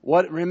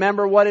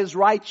 Remember what is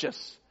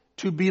righteous?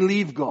 To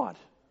believe God.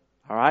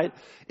 All right?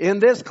 In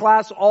this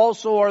class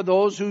also are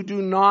those who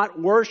do not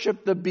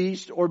worship the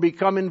beast or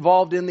become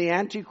involved in the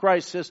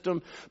Antichrist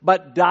system,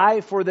 but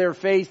die for their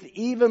faith,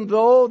 even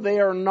though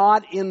they are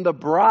not in the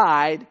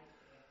bride,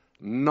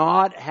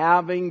 not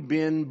having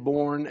been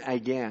born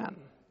again.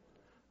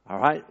 All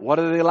right? What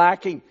are they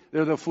lacking?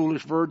 They're the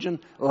foolish virgin,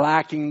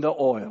 lacking the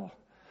oil.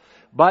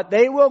 But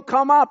they will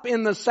come up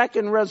in the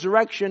second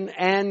resurrection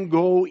and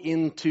go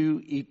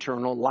into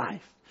eternal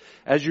life.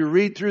 As you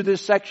read through this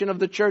section of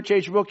the church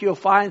age book, you'll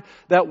find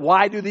that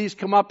why do these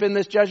come up in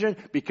this judgment?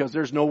 Because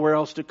there's nowhere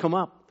else to come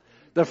up.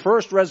 The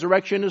first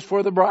resurrection is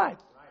for the bride.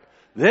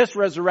 This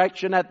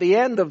resurrection at the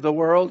end of the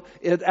world,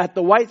 at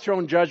the white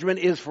throne judgment,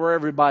 is for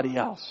everybody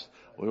else.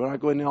 We're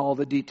not going into all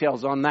the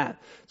details on that.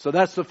 So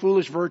that's the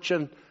foolish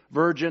virgin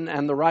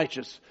and the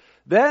righteous.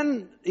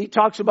 Then he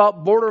talks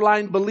about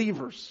borderline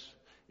believers.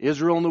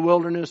 Israel in the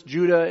wilderness,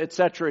 Judah,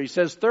 etc. He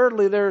says,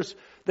 thirdly,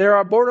 there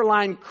are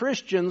borderline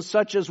Christians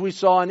such as we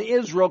saw in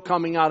Israel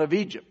coming out of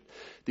Egypt.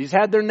 These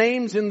had their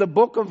names in the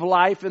book of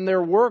life and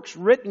their works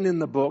written in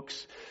the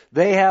books.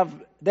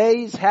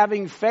 These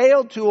having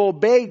failed to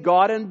obey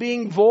God and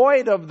being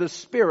void of the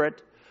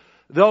Spirit,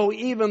 though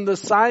even the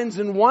signs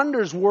and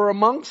wonders were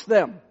amongst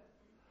them,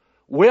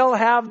 will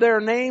have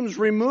their names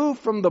removed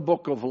from the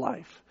book of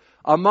life.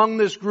 Among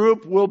this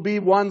group will be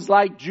ones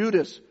like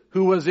Judas,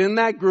 who was in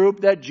that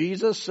group that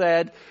Jesus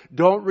said,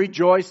 don't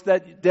rejoice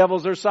that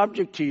devils are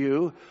subject to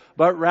you,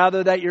 but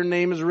rather that your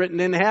name is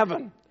written in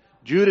heaven.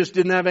 Judas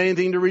didn't have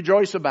anything to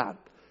rejoice about.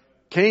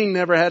 Cain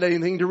never had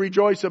anything to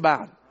rejoice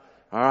about.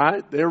 All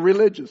right? They're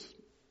religious.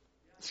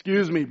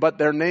 But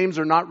their names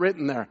are not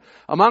written there.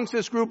 Amongst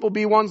this group will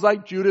be ones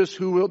like Judas,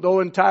 who will, though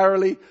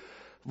entirely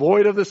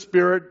void of the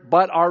Spirit,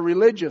 but are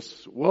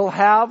religious, will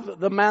have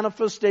the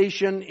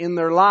manifestation in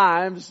their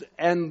lives,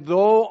 and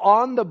though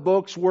on the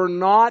books were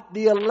not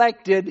the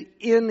elected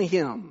in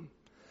Him,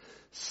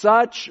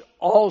 such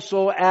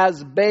also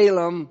as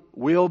Balaam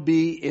will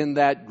be in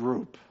that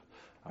group.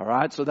 All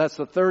right, so that's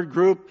the third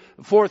group.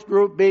 The fourth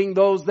group being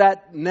those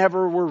that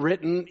never were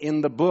written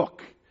in the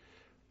book.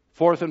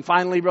 Fourth and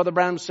finally, Brother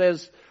Branham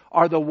says,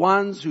 are the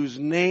ones whose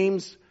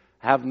names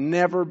have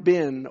never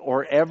been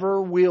or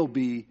ever will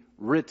be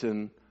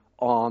written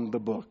on the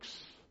books.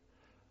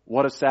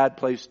 What a sad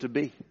place to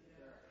be.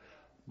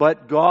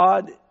 But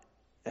God,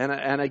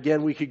 and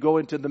again we could go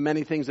into the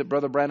many things that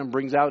Brother Branham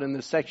brings out in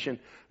this section.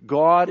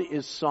 God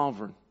is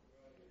sovereign.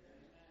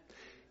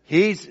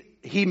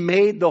 He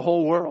made the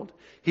whole world.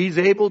 He's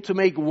able to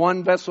make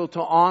one vessel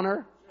to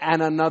honor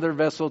and another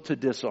vessel to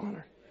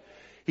dishonor.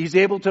 He's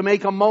able to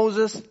make a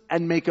Moses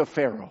and make a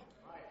Pharaoh.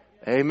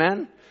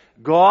 Amen.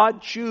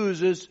 God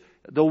chooses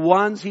the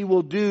ones He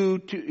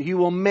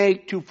will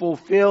make to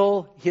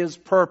fulfill His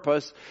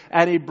purpose,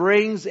 and He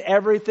brings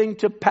everything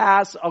to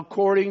pass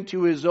according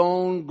to His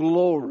own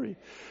glory.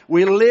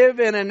 We live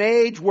in an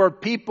age where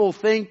people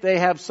think they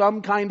have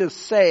some kind of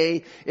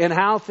say in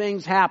how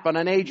things happen,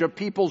 an age of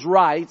people's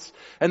rights,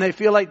 and they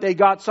feel like they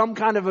got some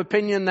kind of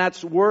opinion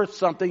that's worth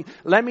something.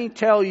 Let me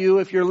tell you,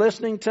 if you're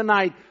listening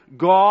tonight,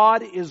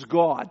 God is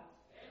God.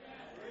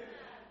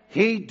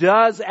 He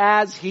does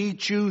as He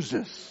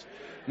chooses.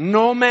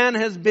 No man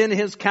has been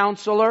His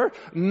counselor.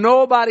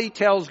 Nobody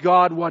tells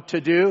God what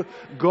to do.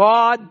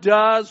 God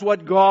does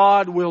what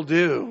God will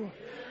do.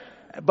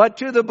 But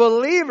to the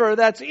believer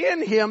that's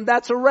in him,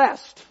 that's a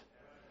rest.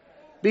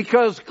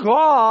 Because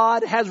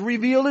God has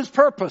revealed his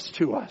purpose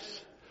to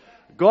us.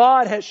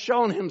 God has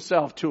shown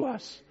himself to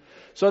us.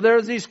 So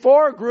there's these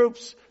four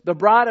groups. The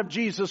bride of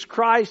Jesus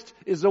Christ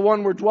is the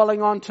one we're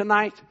dwelling on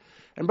tonight.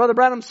 And Brother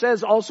Branham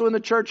says also in the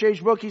Church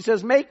Age book, he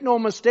says, make no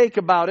mistake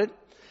about it.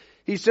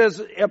 He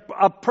says,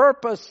 a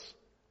person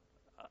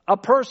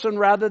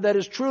that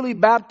is truly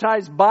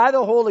baptized by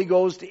the Holy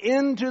Ghost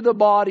into the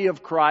body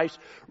of Christ,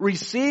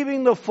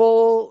 receiving the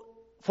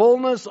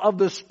fullness of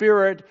the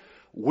Spirit,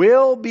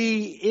 will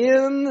be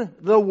in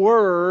the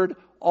Word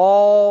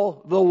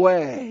all the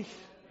way.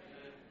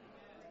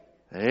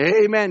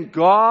 Amen.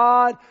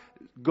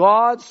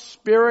 God's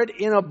Spirit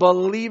in a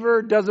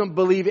believer doesn't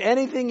believe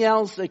anything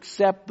else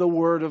except the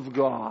Word of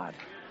God.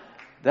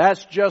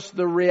 That's just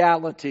the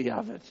reality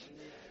of it.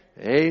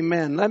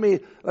 Amen. Let me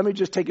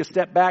just take a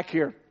step back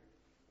here.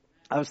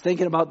 I was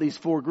thinking about these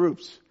four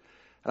groups.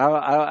 And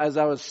as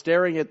I was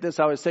staring at this,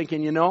 I was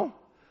thinking,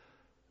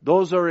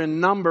 those are in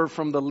number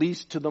from the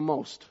least to the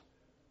most.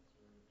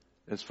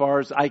 As far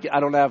as I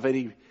don't have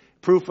any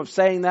proof of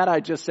saying that. I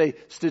just say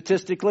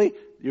statistically,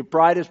 your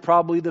bride is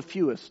probably the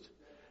fewest.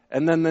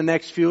 And then the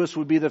next fewest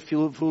would be the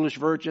foolish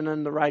virgin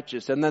and the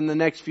righteous. And then the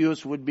next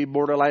fewest would be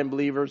borderline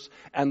believers.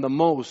 And the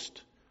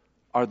most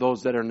are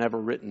those that are never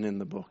written in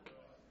the book.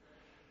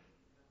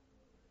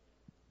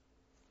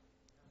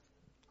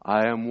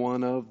 I am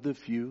one of the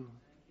few.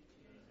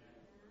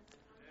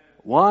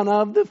 One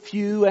of the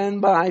few,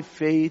 and by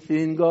faith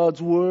in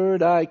God's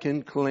Word I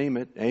can claim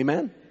it.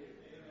 Amen?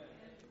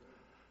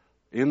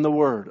 In the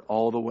Word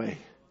all the way.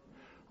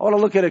 I want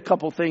to look at a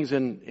couple things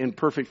in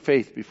perfect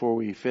faith before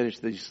we finish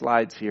these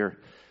slides here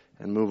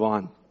and move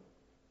on.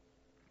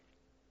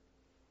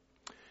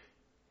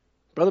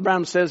 Brother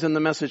Branham says in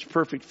the message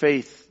Perfect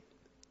Faith,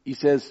 he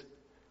says,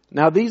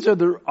 now these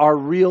are our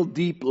real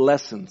deep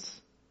lessons.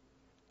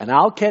 And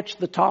I'll catch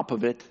the top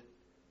of it,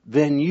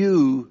 then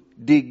you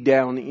dig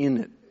down in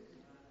it.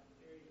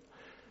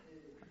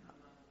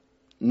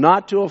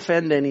 Not to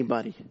offend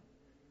anybody,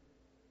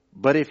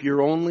 but if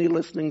you're only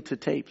listening to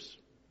tapes,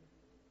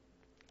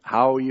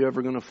 how are you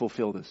ever going to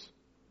fulfill this?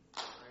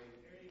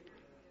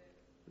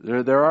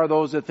 There are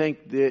those that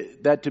think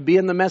that to be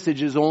in the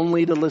message is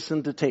only to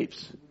listen to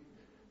tapes.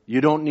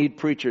 You don't need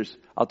preachers.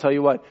 I'll tell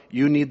you what,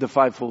 you need the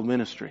fivefold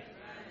ministry.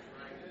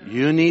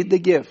 You need the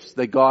gifts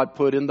that God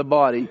put in the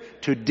body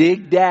to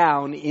dig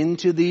down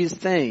into these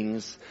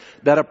things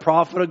that a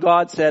prophet of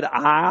God said,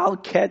 I'll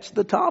catch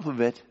the top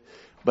of it,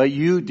 but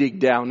you dig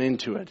down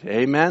into it.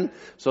 Amen?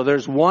 So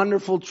there's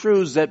wonderful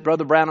truths that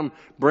Brother Branham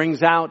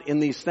brings out in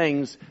these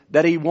things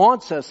that he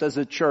wants us as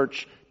a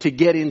church to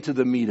get into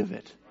the meat of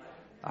it.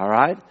 All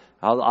right?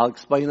 I'll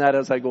explain that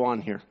as I go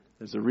on here.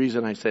 There's a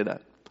reason I say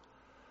that.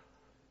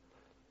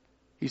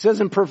 He says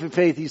in Perfect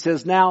Faith, he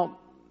says, now,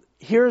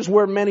 here's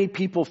where many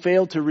people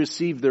fail to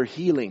receive their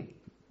healing,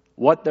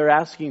 what they're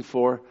asking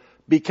for,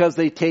 because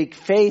they take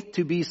faith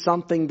to be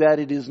something that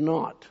it is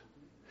not.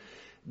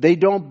 They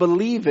don't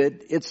believe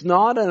it. It's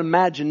not an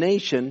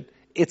imagination.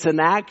 It's an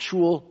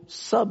actual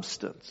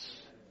substance.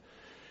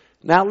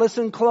 Now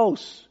listen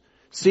close.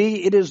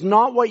 See, it is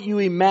not what you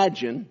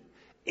imagine.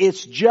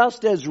 It's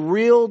just as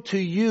real to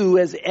you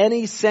as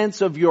any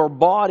sense of your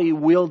body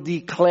will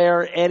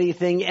declare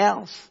anything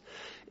else.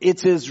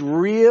 It's as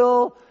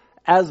real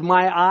as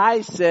my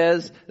eye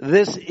says,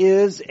 this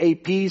is a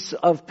piece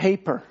of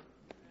paper.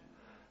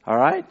 All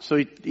right? So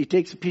he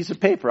takes a piece of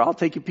paper. I'll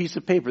take a piece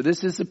of paper.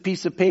 This is a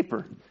piece of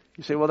paper.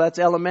 You say, well, that's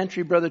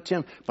elementary, Brother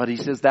Tim. But he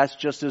says that's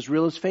just as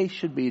real as faith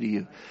should be to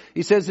you.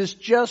 He says it's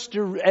just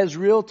as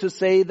real to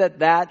say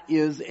that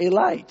is a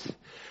light.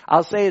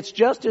 I'll say it's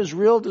just as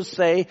real to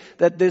say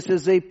that this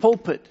is a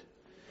pulpit.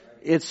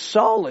 It's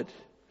solid.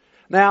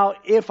 Now,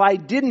 if I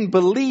didn't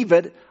believe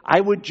it, I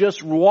would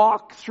just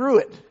walk through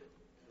it.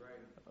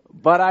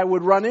 But I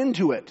would run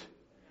into it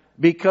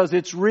because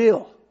it's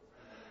real.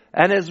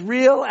 And as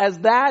real as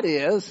that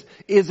is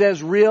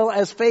as real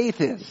as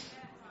faith is.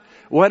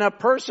 When a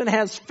person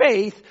has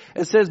faith,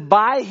 it says,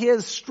 by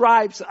his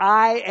stripes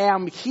I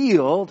am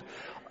healed.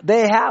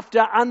 They have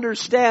to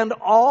understand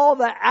all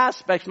the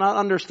aspects, not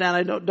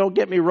understand, don't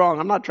get me wrong.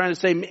 I'm not trying to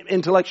say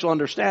intellectual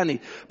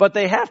understanding, but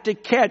they have to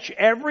catch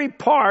every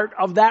part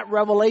of that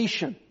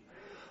revelation.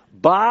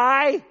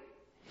 By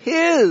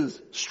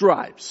his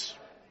stripes.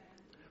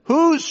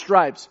 Whose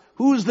stripes?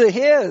 Who's the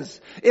his?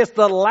 It's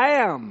the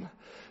Lamb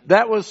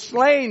that was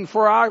slain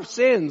for our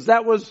sins.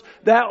 That was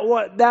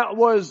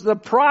the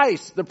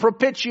price, the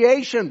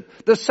propitiation,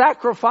 the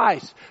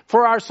sacrifice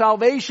for our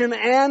salvation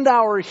and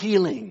our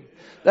healing.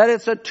 That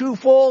it's a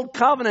twofold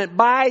covenant.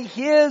 By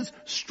his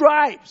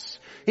stripes.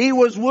 He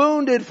was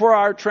wounded for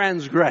our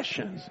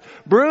transgressions,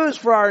 bruised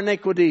for our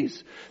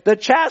iniquities. The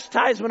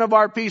chastisement of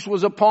our peace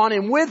was upon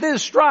him. With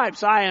his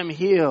stripes I am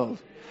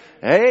healed.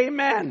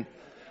 Amen.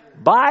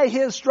 By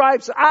his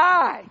stripes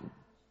I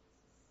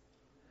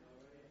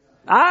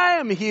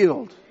am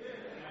healed.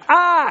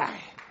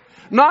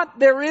 Not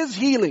there is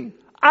healing.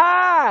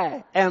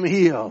 I am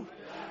healed.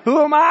 Who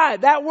am I?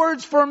 That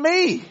word's for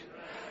me.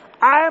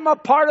 I am a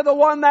part of the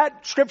one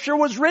that Scripture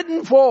was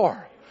written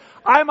for.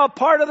 I'm a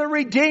part of the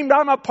redeemed.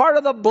 I'm a part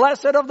of the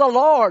blessed of the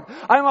Lord.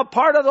 I'm a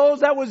part of those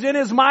that was in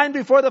His mind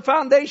before the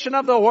foundation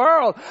of the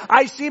world.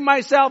 I see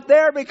myself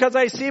there because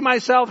I see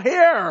myself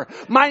here.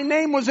 My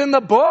name was in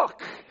the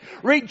book.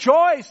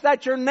 Rejoice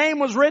that your name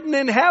was written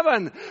in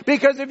heaven.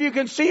 Because if you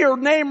can see your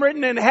name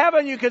written in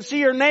heaven, you can see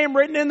your name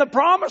written in the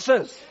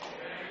promises.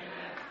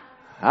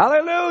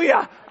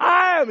 Hallelujah.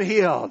 I am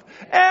healed.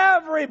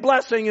 Every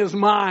blessing is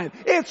mine.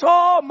 It's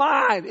all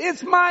mine.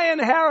 It's my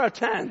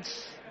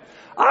inheritance.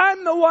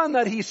 I'm the one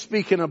that He's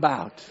speaking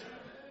about.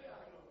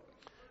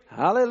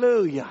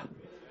 Hallelujah.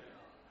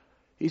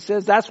 He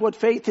says that's what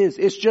faith is.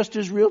 It's just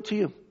as real to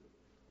you.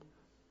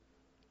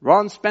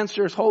 Ron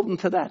Spencer is holding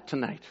to that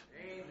tonight.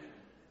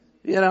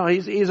 You know,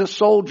 he's a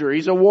soldier.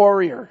 He's a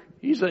warrior.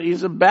 He's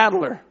a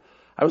battler.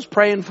 I was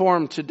praying for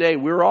him today.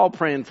 We were all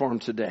praying for him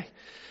today.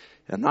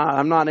 And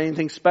I'm not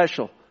anything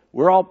special.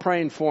 We're all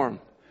praying for him.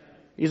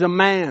 He's a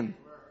man.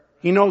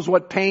 He knows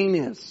what pain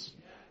is.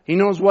 He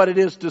knows what it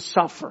is to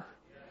suffer.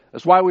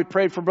 That's why we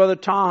prayed for Brother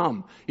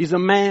Tom. He's a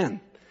man.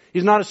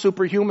 He's not a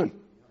superhuman.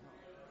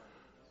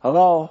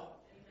 Hello?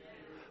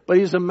 But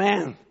he's a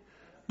man.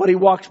 But he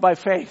walks by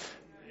faith.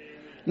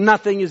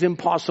 Nothing is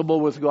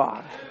impossible with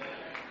God.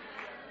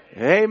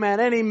 Amen.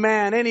 Any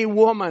man, any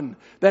woman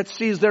that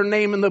sees their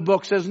name in the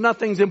book says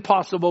nothing's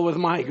impossible with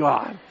my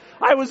God.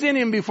 I was in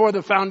Him before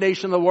the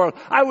foundation of the world.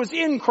 I was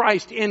in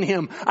Christ in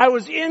Him. I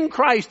was in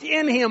Christ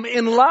in Him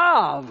in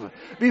love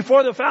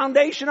before the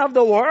foundation of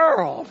the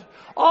world.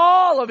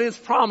 All of His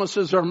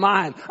promises are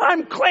mine.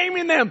 I'm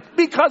claiming them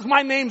because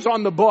my name's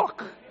on the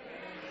book.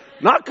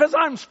 Not because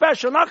I'm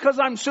special, not because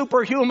I'm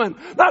superhuman,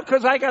 not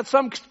because I got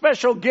some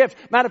special gift.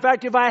 Matter of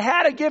fact, if I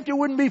had a gift, it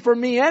wouldn't be for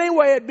me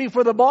anyway. It'd be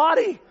for the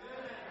body.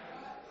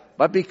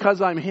 But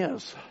because I'm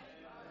His,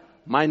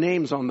 my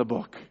name's on the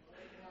book.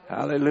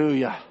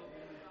 Hallelujah.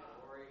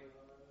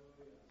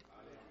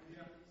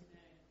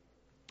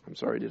 I'm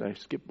sorry, did I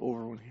skip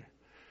over one here?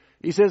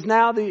 He says,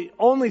 now the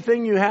only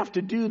thing you have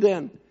to do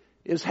then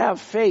is have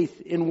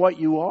faith in what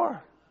you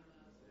are.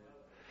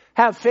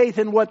 Have faith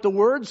in what the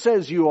Word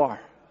says you are.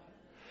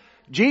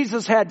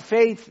 Jesus had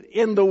faith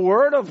in the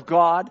Word of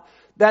God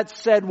that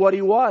said what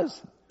He was.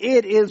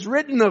 It is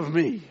written of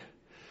me.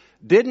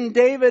 Didn't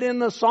David in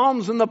the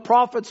Psalms and the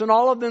prophets and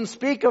all of them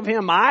speak of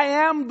Him?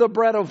 I am the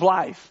bread of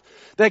life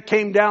that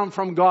came down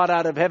from God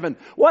out of heaven.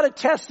 What a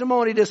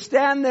testimony to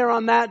stand there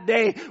on that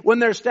day when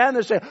they're standing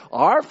there saying,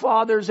 our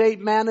fathers ate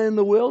manna in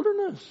the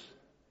wilderness.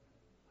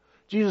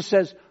 Jesus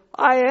says,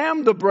 I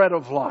am the bread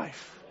of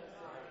life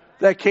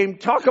that came.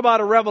 Talk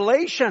about a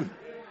revelation.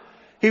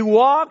 He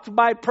walked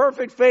by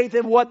perfect faith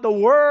in what the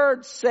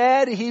Word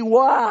said He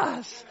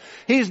was.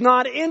 He's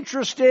not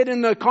interested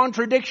in the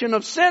contradiction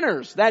of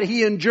sinners that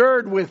He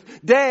endured with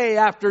day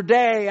after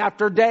day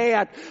after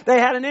day. They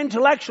had an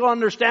intellectual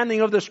understanding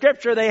of the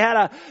Scripture. They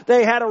had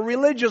a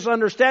religious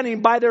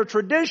understanding. By their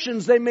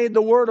traditions, they made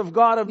the Word of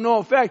God of no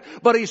effect.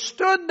 But He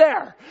stood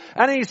there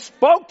and He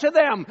spoke to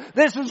them.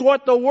 This is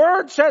what the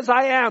Word says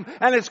I am,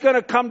 and it's going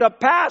to come to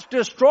pass.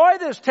 Destroy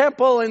this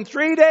temple in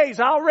 3 days.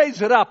 I'll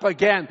raise it up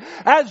again.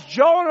 As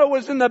Jonah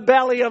was in the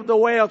belly of the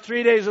whale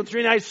 3 days and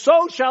 3 nights,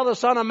 so shall the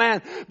Son of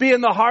Man be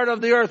in the heart of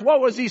the earth.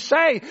 What was He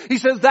saying? He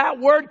says that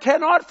word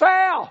cannot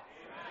fail.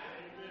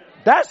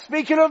 That's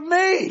speaking of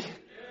me.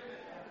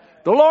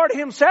 The Lord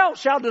Himself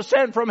shall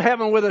descend from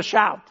heaven with a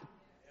shout.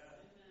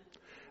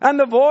 And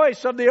the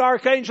voice of the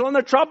archangel and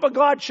the trump of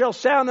God shall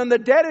sound, and the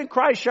dead in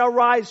Christ shall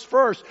rise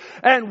first.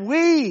 And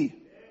we,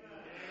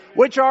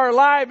 which are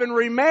alive and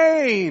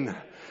remain,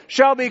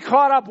 shall be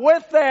caught up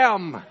with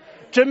them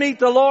to meet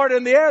the Lord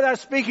in the air.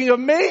 That's speaking of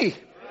me.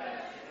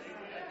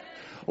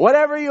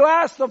 Whatever you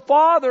ask the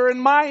Father in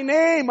my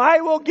name,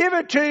 I will give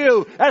it to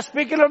you. That's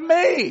speaking of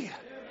me.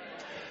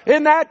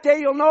 In that day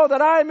you'll know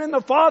that I am in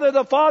the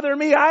Father in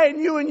me, I in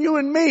you, and you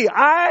in me.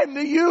 I am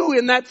the you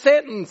in that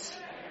sentence.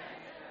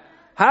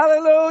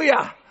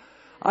 Hallelujah.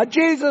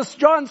 Jesus,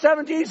 John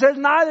 17 says,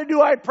 neither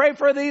do I pray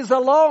for these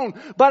alone,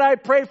 but I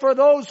pray for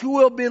those who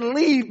will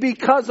believe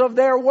because of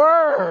their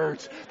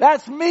words.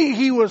 That's me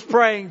He was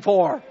praying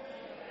for.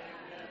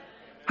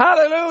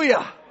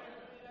 Hallelujah.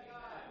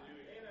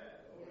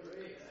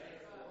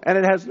 And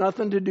it has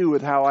nothing to do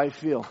with how I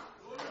feel.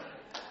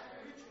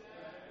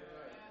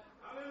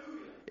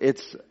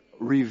 It's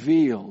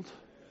revealed.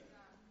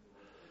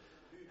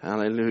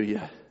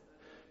 Hallelujah.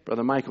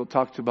 Brother Michael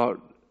talked about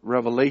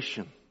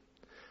revelation.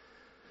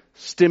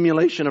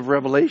 Stimulation of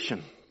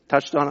revelation.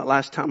 Touched on it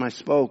last time I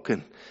spoke.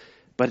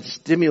 But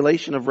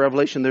stimulation of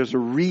revelation, there's a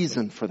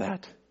reason for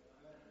that.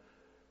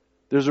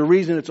 There's a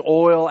reason it's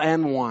oil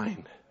and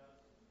wine.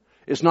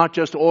 It's not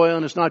just oil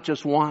and it's not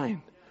just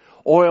wine.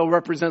 Oil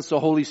represents the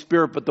Holy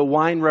Spirit, but the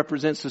wine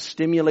represents the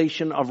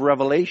stimulation of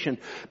revelation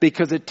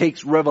because it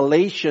takes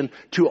revelation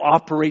to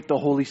operate the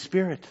Holy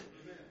Spirit.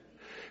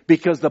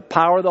 Because the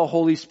power of the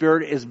Holy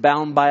Spirit is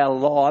bound by a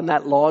law, and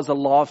that law is a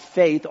law of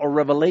faith or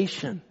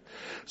revelation.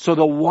 So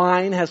the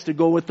wine has to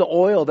go with the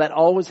oil. That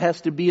always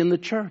has to be in the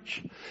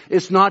church.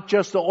 It's not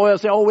just the oil.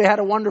 Say, oh, we had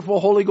a wonderful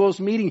Holy Ghost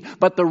meeting.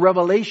 But the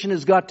revelation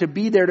has got to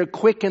be there to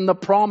quicken the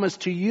promise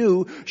to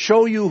you,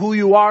 show you who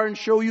you are, and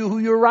show you who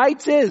your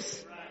rights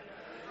is.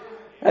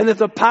 And if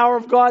the power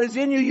of God is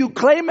in you, you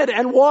claim it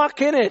and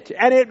walk in it.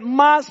 And it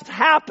must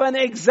happen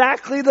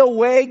exactly the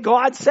way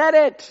God said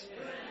it.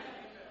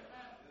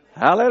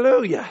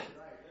 Hallelujah.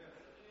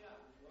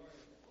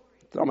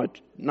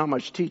 Not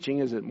much teaching,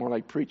 is it? More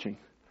like preaching.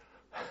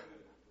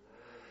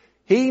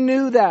 He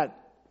knew that.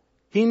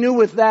 He knew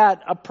with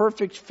that a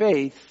perfect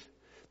faith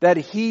that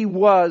he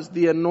was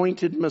the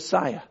anointed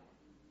Messiah.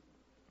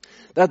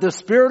 That the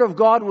Spirit of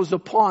God was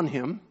upon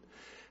him.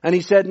 And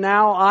he said,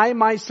 now I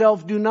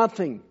myself do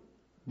nothing,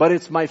 but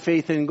it's my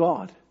faith in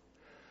God.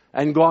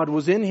 And God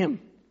was in him.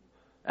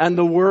 And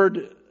the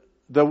Word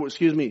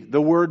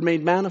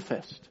made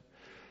manifest.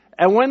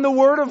 And when the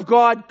Word of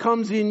God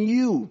comes in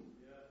you,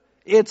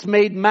 it's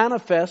made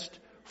manifest,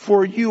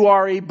 for you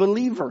are a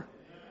believer.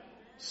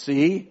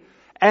 See?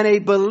 And a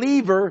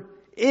believer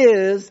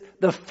is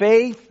the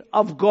faith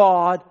of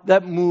God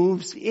that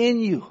moves in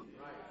you.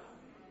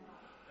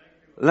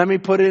 Let me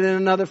put it in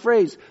another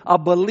phrase. A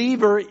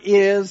believer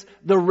is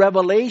the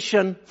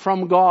revelation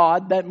from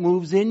God that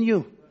moves in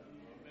you.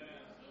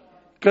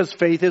 Because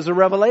faith is a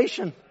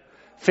revelation.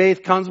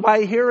 Faith comes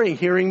by hearing,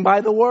 hearing by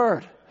the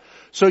Word.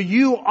 So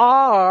you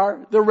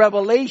are the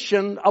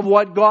revelation of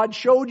what God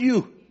showed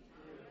you.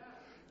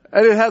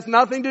 And it has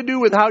nothing to do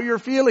with how you're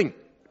feeling.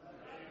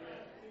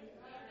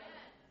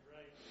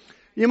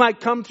 You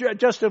might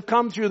have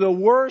come through the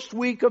worst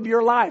week of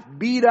your life.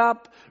 Beat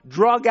up,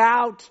 drug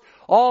out,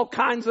 all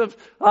kinds of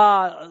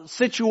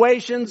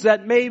situations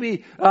that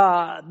maybe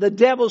the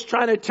devil's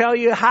trying to tell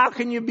you, how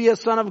can you be a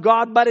son of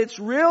God? But it's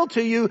real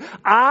to you.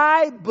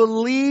 I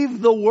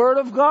believe the Word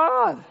of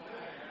God.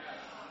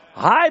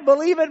 I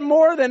believe it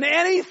more than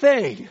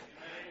anything.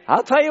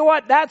 I'll tell you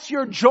what, that's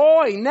your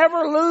joy.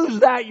 Never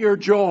lose that, your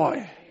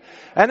joy.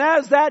 And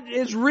as that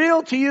is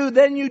real to you,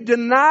 then you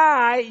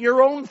deny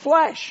your own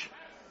flesh.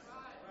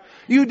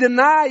 You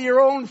deny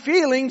your own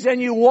feelings and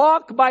you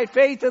walk by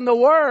faith in the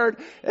Word.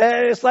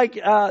 It's like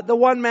the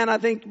one man, I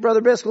think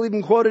Brother Biscoe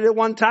even quoted it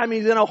one time.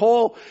 He's in a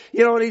hole,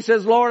 and he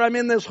says, Lord, I'm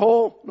in this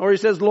hole. Or he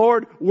says,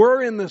 Lord,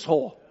 we're in this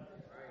hole.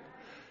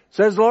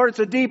 Says, Lord, it's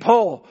a deep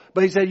hole.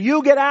 But he said,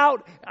 you get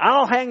out,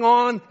 I'll hang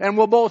on, and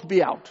we'll both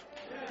be out.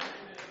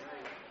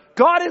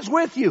 God is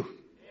with you.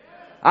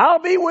 I'll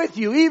be with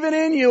you, even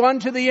in you,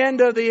 unto the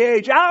end of the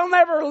age. I'll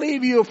never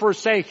leave you or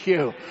forsake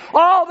you.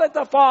 All that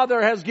the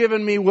Father has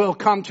given me will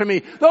come to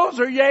me. Those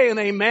are yea and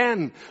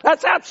amen.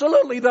 That's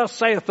absolutely thus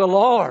saith the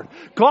Lord.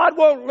 God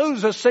won't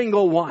lose a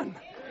single one.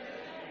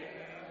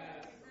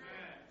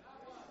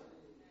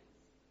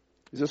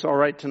 Is this all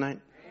right tonight?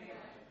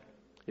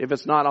 If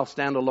it's not, I'll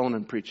stand alone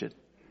and preach it.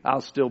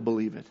 I'll still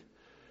believe it.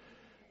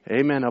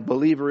 Amen. A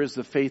believer is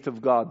the faith of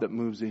God that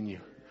moves in you.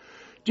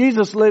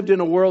 Jesus lived in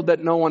a world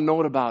that no one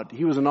knew about.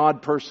 He was an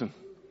odd person.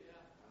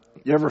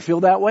 You ever feel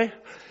that way?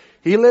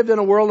 He lived in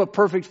a world of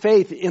perfect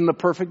faith in the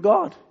perfect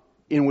God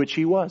in which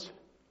he was.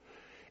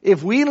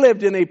 If we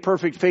lived in a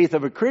perfect faith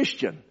of a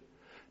Christian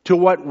to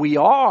what we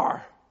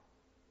are,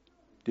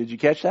 did you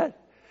catch that?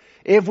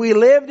 If we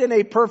lived in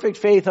a perfect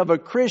faith of a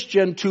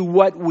Christian to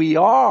what we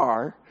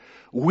are,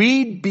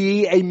 we'd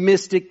be a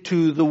mystic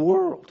to the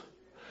world.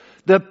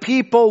 The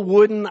people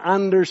wouldn't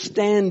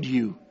understand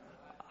you.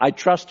 I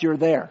trust you're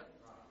there.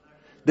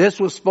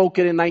 This was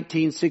spoken in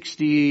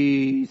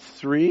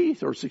 1963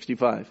 or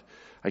 65.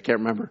 I can't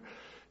remember.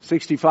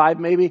 65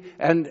 maybe.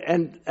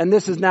 And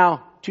this is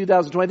now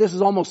 2020. This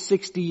is almost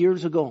 60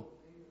 years ago.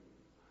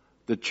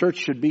 The church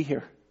should be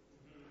here.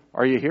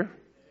 Are you here?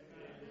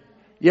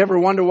 You ever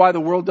wonder why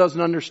the world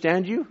doesn't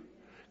understand you?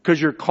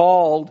 Because you're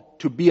called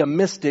to be a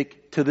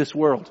mystic to this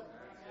world.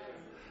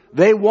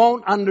 They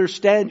won't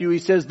understand you. He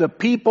says the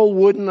people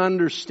wouldn't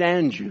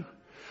understand you.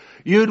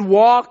 You'd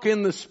walk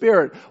in the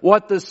Spirit.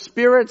 What the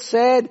Spirit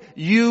said,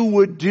 you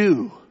would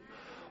do.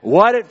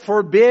 What it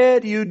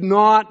forbid, you'd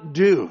not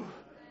do.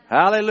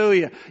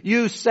 Hallelujah.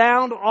 You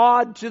sound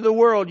odd to the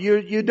world.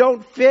 You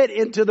don't fit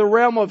into the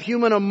realm of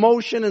human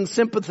emotion and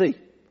sympathy.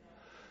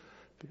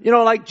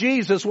 Like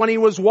Jesus when he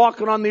was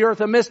walking on the earth,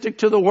 a mystic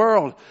to the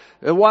world.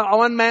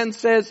 One man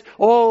says,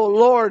 oh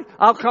Lord,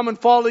 I'll come and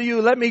follow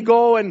you. Let me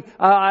go and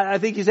I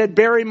think he said,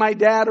 bury my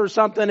dad or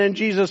something. And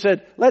Jesus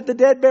said, let the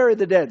dead bury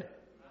the dead.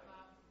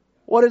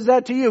 What is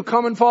that to you?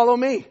 Come and follow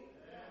me.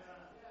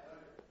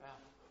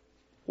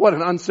 What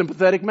an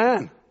unsympathetic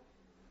man.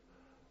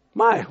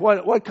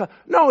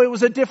 No, it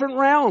was a different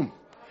realm.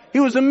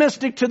 He was a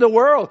mystic to the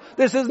world.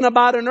 This isn't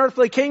about an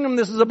earthly kingdom.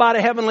 This is about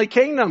a heavenly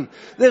kingdom.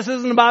 This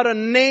isn't about a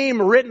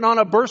name written on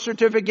a birth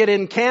certificate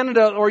in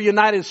Canada or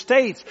United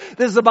States.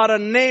 This is about a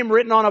name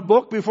written on a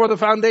book before the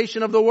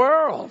foundation of the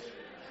world.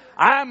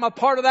 I'm a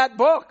part of that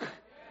book.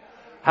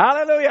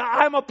 Hallelujah.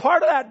 I'm a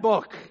part of that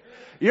book.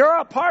 You're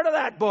a part of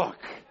that book.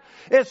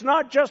 It's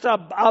not just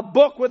a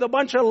book with a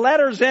bunch of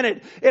letters in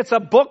it. It's a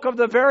book of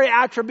the very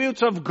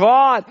attributes of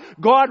God.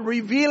 God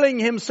revealing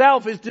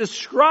Himself is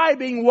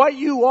describing what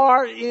you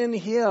are in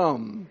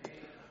Him.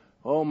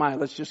 Oh my,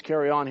 let's just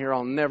carry on here.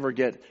 I'll never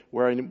get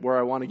where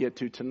I want to get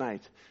to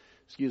tonight.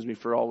 Excuse me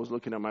for always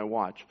looking at my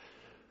watch.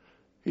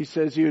 He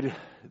says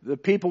the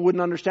people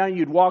wouldn't understand.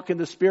 You'd walk in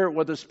the Spirit.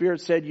 What the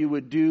Spirit said you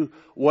would do.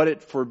 What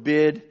it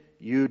forbid,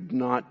 you'd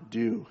not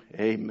do.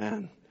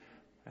 Amen.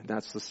 And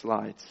that's the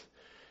slides.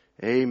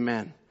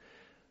 Amen.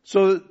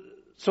 So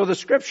the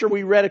scripture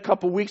we read a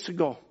couple weeks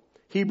ago,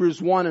 Hebrews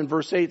 1 and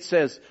verse 8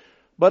 says,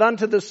 but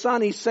unto the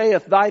Son He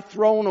saith, thy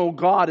throne, O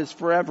God, is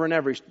forever and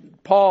ever.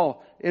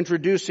 Paul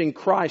introducing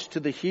Christ to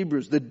the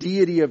Hebrews, the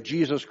deity of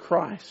Jesus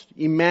Christ,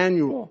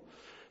 Emmanuel,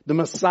 the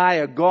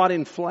Messiah, God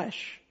in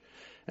flesh.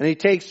 And he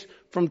takes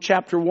from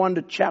chapter 1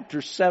 to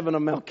chapter 7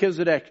 of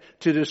Melchizedek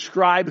to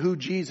describe who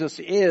Jesus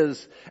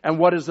is and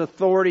what His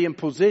authority and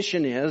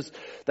position is.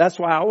 That's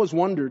why I always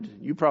wondered,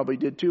 you probably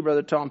did too,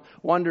 Brother Tom,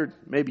 wondered,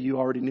 maybe you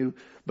already knew,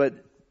 but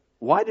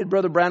why did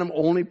Brother Branham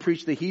only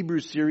preach the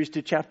Hebrews series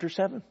to chapter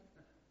 7?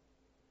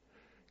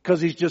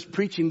 Because he's just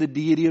preaching the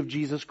deity of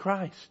Jesus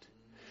Christ.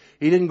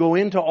 He didn't go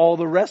into all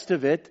the rest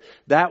of it.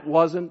 That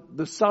wasn't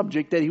the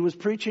subject that he was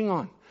preaching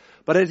on.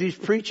 But as he's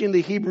preaching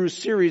the Hebrews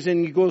series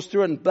and he goes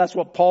through it, and that's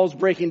what Paul's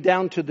breaking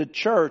down to the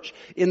church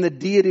in the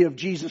deity of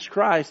Jesus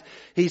Christ,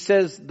 he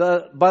says,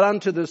 but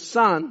unto the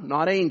Son,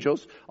 not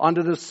angels,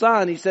 unto the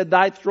Son, he said,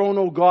 thy throne,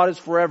 O God, is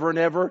forever and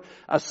ever,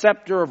 a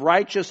scepter of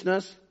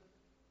righteousness.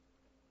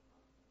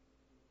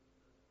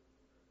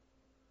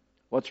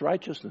 What's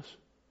righteousness?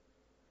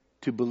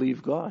 To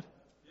believe God.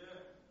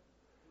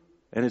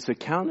 And it's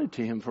accounted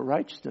to Him for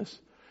righteousness.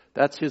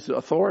 That's His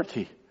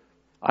authority.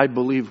 I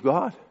believe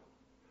God.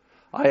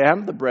 I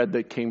am the bread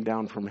that came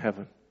down from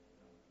heaven.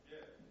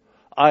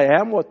 I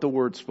am what the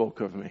Word spoke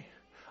of me.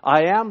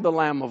 I am the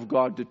Lamb of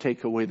God to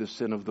take away the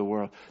sin of the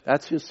world.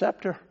 That's His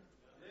scepter.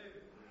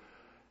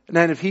 And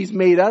then if He's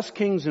made us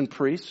kings and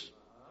priests,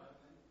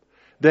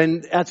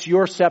 then that's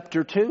your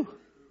scepter too.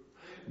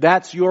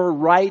 That's your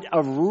right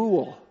of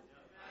rule.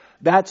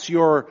 That's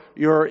your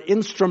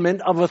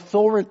instrument of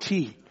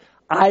authority.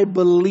 I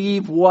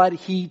believe what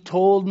He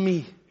told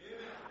me.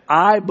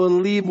 I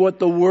believe what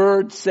the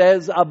Word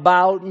says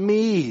about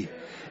me.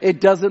 It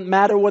doesn't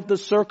matter what the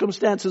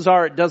circumstances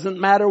are. It doesn't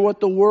matter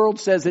what the world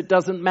says. It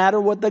doesn't matter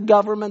what the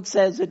government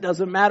says. It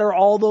doesn't matter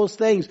all those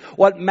things.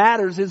 What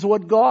matters is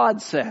what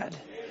God said.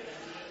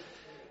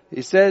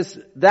 He says,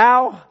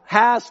 thou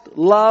hast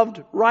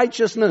loved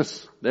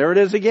righteousness. There it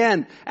is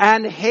again.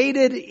 And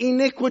hated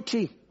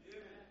iniquity.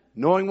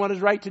 Knowing what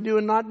is right to do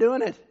and not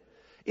doing it.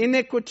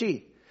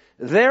 Iniquity.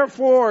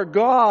 Therefore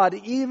God,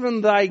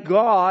 even thy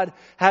God,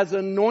 has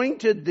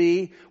anointed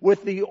thee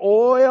with the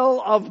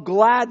oil of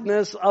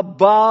gladness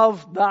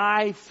above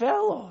thy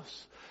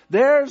fellows.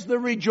 There's the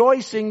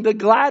rejoicing, the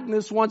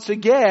gladness once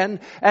again,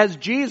 as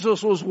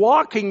Jesus was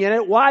walking in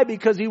it. Why?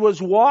 Because He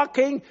was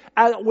walking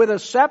with a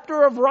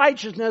scepter of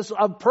righteousness,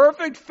 of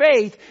perfect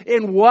faith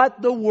in what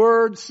the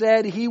Word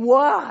said He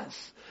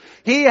was.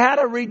 He had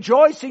a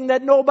rejoicing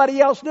that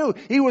nobody else knew.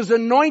 He was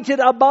anointed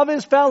above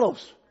His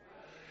fellows.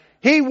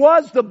 He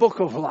was the book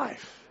of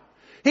life.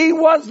 He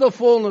was the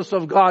fullness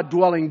of God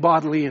dwelling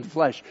bodily in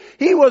flesh.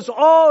 He was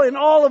all in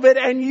all of it,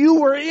 and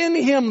you were in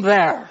Him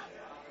there.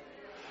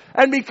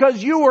 And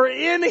because you were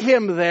in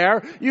Him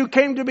there, you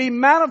came to be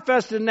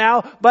manifested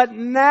now. But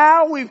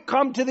now we've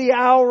come to the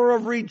hour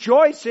of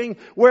rejoicing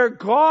where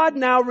God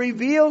now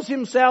reveals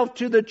Himself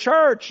to the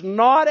church,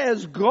 not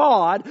as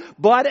God,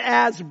 but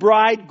as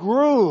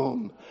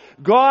bridegroom.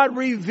 God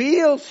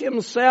reveals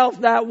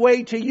Himself that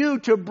way to you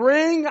to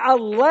bring a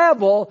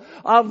level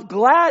of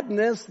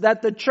gladness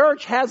that the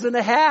church hasn't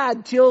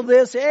had till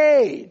this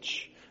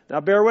age.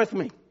 Now bear with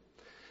me.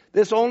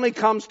 This only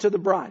comes to the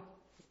bride.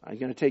 I'm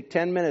going to take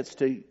 10 minutes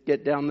to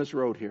get down this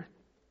road here.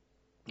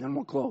 And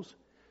we'll close.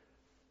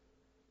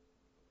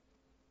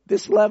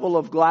 This level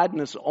of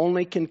gladness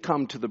only can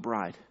come to the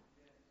bride.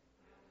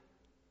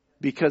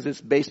 Because it's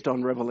based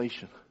on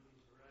revelation.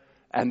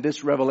 And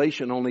this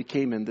revelation only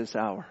came in this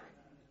hour.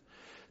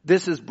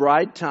 This is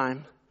bride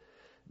time.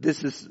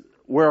 This is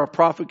where a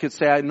prophet could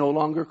say, I no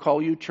longer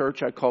call you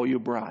church, I call you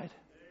bride.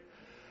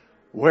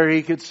 Where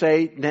he could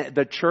say,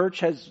 the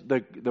church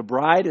the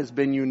bride has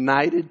been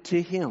united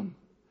to Him.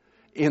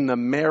 In the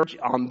marriage,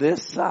 on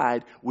this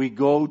side, we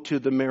go to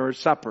the marriage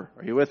supper.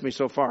 Are you with me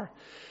so far?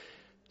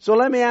 So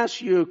let me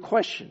ask you a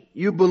question.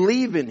 You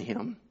believe in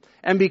Him,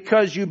 and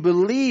because you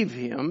believe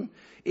Him,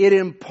 it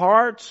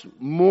imparts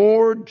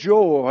more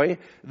joy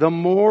the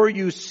more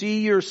you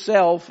see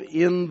yourself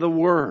in the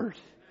Word.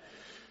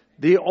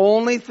 The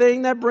only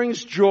thing that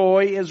brings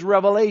joy is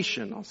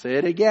revelation. I'll say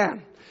it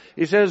again.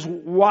 He says,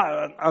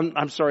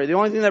 I'm sorry, the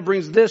only thing that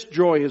brings this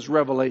joy is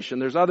revelation.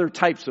 There's other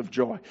types of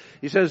joy.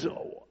 He says,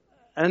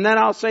 and then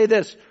I'll say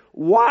this,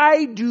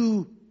 why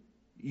do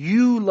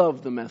you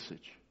love the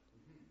message?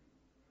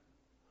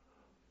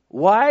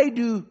 Why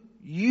do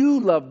you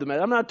love the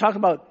message? I'm not talking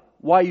about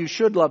why you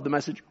should love the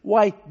message.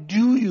 Why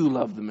do you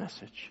love the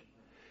message?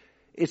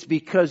 It's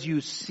because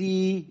you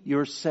see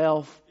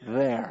yourself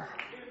there.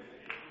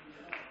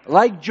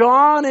 Like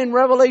John in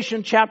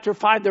Revelation chapter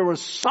 5, there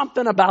was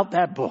something about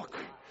that book.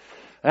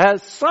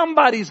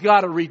 Somebody's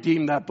got to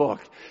redeem that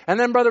book. And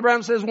then Brother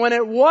Branham says, when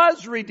it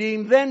was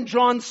redeemed, then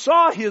John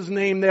saw his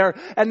name there,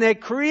 and they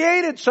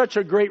created such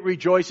a great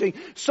rejoicing.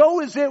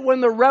 So is it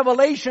when the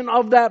revelation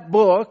of that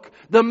book,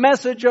 the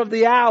message of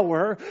the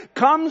hour,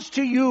 comes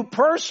to you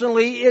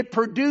personally, it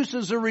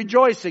produces a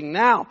rejoicing.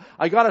 Now,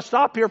 I got to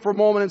stop here for a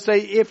moment and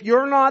say, if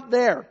you're not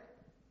there,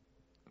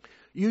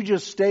 you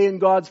just stay in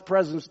God's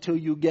presence till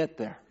you get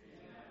there.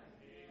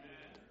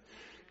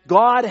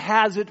 God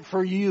has it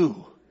for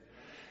you.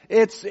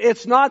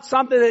 It's not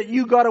something that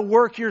you got to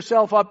work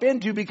yourself up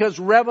into, because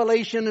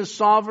revelation is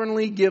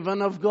sovereignly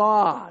given of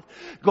God.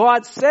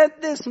 God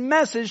sent this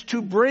message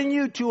to bring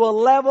you to a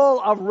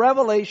level of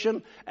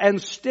revelation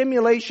and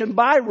stimulation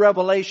by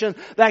revelation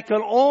that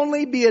can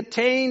only be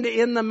attained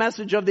in the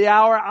message of the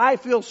hour. I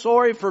feel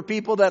sorry for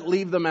people that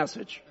leave the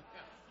message.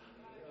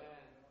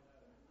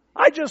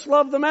 I just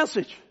love the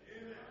message.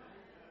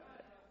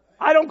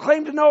 I don't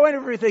claim to know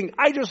everything.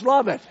 I just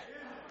love it.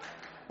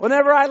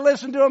 Whenever I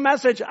listen to a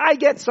message, I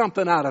get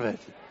something out of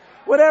it.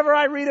 Whenever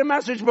I read a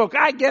message book,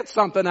 I get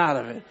something out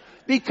of it.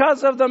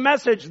 Because of the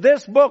message,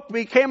 this book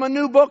became a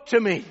new book to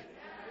me.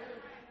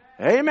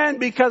 Amen.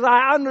 Because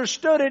I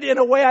understood it in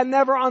a way I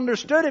never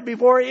understood it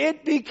before.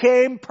 It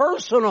became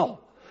personal.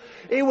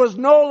 It was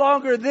no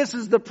longer, this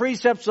is the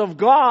precepts of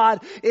God.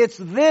 It's,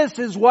 this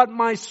is what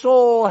my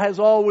soul has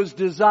always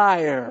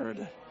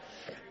desired.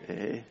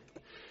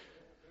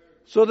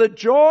 So the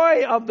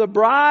joy of the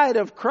bride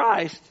of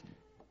Christ,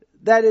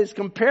 that is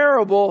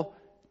comparable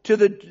to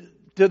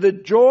the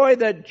joy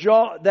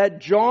that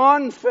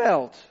John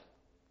felt.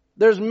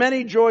 There's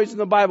many joys in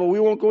the Bible. We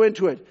won't go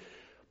into it.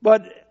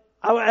 But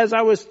as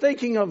I was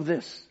thinking of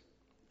this,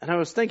 and I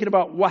was thinking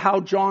about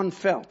how John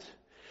felt,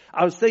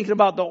 I was thinking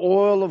about the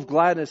oil of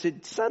gladness.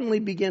 It suddenly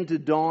began to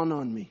dawn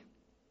on me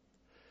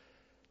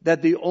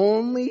that the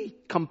only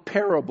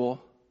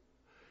comparable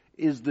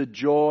is the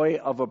joy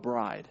of a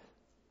bride.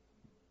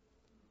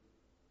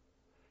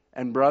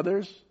 And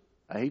brothers,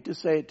 I hate to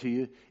say it to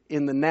you,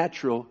 in the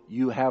natural,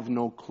 you have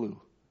no clue.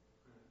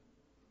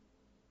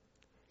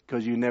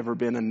 Because you've never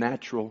been a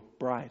natural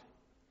bride.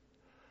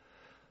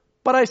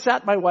 But I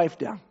sat my wife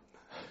down.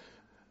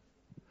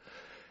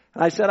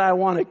 And I said, I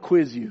want to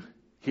quiz you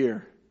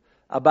here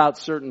about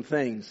certain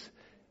things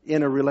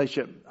in a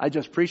relationship. I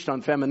just preached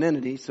on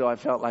femininity, so I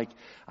felt like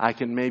I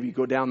can maybe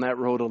go down that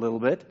road a little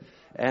bit.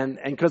 And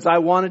because I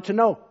wanted to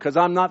know, because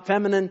I'm not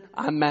feminine,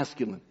 I'm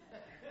masculine.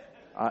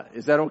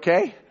 Is that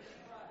okay?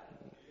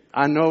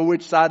 I know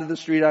which side of the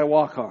street I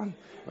walk on.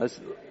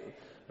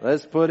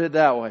 Let's put it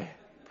that way.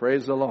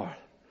 Praise the Lord.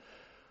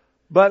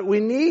 But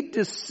we need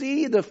to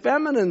see the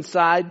feminine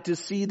side to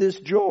see this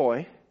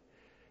joy,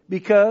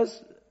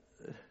 because,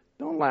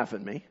 don't laugh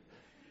at me,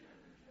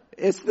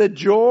 it's the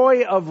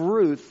joy of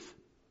Ruth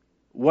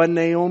when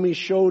Naomi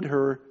showed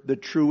her the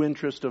true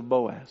interest of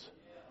Boaz.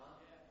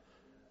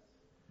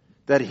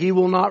 That he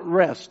will not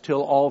rest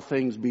till all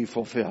things be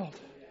fulfilled.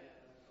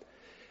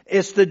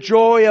 It's the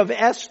joy of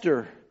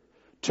Esther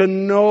to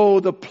know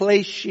the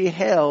place she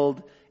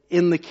held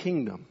in the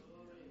kingdom.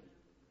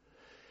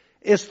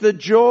 It's the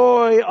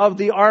joy of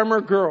the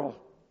armor girl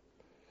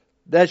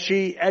that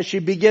as she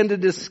began to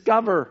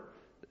discover,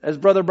 as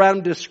Brother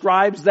Branham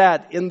describes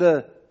that in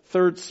the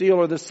third seal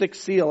or the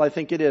sixth seal, I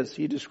think it is.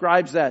 He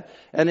describes that.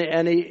 And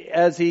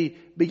as he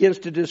begins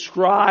to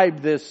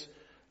describe this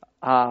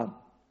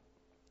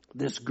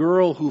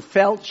girl who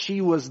felt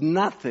she was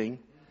nothing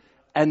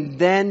and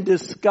then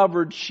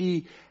discovered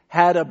she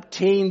had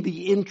obtained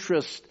the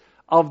interest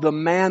of the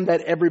man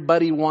that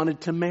everybody wanted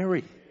to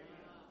marry.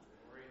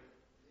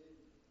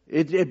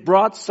 It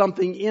brought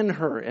something in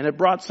her, and it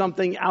brought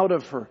something out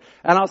of her.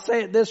 And I'll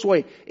say it this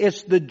way.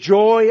 It's the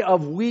joy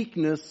of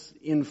weakness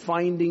in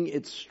finding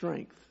its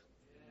strength.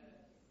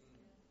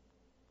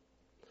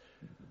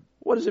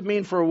 What does it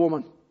mean for a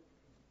woman?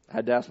 I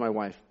had to ask my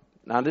wife.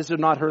 Now, this is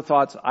not her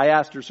thoughts. I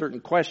asked her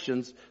certain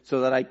questions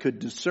so that I could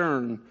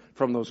discern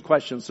from those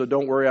questions. So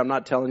don't worry, I'm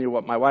not telling you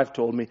what my wife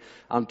told me.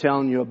 I'm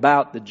telling you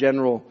about the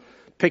general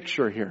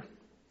picture here.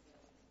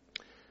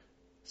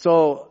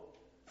 So,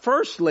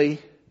 firstly,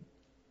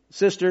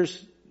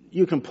 sisters,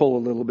 you can pull a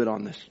little bit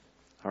on this.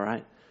 All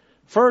right?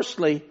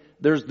 Firstly,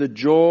 there's the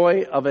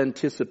joy of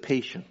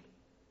anticipation.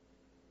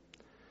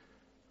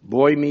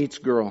 Boy meets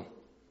girl.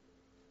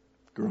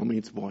 Girl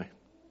meets boy.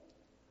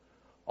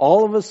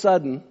 All of a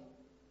sudden,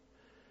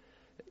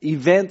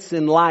 events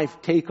in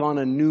life take on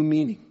a new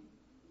meaning.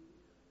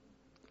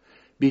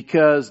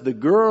 Because the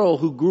girl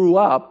who grew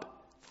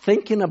up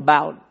thinking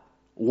about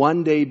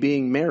one day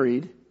being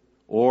married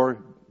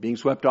or being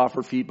swept off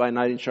her feet by a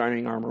knight in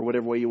shining armor,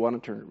 whatever way you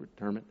want to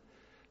term it.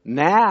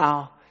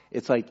 Now,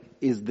 it's like,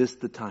 is this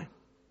the time?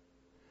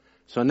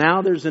 So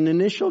now there's an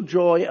initial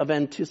joy of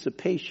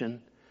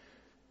anticipation,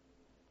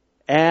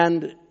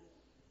 and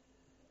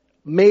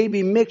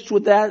maybe mixed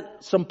with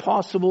that some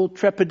possible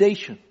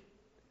trepidation.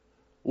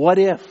 What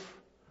if?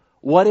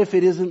 What if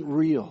it isn't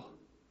real?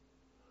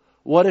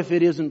 What if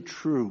it isn't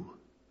true?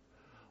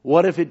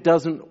 What if it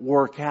doesn't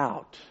work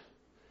out?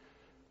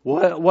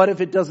 What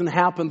if it doesn't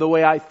happen the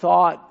way I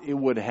thought it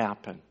would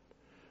happen?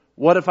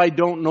 What if I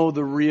don't know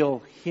the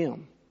real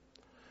Him?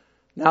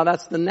 Now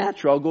that's the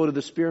natural. I'll go to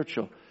the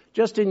spiritual.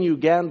 Just in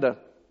Uganda,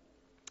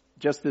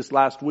 just this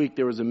last week,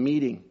 there was a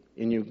meeting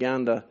in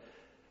Uganda.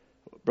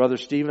 Brother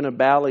Stephen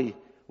Abali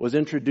was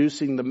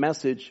introducing the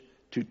message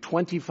to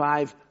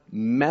 25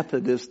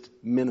 Methodist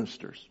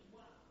ministers.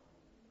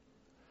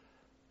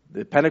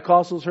 The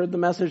Pentecostals heard the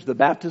message, the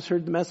Baptists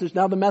heard the message,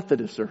 now the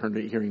Methodists are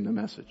hearing the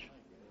message.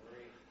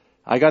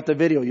 I got the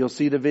video. You'll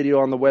see the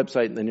video on the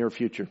website in the near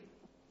future.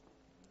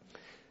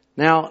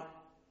 Now,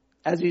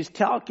 as he's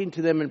talking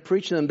to them and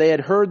preaching to them, they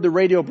had heard the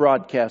radio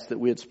broadcast that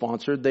we had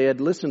sponsored. They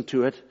had listened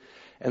to it.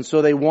 And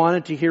so they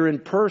wanted to hear in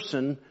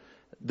person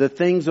the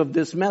things of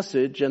this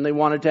message, and they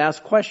wanted to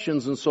ask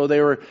questions. And so they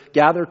were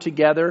gathered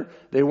together.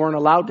 They weren't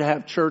allowed to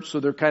have church, so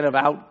they're kind of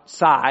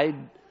outside,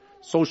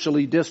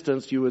 socially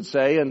distanced, you would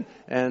say,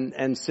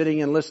 and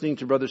sitting and listening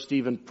to Brother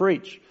Stephen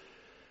preach.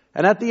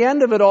 And at the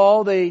end of it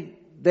all,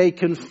 they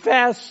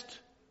confessed,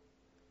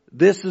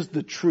 this is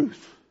the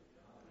truth.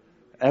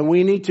 And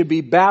we need to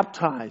be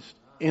baptized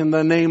in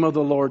the name of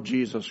the Lord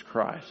Jesus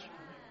Christ.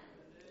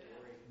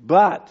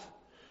 But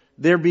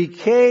there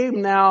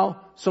became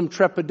now some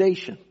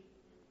trepidation.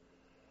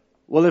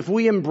 Well, if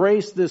we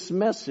embrace this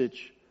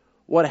message,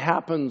 what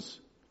happens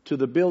to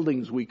the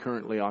buildings we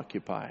currently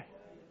occupy?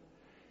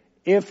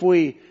 If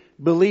we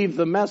believe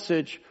the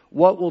message,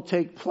 what will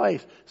take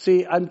place?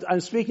 See,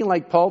 I'm speaking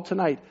like Paul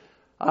tonight.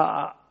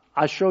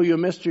 I show you a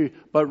mystery,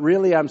 but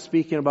really I'm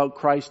speaking about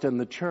Christ and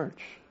the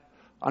church.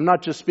 I'm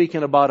not just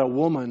speaking about a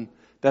woman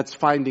that's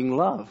finding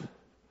love.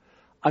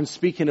 I'm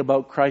speaking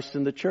about Christ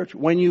and the church.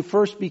 When you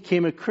first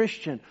became a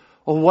Christian,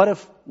 well, what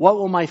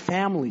will my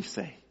family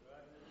say?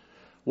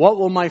 What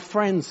will my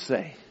friends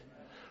say?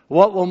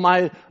 What will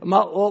my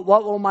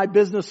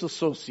business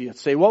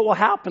associates say? What will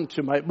happen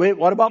to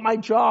what about my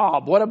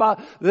job? What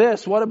about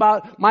this? What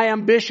about my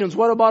ambitions?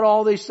 What about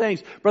all these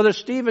things? Brother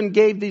Stephen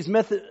gave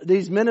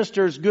these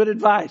ministers good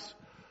advice.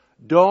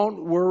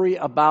 Don't worry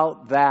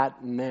about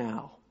that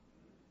now.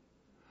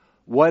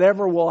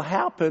 Whatever will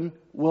happen,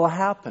 will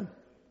happen.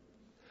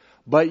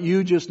 But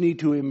you just need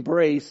to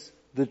embrace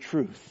the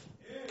truth.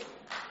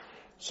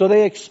 So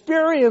they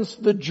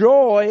experienced the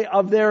joy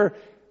of their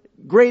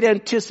great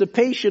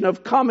anticipation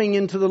of coming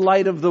into the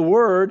light of the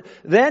Word.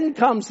 Then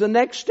comes the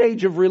next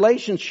stage of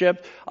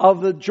relationship,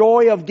 of the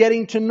joy of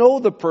getting to know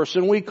the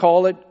person. We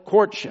call it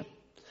courtship.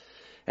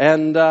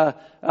 And you're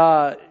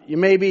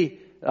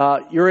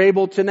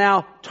able to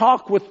now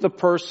talk with the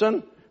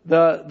person.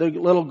 The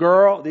little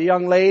girl, the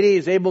young lady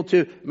is able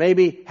to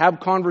maybe have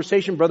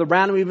conversation. Brother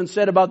Branham even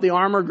said about the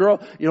armor girl,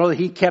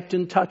 he kept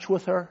in touch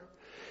with her.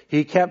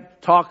 He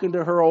kept talking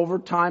to her over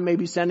time,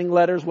 maybe sending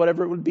letters,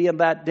 whatever it would be in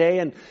that day.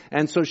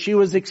 And so she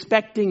was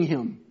expecting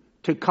him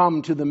to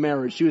come to the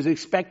marriage. She was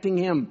expecting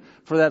him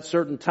for that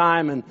certain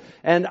time.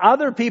 And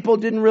other people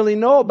didn't really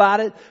know about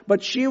it,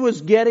 but she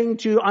was getting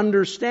to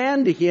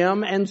understand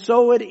him. And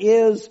so it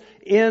is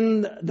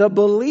in the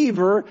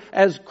believer,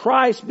 as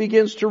Christ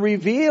begins to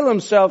reveal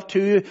himself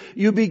to you,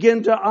 you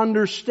begin to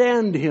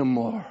understand him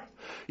more.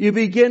 You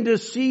begin to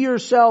see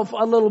yourself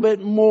a little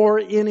bit more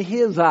in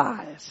his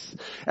eyes.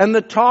 And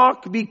the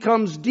talk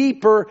becomes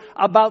deeper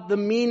about the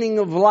meaning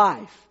of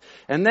life.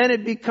 And then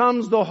it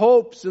becomes the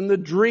hopes and the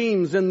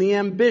dreams and the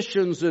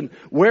ambitions and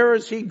where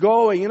is he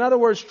going? In other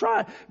words,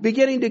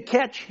 beginning to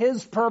catch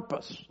his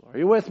purpose. Are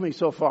you with me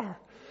so far?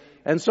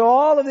 And so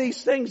all of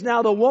these things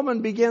now the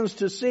woman begins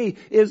to see,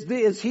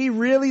 is he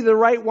really the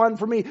right one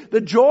for me?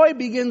 The joy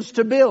begins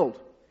to build.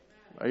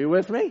 Are you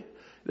with me?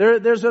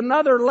 There's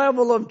another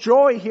level of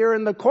joy here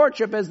in the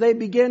courtship as they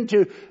begin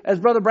to, as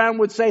Brother Brown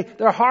would say,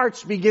 their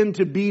hearts begin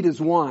to beat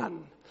as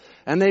one.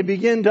 And they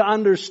begin to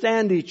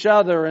understand each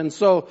other. And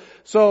so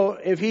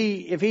if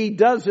he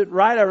does it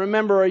right, I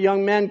remember a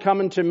young man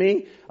coming to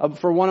me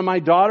for one of my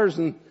daughters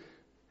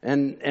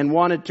and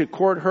wanted to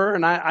court her.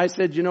 And I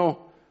said,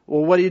 well,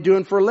 what are you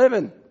doing for a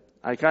living?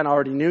 I kind of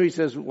already knew. He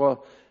says,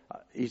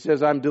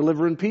 I'm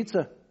delivering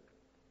pizza.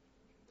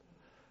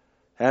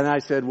 And I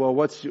said, well,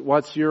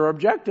 what's your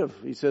objective?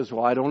 He says,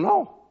 well, I don't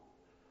know.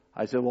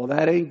 I said, well,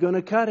 that ain't going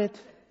to cut it.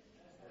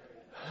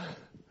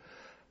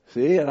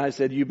 See, and I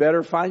said, you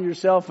better find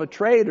yourself a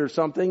trade or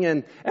something.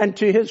 And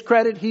to his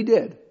credit, he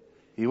did.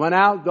 He went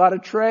out, got a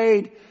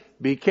trade,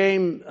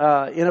 became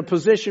in a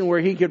position where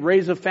he could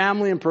raise a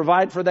family and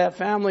provide for that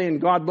family, and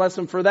God bless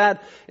him for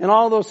that, and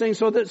all those things.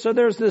 So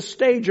there's this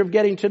stage of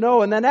getting to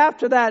know. And then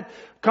after that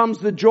comes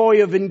the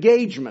joy of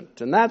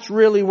engagement. And that's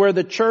really where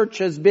the church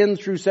has been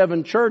through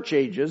 7 church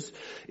ages,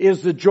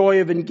 is the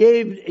joy of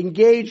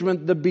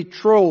engagement, the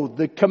betrothed,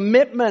 the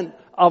commitment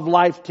of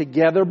life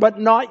together, but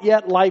not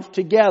yet life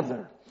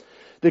together.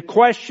 The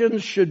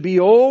questions should be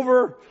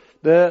over.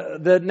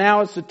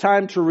 Now it's the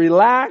time to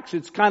relax.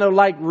 It's kind of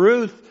like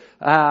Ruth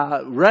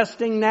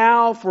resting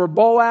now for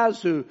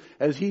Boaz, who,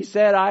 as he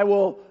said, I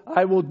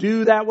will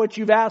do that what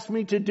you've asked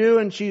me to do.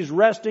 And she's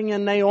resting,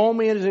 and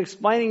Naomi is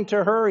explaining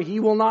to her, he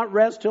will not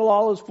rest till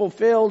all is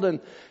fulfilled,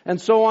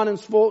 and so on and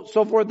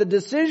so forth. The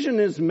decision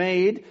is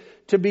made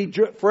to be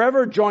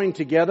forever joined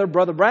together.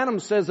 Brother Branham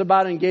says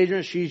about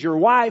engagement, she's your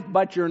wife,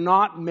 but you're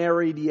not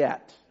married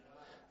yet.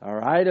 All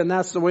right, and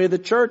that's the way the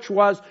church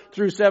was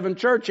through 7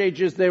 church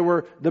ages. They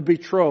were the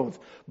betrothed.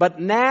 But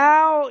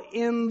now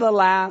in the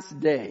last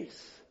days,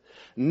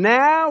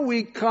 now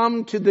we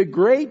come to the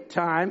great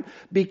time,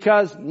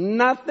 because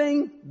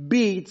nothing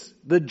beats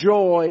the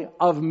joy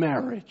of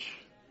marriage.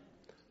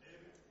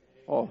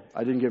 Oh,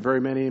 I didn't get very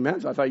many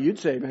amens. I thought you'd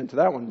say amen to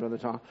that one, Brother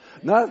Tom.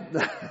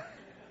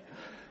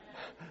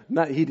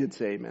 He did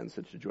say amen,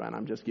 Sister Joanne.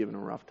 I'm just giving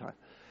him a rough time.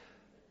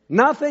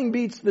 Nothing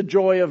beats the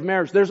joy of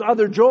marriage. There's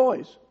other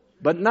joys,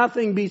 but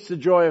nothing beats the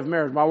joy of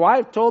marriage. My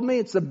wife told me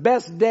it's the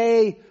best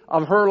day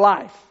of her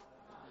life.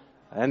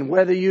 And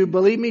whether you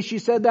believe me she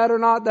said that or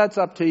not, that's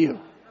up to you.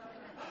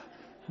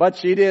 But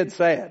she did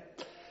say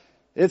it.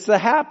 It's the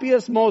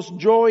happiest, most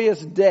joyous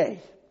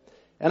day.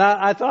 And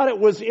I thought it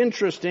was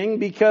interesting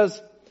because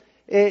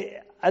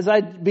as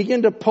I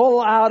begin to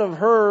pull out of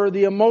her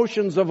the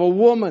emotions of a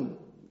woman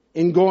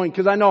in going,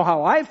 because I know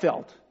how I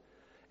felt.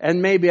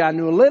 And maybe I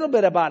knew a little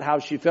bit about how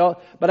she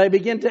felt, but I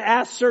begin to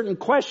ask certain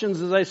questions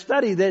as I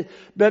study that.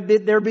 But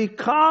there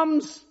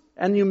becomes,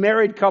 and you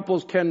married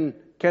couples can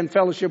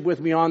fellowship with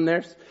me on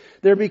this,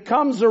 there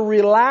becomes a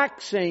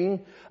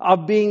relaxing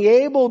of being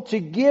able to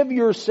give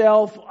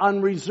yourself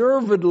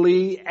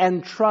unreservedly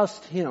and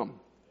trust Him.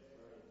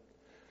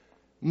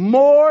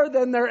 More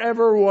than there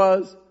ever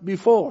was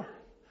before.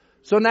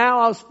 So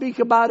now I'll speak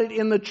about it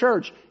in the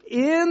church.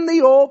 In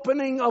the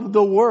opening of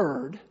the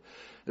Word,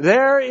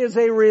 there is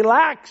a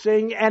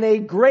relaxing and a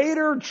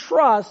greater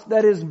trust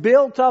that is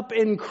built up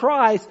in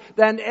Christ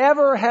than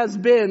ever has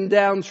been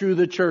down through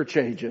the church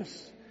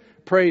ages.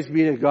 Praise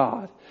be to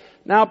God.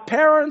 Now,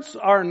 parents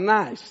are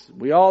nice.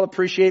 We all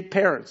appreciate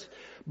parents.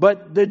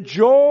 But the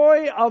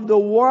joy of the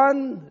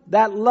one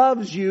that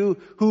loves you,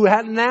 who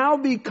now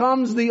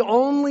becomes the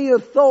only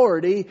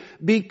authority,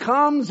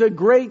 becomes a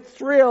great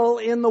thrill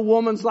in the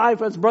woman's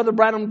life, as Brother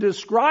Branham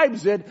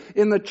describes it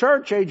in the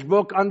church age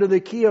book under the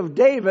key of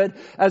David,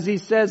 as he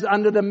says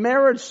under the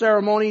marriage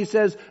ceremony, he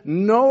says,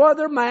 no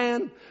other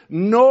man,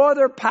 no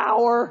other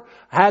power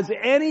has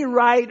any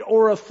right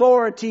or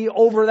authority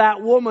over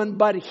that woman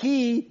but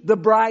he, the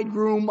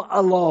bridegroom,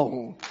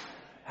 alone.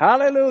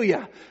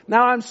 Hallelujah.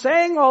 Now I'm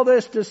saying all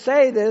this to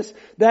say this,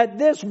 that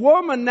this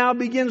woman now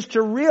begins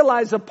to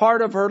realize a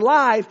part of her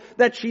life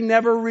that she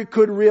never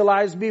could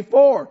realize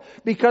before.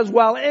 Because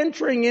while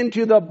entering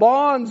into the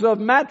bonds of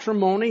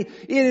matrimony,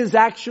 it is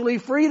actually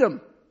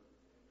freedom.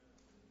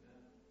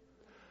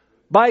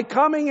 By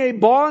coming a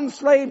bond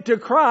slave to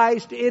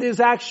Christ, it is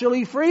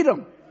actually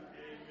freedom.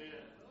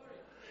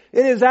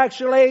 It is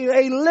actually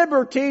a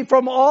liberty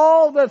from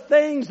all the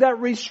things that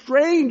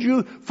restrained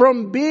you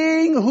from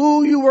being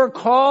who you were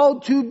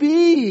called to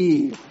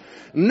be.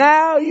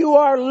 Now you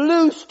are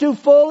loose to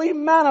fully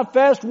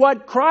manifest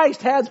what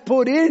Christ has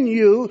put in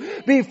you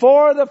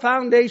before the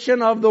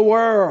foundation of the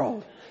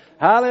world.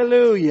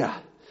 Hallelujah.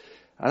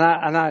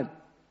 And I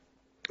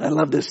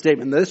love this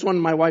statement. This one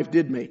my wife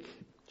did make.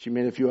 She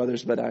made a few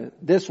others, but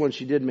this one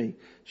she did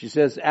make. She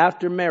says,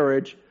 after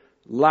marriage,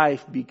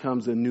 life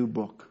becomes a new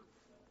book.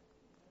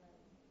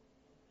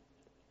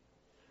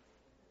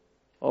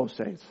 Oh,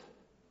 saints.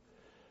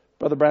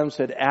 Brother Branham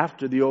said,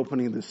 after the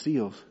opening of the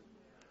seals,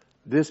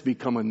 this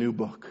become a new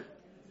book.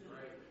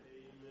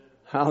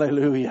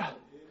 Hallelujah.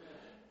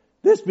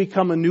 This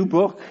become a new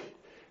book.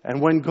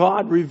 And when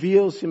God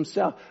reveals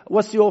Himself,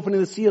 what's the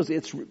opening of the seals?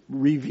 It's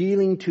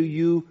revealing to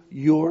you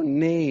your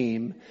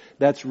name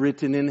that's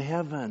written in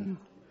heaven.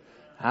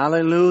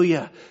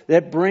 Hallelujah.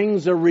 That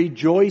brings a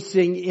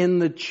rejoicing in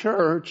the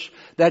church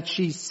that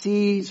she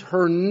sees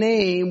her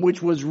name,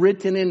 which was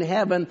written in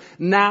heaven,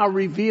 now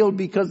revealed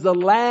because the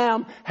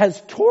Lamb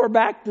has tore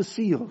back the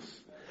seals.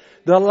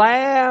 The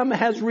Lamb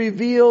has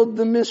revealed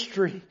the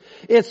mystery.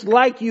 It's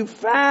like you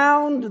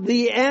found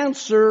the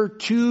answer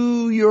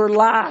to your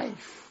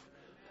life.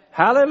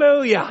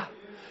 Hallelujah.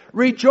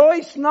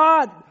 Rejoice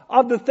not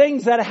of the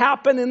things that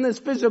happen in this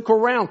physical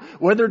realm,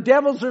 whether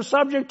devils are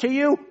subject to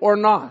you or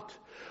not.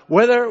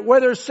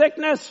 Whether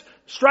sickness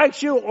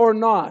strikes you or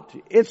not,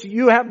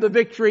 you have the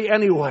victory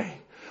anyway.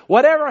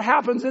 Whatever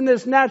happens in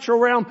this natural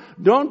realm,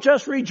 don't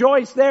just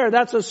rejoice there.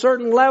 That's a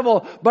certain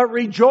level. But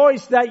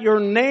rejoice that your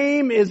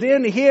name is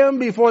in Him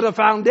before the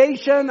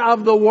foundation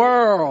of the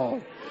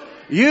world.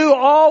 You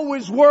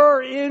always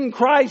were in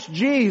Christ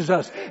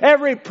Jesus.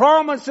 Every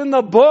promise in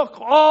the book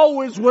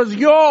always was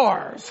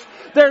yours.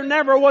 There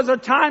never was a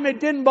time it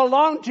didn't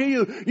belong to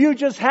you. You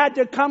just had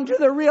to come to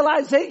the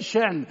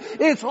realization.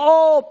 It's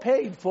all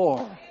paid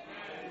for.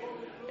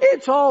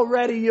 It's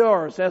already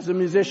yours. As the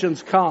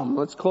musicians come,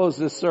 let's close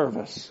this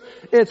service.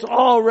 It's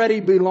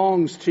already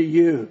belongs to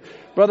you.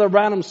 Brother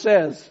Branham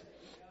says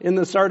in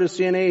the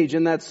Sardisian age,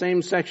 in that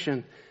same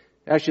section,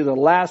 actually the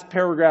last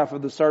paragraph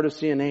of the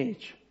Sardisian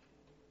age,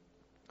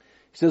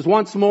 He says,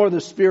 once more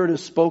the Spirit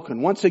has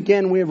spoken. Once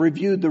again we have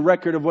reviewed the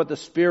record of what the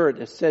Spirit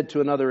has said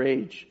to another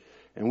age.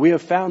 And we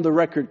have found the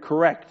record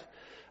correct.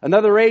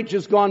 Another age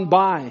has gone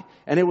by,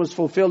 and it was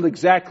fulfilled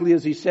exactly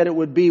as He said it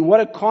would be. What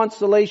a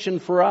consolation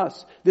for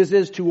us. This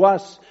is to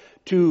us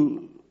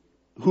who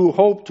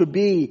hope to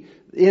be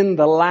in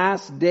the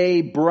last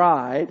day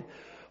bride.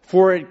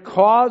 For it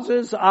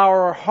causes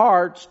our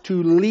hearts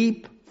to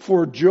leap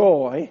for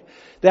joy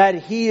that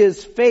He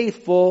is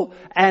faithful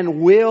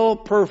and will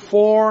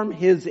perform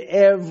His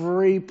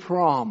every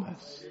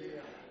promise.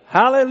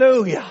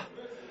 Hallelujah.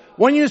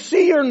 When you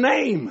see your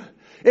name,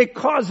 it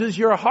causes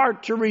your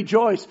heart to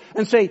rejoice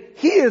and say,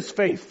 He is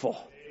faithful.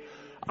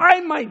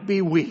 I might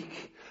be weak.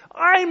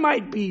 I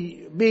might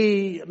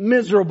be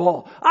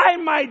miserable. I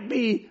might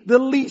be the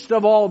least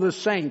of all the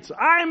saints.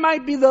 I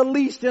might be the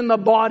least in the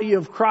body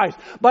of Christ.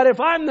 But if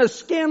I'm the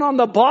skin on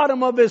the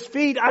bottom of His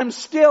feet, I'm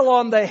still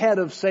on the head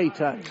of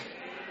Satan.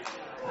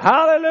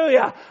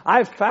 Hallelujah.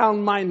 I've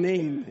found my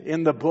name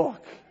in the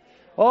book.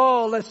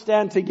 Oh, let's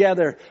stand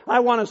together. I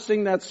want to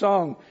sing that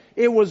song.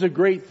 It was a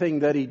great thing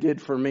that He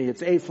did for me.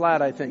 It's A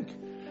flat, I think.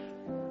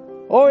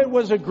 Oh, it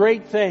was a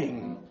great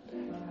thing.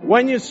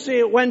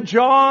 When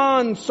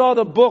John saw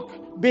the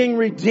book being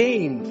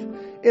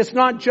redeemed, it's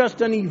not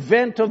just an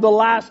event of the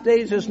last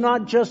days. It's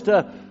not just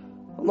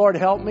Lord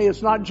help me,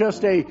 it's not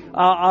just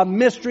a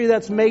mystery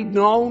that's made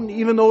known,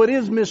 even though it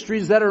is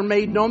mysteries that are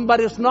made known, but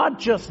it's not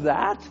just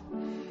that.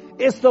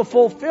 It's the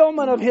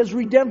fulfillment of His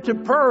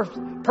redemptive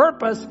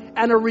purpose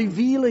and a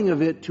revealing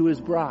of it to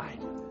His bride.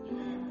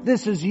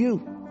 This is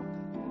you.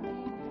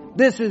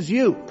 This is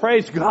you.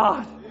 Praise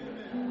God.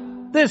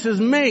 This is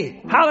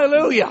me.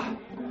 Hallelujah.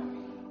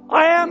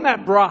 I am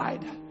that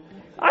bride.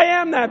 I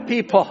am that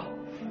people.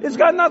 It's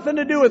got nothing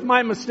to do with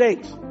my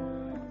mistakes.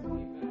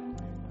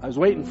 I was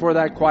waiting for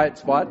that quiet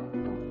spot.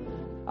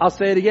 I'll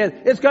say it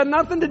again. It's got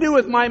nothing to do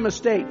with my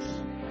mistakes.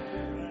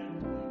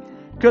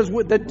 Because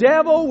the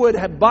devil would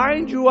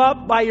bind you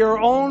up by your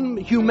own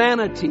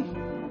humanity.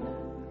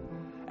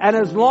 And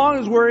as long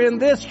as we're in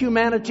this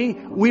humanity,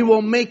 we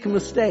will make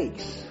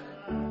mistakes.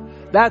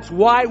 That's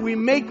why we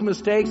make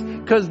mistakes,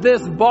 because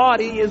this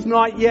body is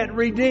not yet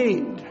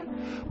redeemed.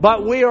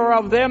 But we are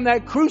of them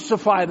that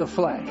crucify the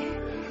flesh.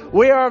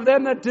 We are of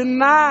them that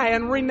deny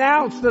and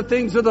renounce the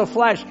things of the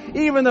flesh.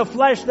 Even the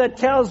flesh that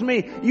tells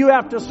me you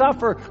have to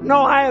suffer.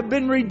 No, I have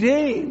been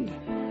redeemed.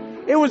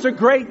 It was a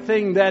great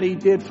thing that He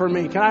did for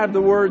me. Can I have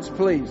the words,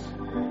 please?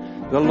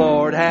 The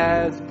Lord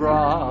has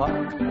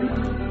brought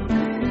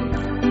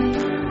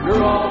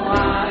through all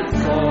my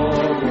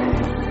sorrow.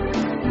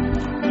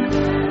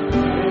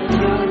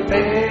 He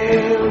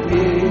failed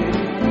me.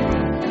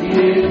 He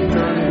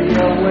turned me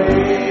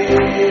away.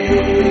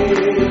 He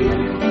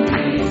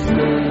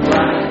stood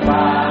right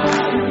by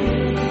me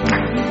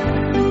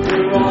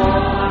through all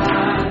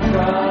my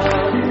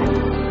troubles.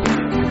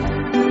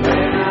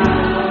 When I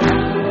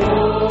was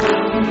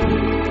lonely,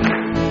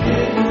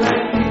 didn't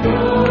let me go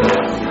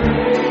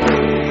astray.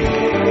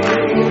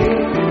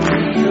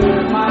 He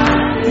took my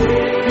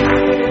day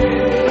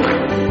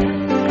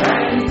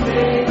and He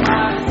saved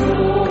my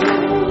soul.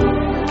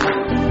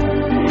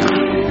 He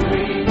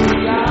freed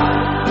me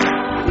out,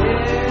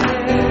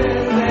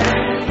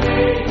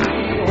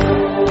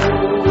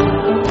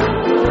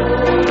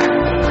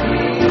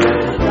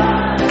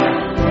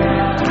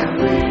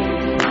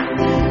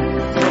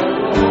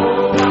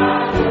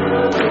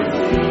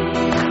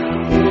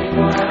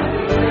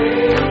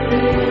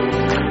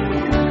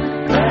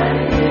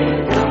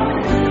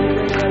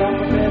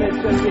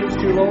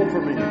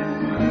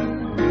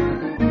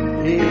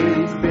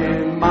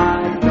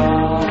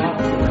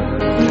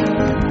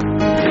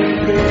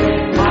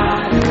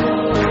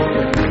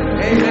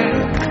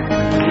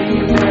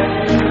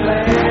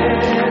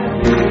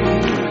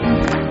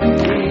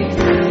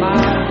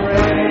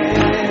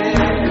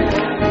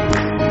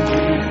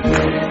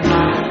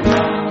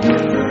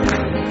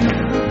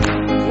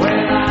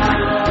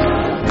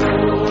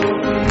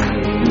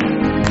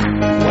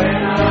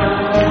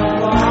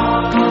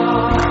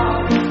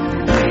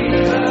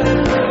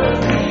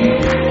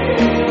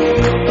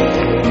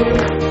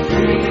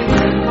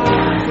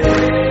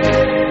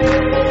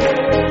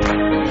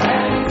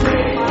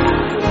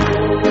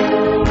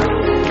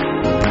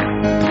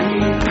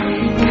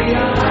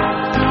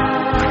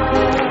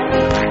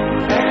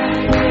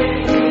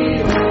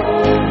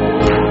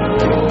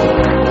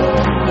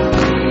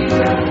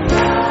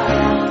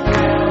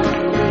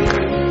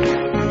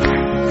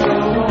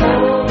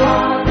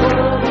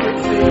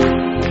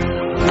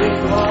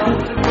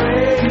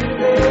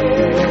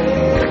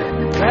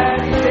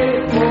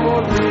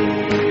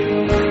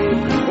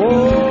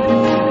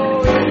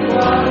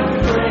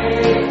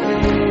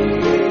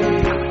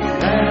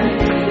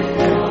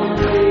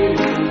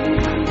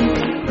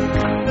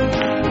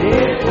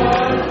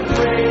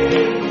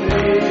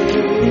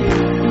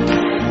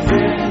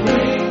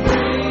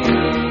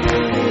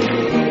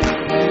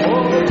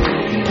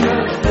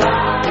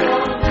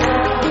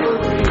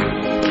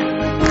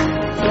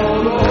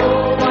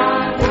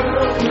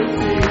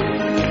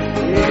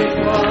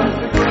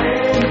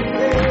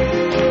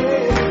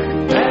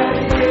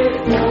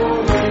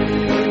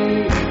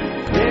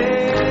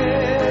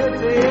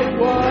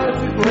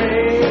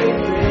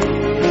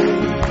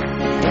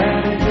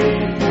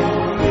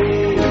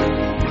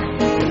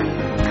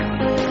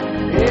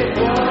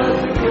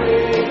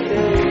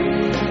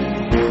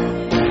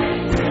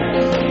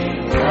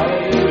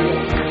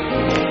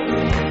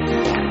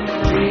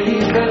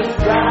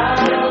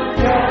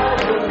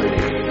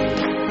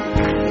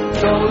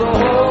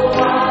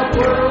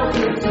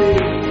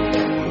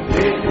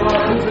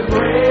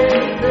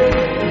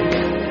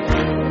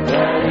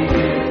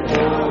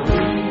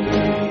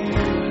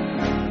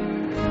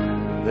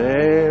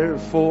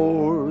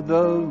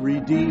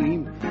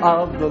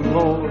 of the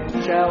Lord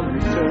shall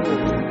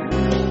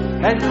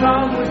return, and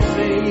come with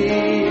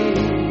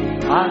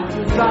singing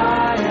unto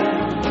Zion,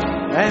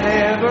 and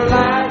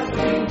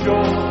everlasting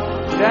joy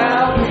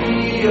shall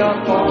be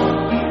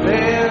upon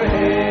their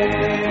heads.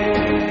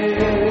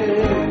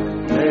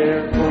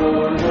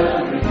 Therefore the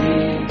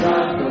redeemed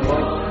of the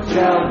Lord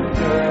shall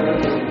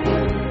return,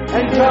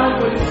 and come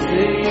with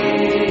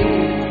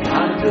singing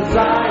unto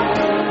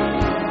Zion,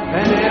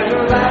 and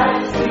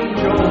everlasting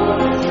joy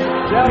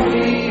shall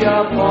be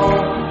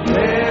upon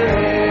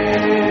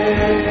their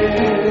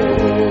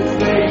heads.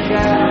 They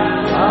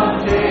shall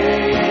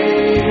obtain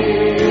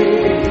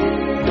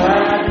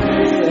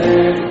gladness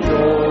and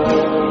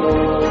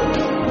joy,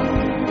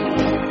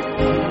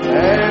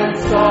 and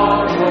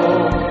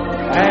sorrow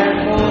and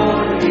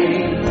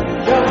mourning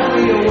shall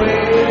be away.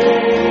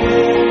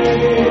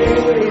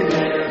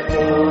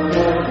 Therefore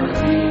the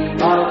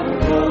redeemed of the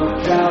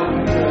Lord shall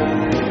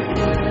return,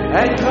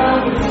 and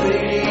come with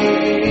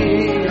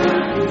singing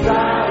unto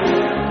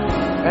Zion,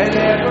 and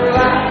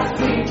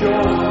everlasting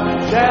joy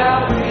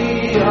shall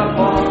be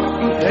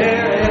upon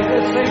their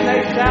heads.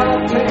 They shall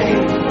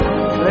obtain,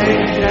 they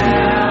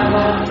shall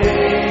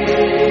obtain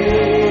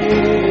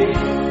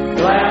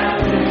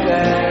gladness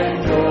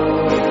and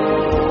joy,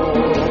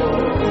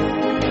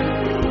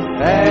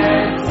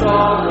 and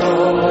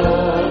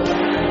sorrow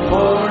and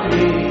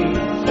mourning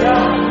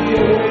shall be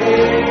away.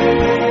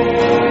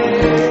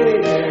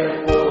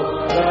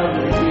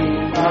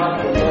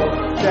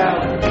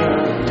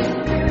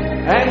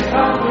 And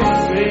come with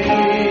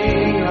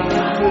singing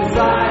unto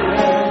Zion,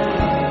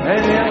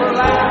 and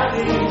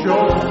everlasting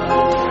joy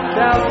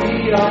shall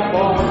be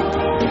upon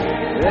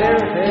their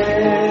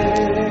head.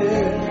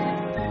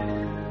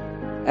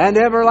 And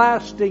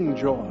everlasting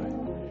joy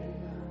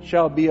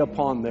shall be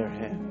upon their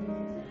head.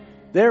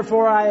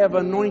 Therefore I have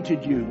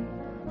anointed you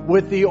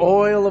with the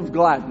oil of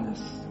gladness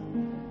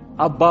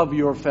above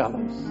your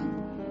fellows.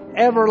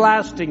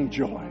 Everlasting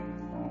joy,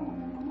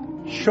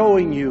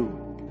 showing you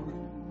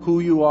who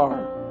you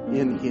are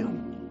in Him.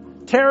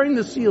 Tearing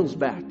the seals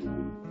back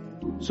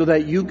so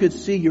that you could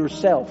see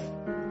yourself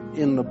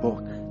in the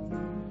book.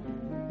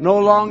 No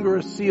longer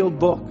a sealed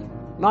book.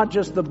 Not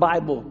just the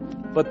Bible,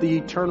 but the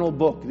eternal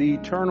book. The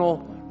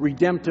eternal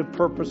redemptive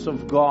purpose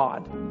of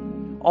God.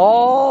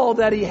 All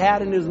that He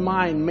had in His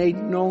mind made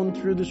known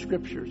through the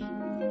Scriptures.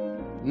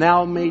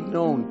 Now made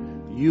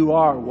known. You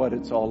are what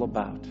it's all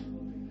about.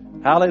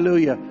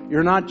 Hallelujah.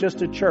 You're not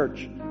just a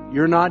church.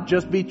 You're not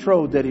just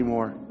betrothed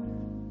anymore.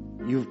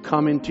 You've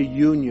come into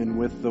union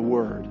with the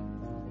Word,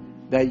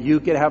 that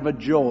you could have a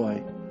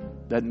joy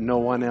that no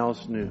one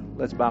else knew.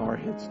 Let's bow our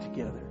heads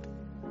together.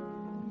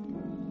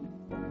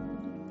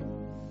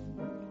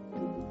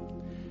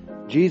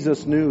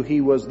 Jesus knew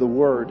He was the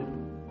Word.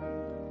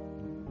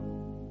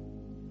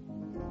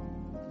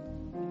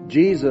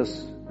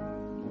 Jesus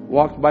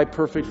walked by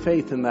perfect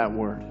faith in that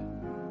Word.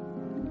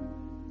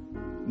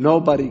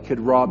 Nobody could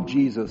rob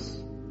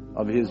Jesus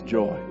of His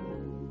joy.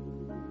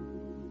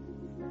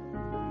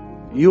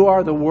 You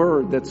are the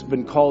Word that's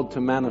been called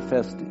to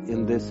manifest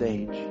in this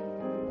age.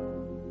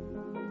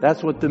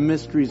 That's what the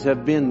mysteries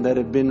have been that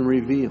have been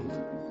revealed,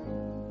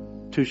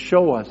 to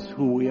show us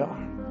who we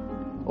are.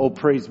 Oh,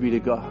 praise be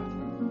to God.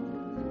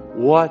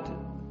 What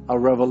a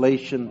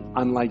revelation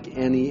unlike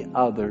any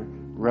other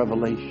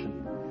revelation.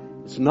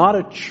 It's not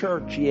a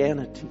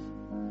churchianity.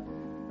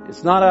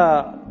 It's not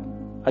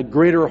a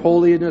greater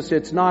holiness.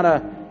 It's not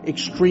a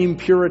extreme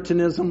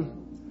Puritanism.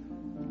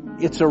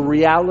 It's a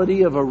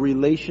reality of a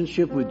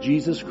relationship with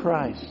Jesus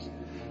Christ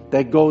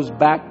that goes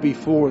back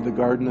before the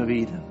Garden of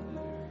Eden.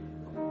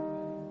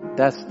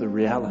 That's the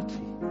reality.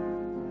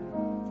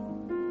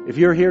 If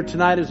you're here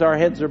tonight as our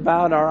heads are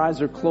bowed, our eyes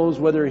are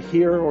closed, whether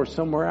here or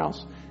somewhere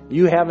else,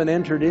 you haven't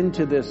entered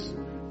into this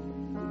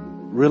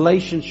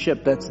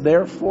relationship that's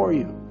there for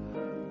you.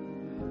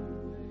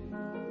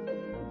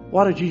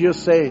 Why don't you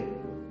just say,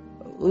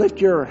 lift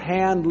your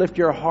hand, lift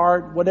your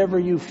heart, whatever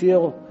you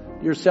feel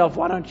yourself.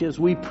 Why don't you, as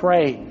we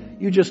pray,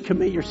 you just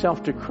commit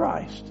yourself to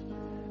Christ.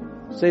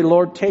 Say,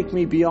 Lord, take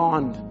me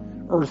beyond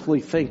earthly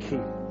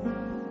thinking.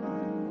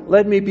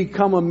 Let me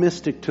become a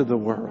mystic to the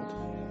world.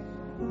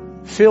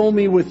 Fill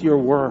me with your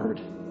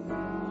Word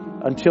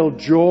until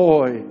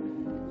joy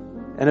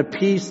and a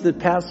peace that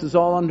passes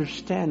all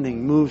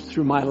understanding moves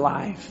through my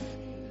life.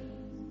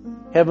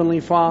 Heavenly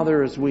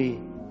Father, as we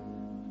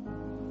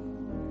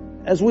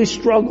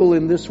struggle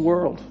in this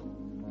world,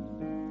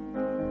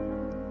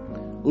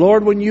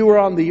 Lord, when you were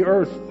on the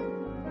earth,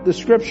 the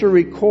Scripture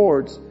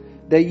records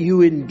that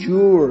you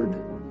endured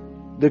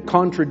the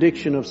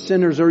contradiction of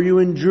sinners, or you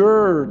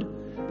endured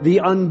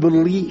the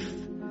unbelief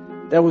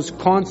that was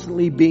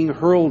constantly being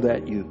hurled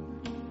at you.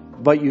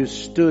 But you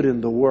stood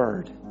in the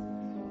Word,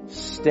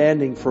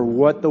 standing for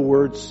what the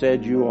Word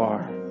said you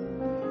are.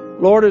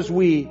 Lord, as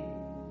we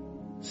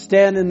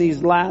stand in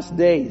these last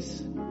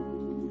days,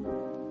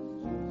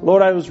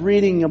 Lord, I was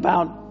reading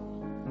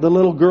about the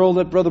little girl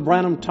that Brother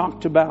Branham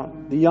talked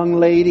about, the young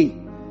lady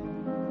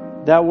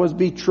that was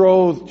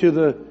betrothed to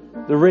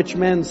the rich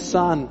man's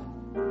son.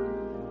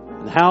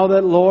 And how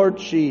that, Lord,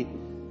 she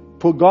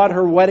got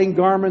her wedding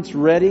garments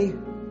ready.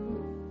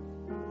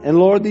 And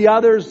Lord, the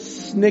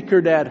others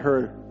snickered at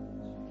her.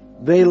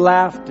 They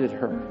laughed at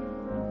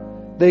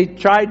her. They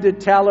tried to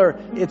tell her,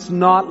 it's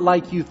not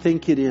like you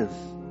think it is.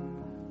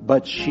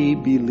 But she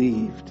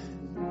believed.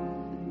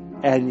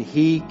 And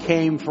He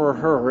came for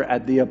her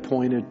at the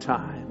appointed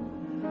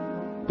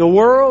time. The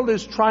world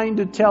is trying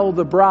to tell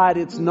the bride,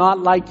 it's not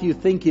like you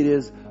think it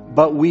is,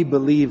 but we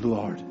believe,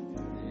 Lord.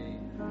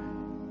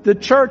 The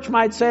church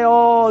might say,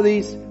 oh,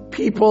 these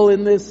people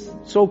in this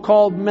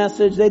so-called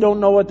message, they don't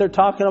know what they're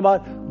talking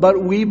about.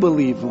 But we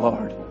believe,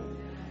 Lord.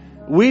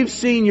 We've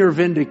seen your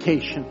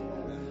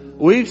vindication.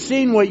 We've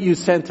seen what you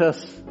sent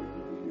us.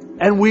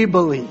 And we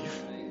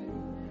believe.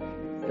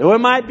 There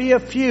might be a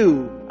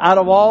few out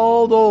of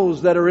all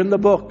those that are in the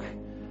book.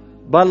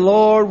 But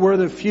Lord, we're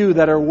the few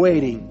that are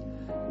waiting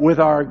with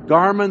our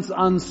garments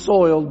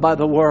unsoiled by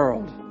the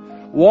world.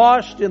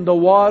 Washed in the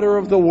water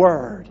of the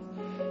Word.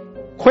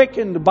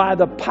 Quickened by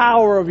the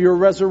power of your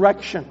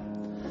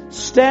resurrection.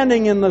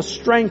 Standing in the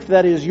strength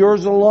that is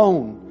yours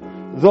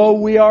alone. Though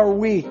we are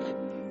weak,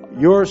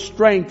 your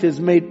strength is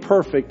made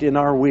perfect in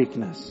our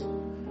weakness.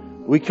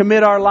 We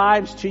commit our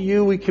lives to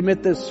you. We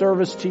commit this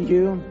service to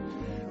you.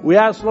 We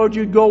ask, Lord,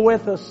 you'd go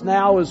with us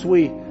now as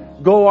we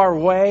go our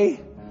way,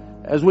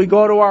 as we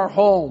go to our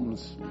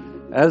homes,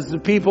 as the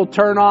people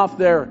turn off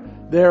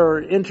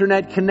their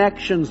internet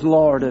connections,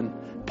 Lord,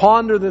 and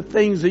ponder the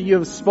things that you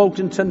have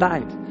spoken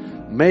tonight.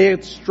 May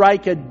it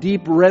strike a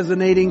deep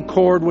resonating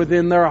chord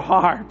within their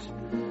heart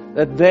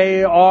that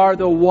they are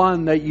the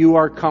one that you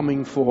are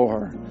coming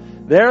for.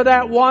 They're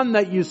that one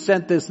that you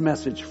sent this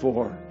message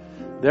for.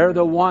 They're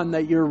the one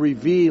that you're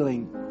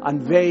revealing,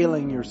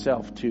 unveiling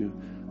yourself to.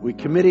 We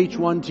commit each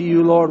one to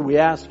you, Lord. We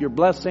ask your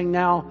blessing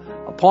now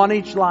upon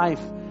each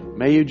life.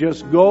 May you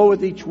just go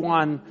with each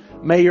one.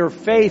 May your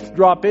faith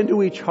drop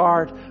into each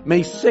heart.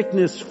 May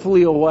sickness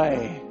flee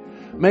away.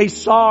 May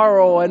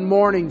sorrow and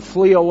mourning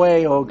flee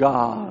away, O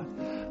God.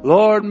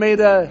 Lord, may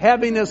the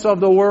heaviness of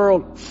the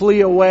world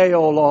flee away,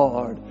 O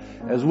Lord,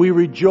 as we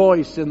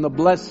rejoice in the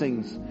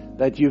blessings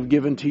that you've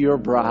given to your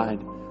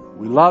bride.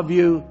 We love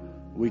you.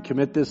 We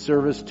commit this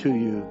service to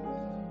you.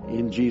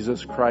 In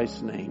Jesus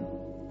Christ's name.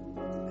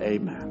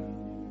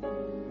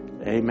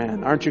 Amen.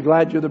 Amen. Aren't you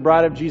glad you're the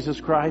bride of Jesus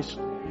Christ?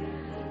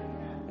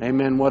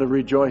 Amen. What a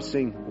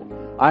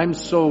rejoicing. I'm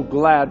so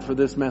glad for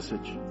this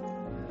message.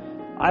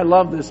 I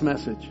love this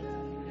message.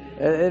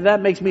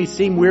 That makes me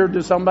seem weird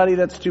to somebody.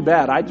 That's too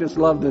bad. I just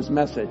love this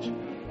message.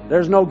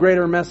 There's no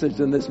greater message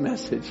than this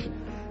message.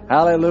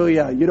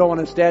 Hallelujah. You don't want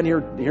to stand here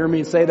and hear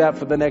me say that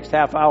for the next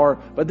half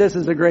hour, but this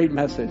is a great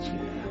message.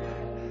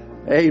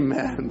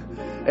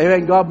 Amen.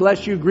 Amen. God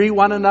bless you. Greet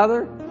one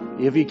another.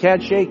 If you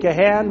can't shake a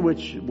hand,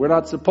 which we're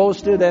not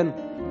supposed to,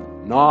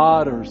 then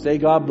nod or say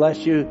God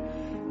bless you.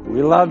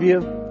 We love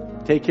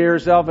you. Take care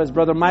of yourself. As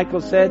Brother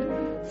Michael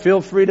said,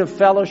 feel free to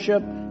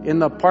fellowship in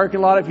the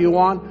parking lot if you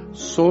want,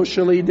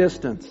 socially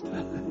distanced.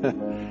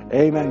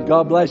 Amen.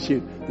 God bless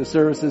you. The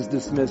service is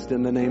dismissed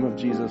in the name of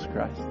Jesus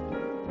Christ.